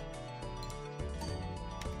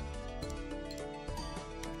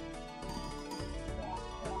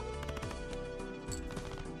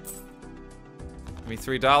 Give me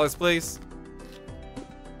 $3, please.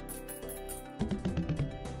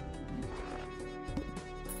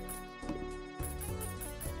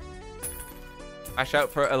 Cash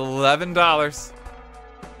out for $11.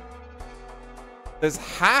 There's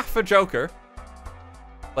half a joker.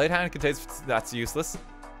 Played hand contains... That's useless.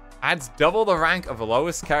 Adds double the rank of the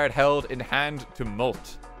lowest card held in hand to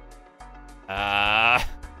mult. Nah.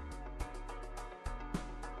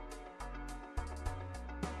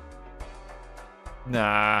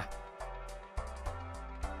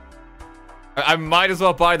 I might as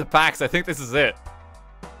well buy the packs. I think this is it.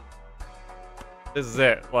 This is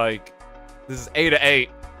it. Like, this is 8 of 8.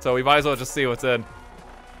 So we might as well just see what's in.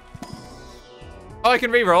 Oh, I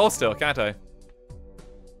can re-roll still, can't I?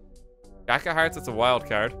 Jack of Hearts, it's a wild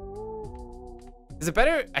card. Is it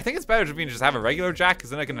better? I think it's better for me to just have a regular Jack,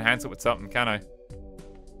 because then I can enhance it with something, can I?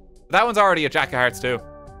 That one's already a Jack of Hearts too.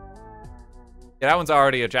 Yeah, that one's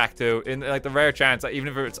already a Jack too. In like the rare chance that even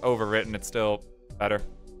if it's overwritten, it's still better.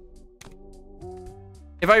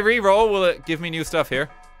 If I re-roll, will it give me new stuff here?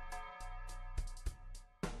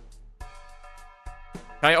 Can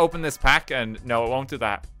I open this pack? And no, it won't do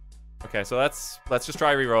that. Okay, so let's just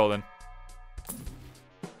try re-rolling.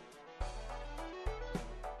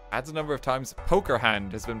 Adds a number of times poker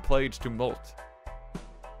hand has been played to mult.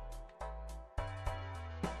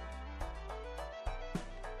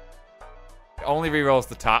 It only re-rolls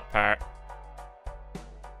the top part.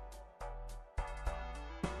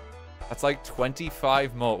 That's like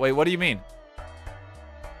 25 mult. Wait, what do you mean?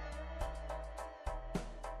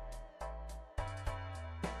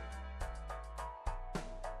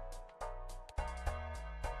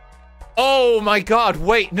 Oh my god,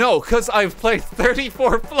 wait, no, because I've played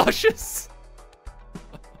 34 flushes.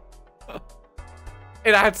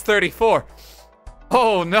 It adds 34.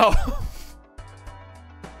 Oh no.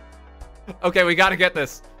 Okay, we gotta get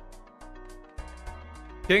this.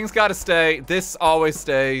 King's gotta stay. This always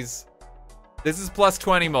stays. This is plus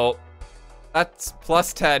 20 mult. That's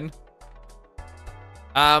plus 10.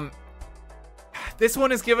 This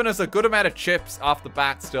one has given us a good amount of chips off the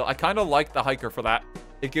bat still. I kind of like the hiker for that.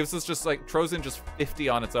 It gives us just like, throws in just 50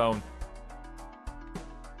 on its own.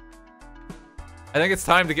 I think it's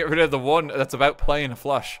time to get rid of the one that's about playing a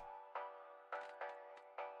flush.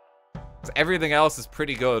 'Cause everything else is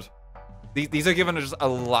pretty good. These are giving us just a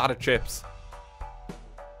lot of chips.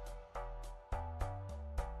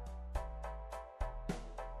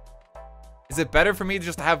 Is it better for me to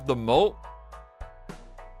just have the mult?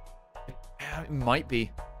 It might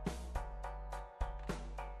be.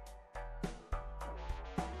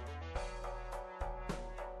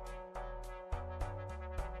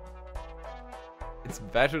 It's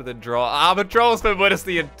better than draw. Ah, but Draw's been with us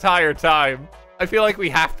the entire time. I feel like we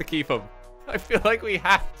have to keep him. I feel like we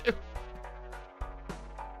have to.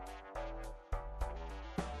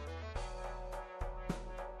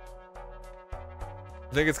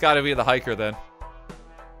 I think it's got to be the hiker then.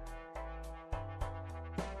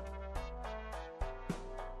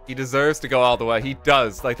 He deserves to go all the way. He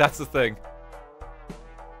does. Like, that's the thing.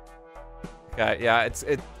 Okay, yeah,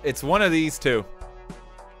 it's one of these two.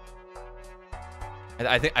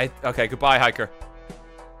 Okay, goodbye, hiker.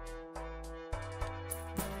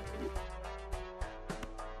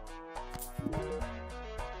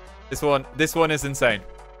 This one is insane.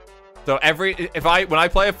 So when I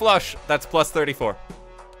play a flush, that's plus 34.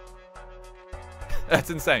 That's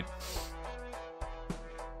insane.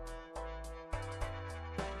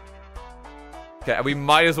 Okay, we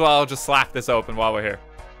might as well just slap this open while we're here.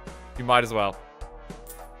 We might as well.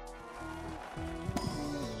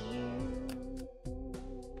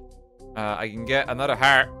 I can get another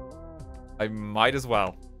heart. I might as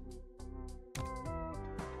well.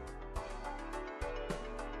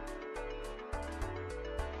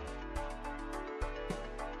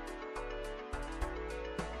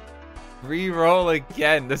 Re-roll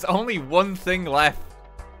again. There's only one thing left.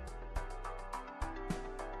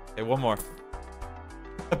 Okay, one more.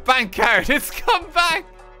 A bank card. It's come back.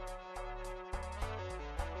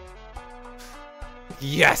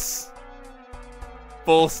 Yes.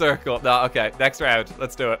 Full circle. No, okay. Next round.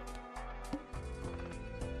 Let's do it.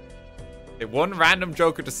 Okay, one random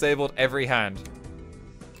joker disabled every hand.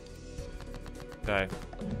 Okay.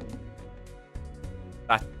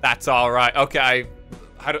 That's all right. Okay.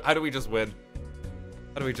 How do we just win?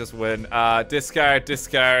 How do we just win? Discard,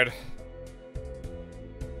 discard.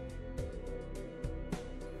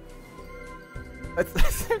 I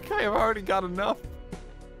think I have already got enough.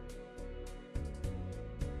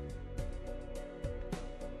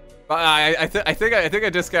 I think I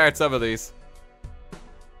discard some of these.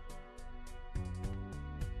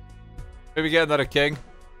 Maybe get another king.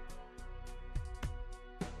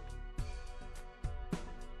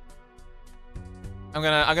 I'm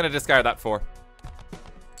gonna discard that 4.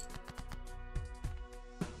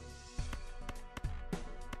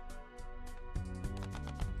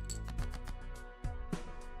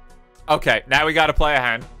 Okay, now we gotta play a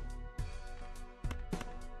hand.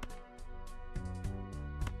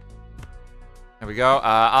 There we go.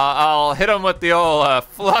 I'll hit him with the old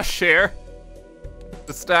flush here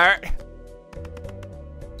to start.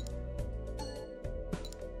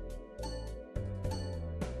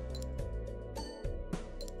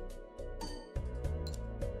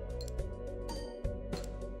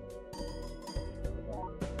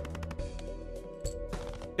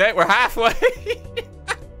 Okay, we're halfway.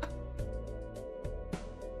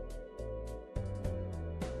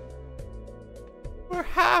 We're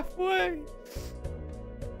halfway.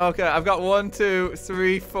 Okay, I've got 1, 2,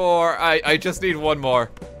 3, 4. I just need one more.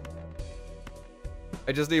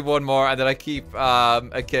 I just need one more, and then I keep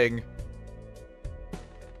a king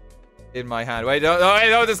in my hand. Wait,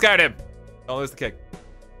 don't discard him. Don't lose the king.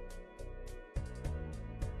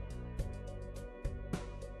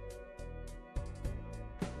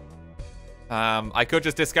 I could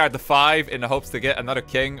just discard the 5 in the hopes to get another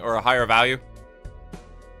king or a higher value.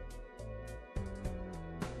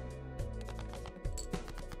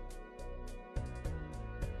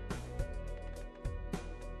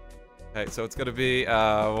 Okay, so it's gonna be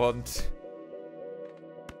 1, 2.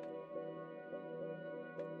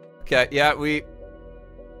 Okay, yeah,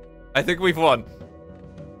 I think we've won.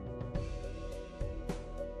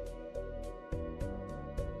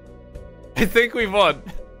 I think we've won.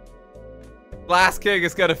 Last king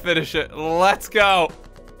is gonna finish it. Let's go.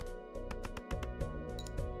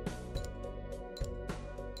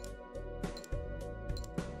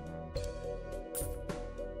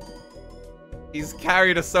 He's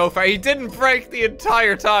carried us so far. He didn't break the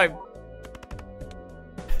entire time.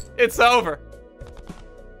 It's over.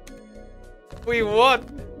 We won.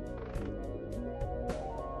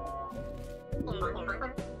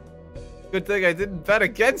 Good thing I didn't bet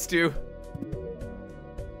against you.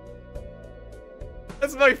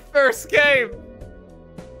 That's my first game.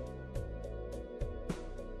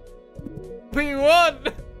 We won.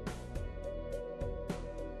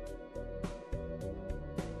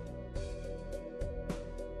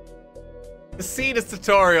 The Cetus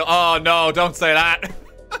tutorial. Oh no, don't say that.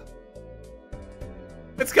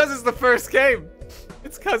 It's because it's the first game.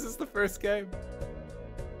 It's because it's the first game.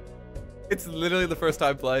 It's literally the first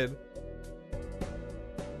time playing.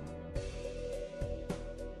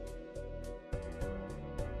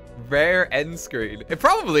 Rare end screen. It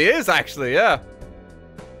probably is, actually, yeah.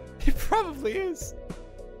 It probably is.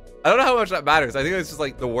 I don't know how much that matters. I think it's just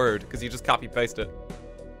like the word, because you just copy paste it.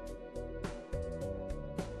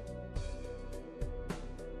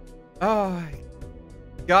 Oh my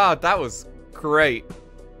god, that was great.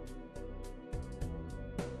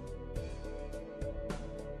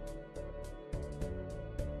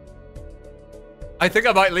 I think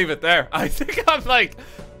I might leave it there. I think I'm like,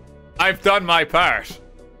 I've done my part.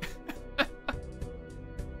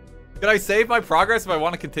 Can I save my progress if I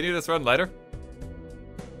want to continue this run later?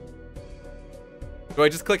 Do I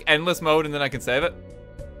just click endless mode and then I can save it?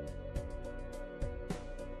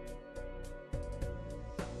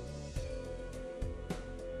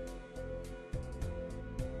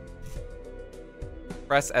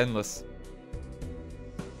 Press endless.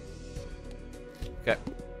 Okay.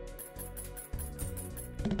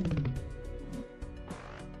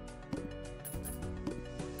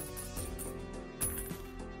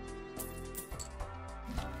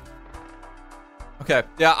 Okay,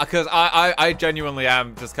 yeah, because I genuinely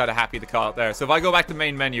am just kind of happy to call it there. So if I go back to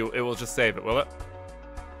main menu, it will just save it, will it?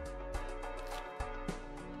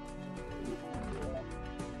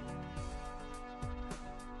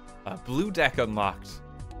 Blue deck unlocked.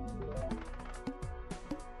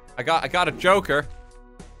 I got a Joker.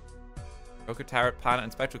 Joker, Tarot, Planet,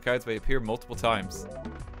 and Spectral cards may appear multiple times.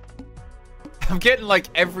 I'm getting like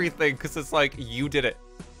everything because it's like you did it.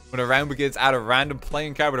 When a round begins, add a random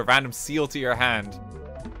playing card with a random seal to your hand.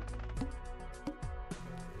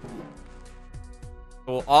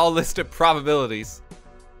 Well, all listed probabilities.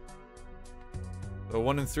 So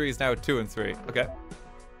 1 and 3 is now a 2 and 3. Okay.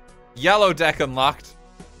 Yellow deck unlocked.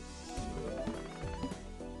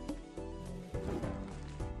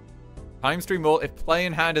 Time stream mode. If play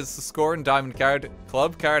in hand is the score and diamond card,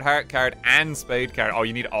 club card, heart card, and spade card. Oh,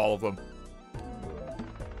 you need all of them.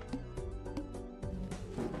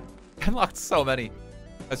 Unlocked so many.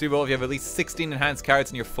 As we both, you have at least 16 enhanced cards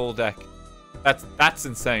in your full deck. That's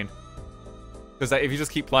insane. Because if you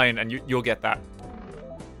just keep playing, and you'll get that.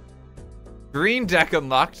 Green deck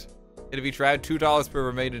unlocked. Hit of each round, $2 per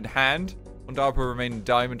remaining hand, $1 per remaining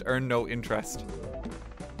diamond. Earn no interest.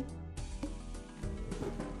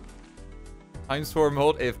 Times 4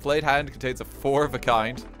 mode. If played hand contains a 4 of a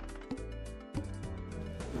kind.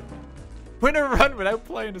 Win a run without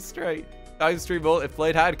playing a straight. Times 3 mode. If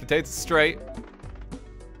played hand contains a straight.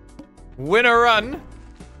 Win a run.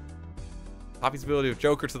 Copy's ability of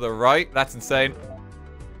Joker to the right. That's insane.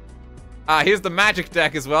 Here's the magic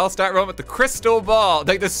deck as well. Start run with the crystal ball.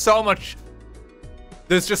 Like, there's so much.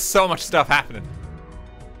 There's just so much stuff happening.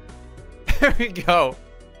 There we go.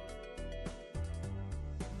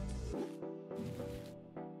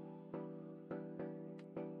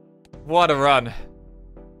 What a run.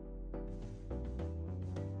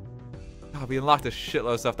 Oh, we unlocked a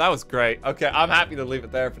shitload of stuff. That was great. Okay, I'm happy to leave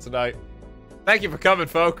it there for tonight. Thank you for coming,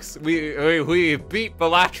 folks. We beat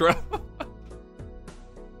Balatro. As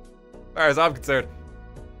far as I'm concerned.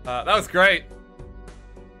 That was great.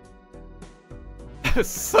 That was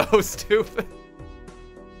so stupid.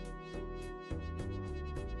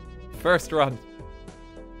 First run.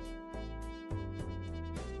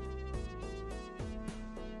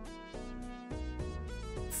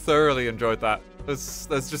 Thoroughly enjoyed that. This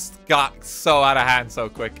just got so out of hand so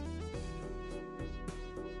quick.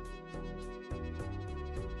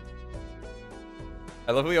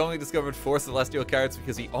 I love we only discovered 4 celestial cards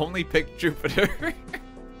because he only picked Jupiter.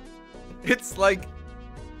 It's like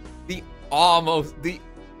the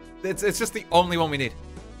it's just the only one we need.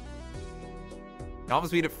 You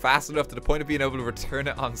almost beat it fast enough to the point of being able to return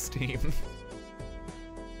it on Steam.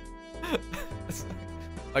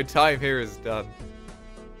 My time here is done.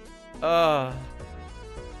 That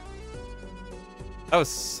was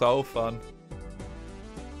so fun.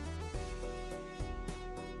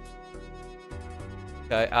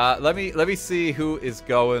 Okay, let me see who is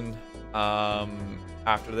going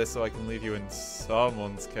after this so I can leave you in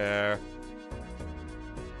someone's care.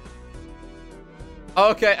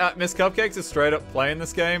 Okay, Miss Cupcakes is straight up playing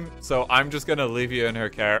this game, so I'm just gonna leave you in her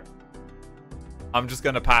care. I'm just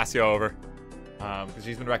gonna pass you over. Because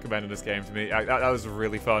she's been recommending this game to me. That was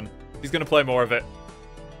really fun. She's gonna play more of it.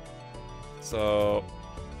 So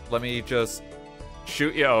let me just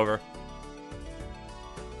shoot you over.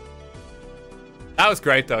 That was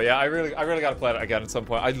great though. Yeah, I really gotta play it again at some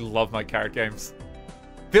point. I love my card games.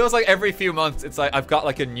 Feels like every few months it's like I've got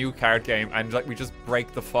like a new card game and like we just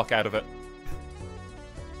break the fuck out of it.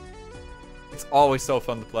 It's always so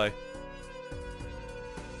fun to play.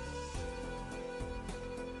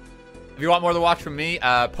 If you want more to watch from me,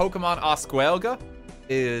 Pokemon Oscuelga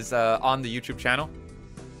is on the YouTube channel.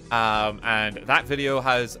 And that video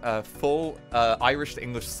has full Irish to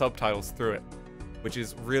English subtitles through it, which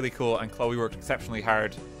is really cool, and Chloe worked exceptionally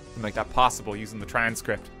hard to make that possible using the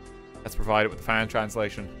transcript that's provided with the fan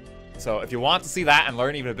translation. So if you want to see that and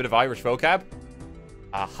learn even a bit of Irish vocab,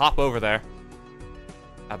 hop over there.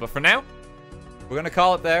 But for now, we're going to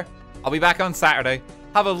call it there. I'll be back on Saturday.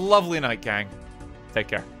 Have a lovely night, gang. Take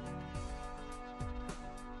care.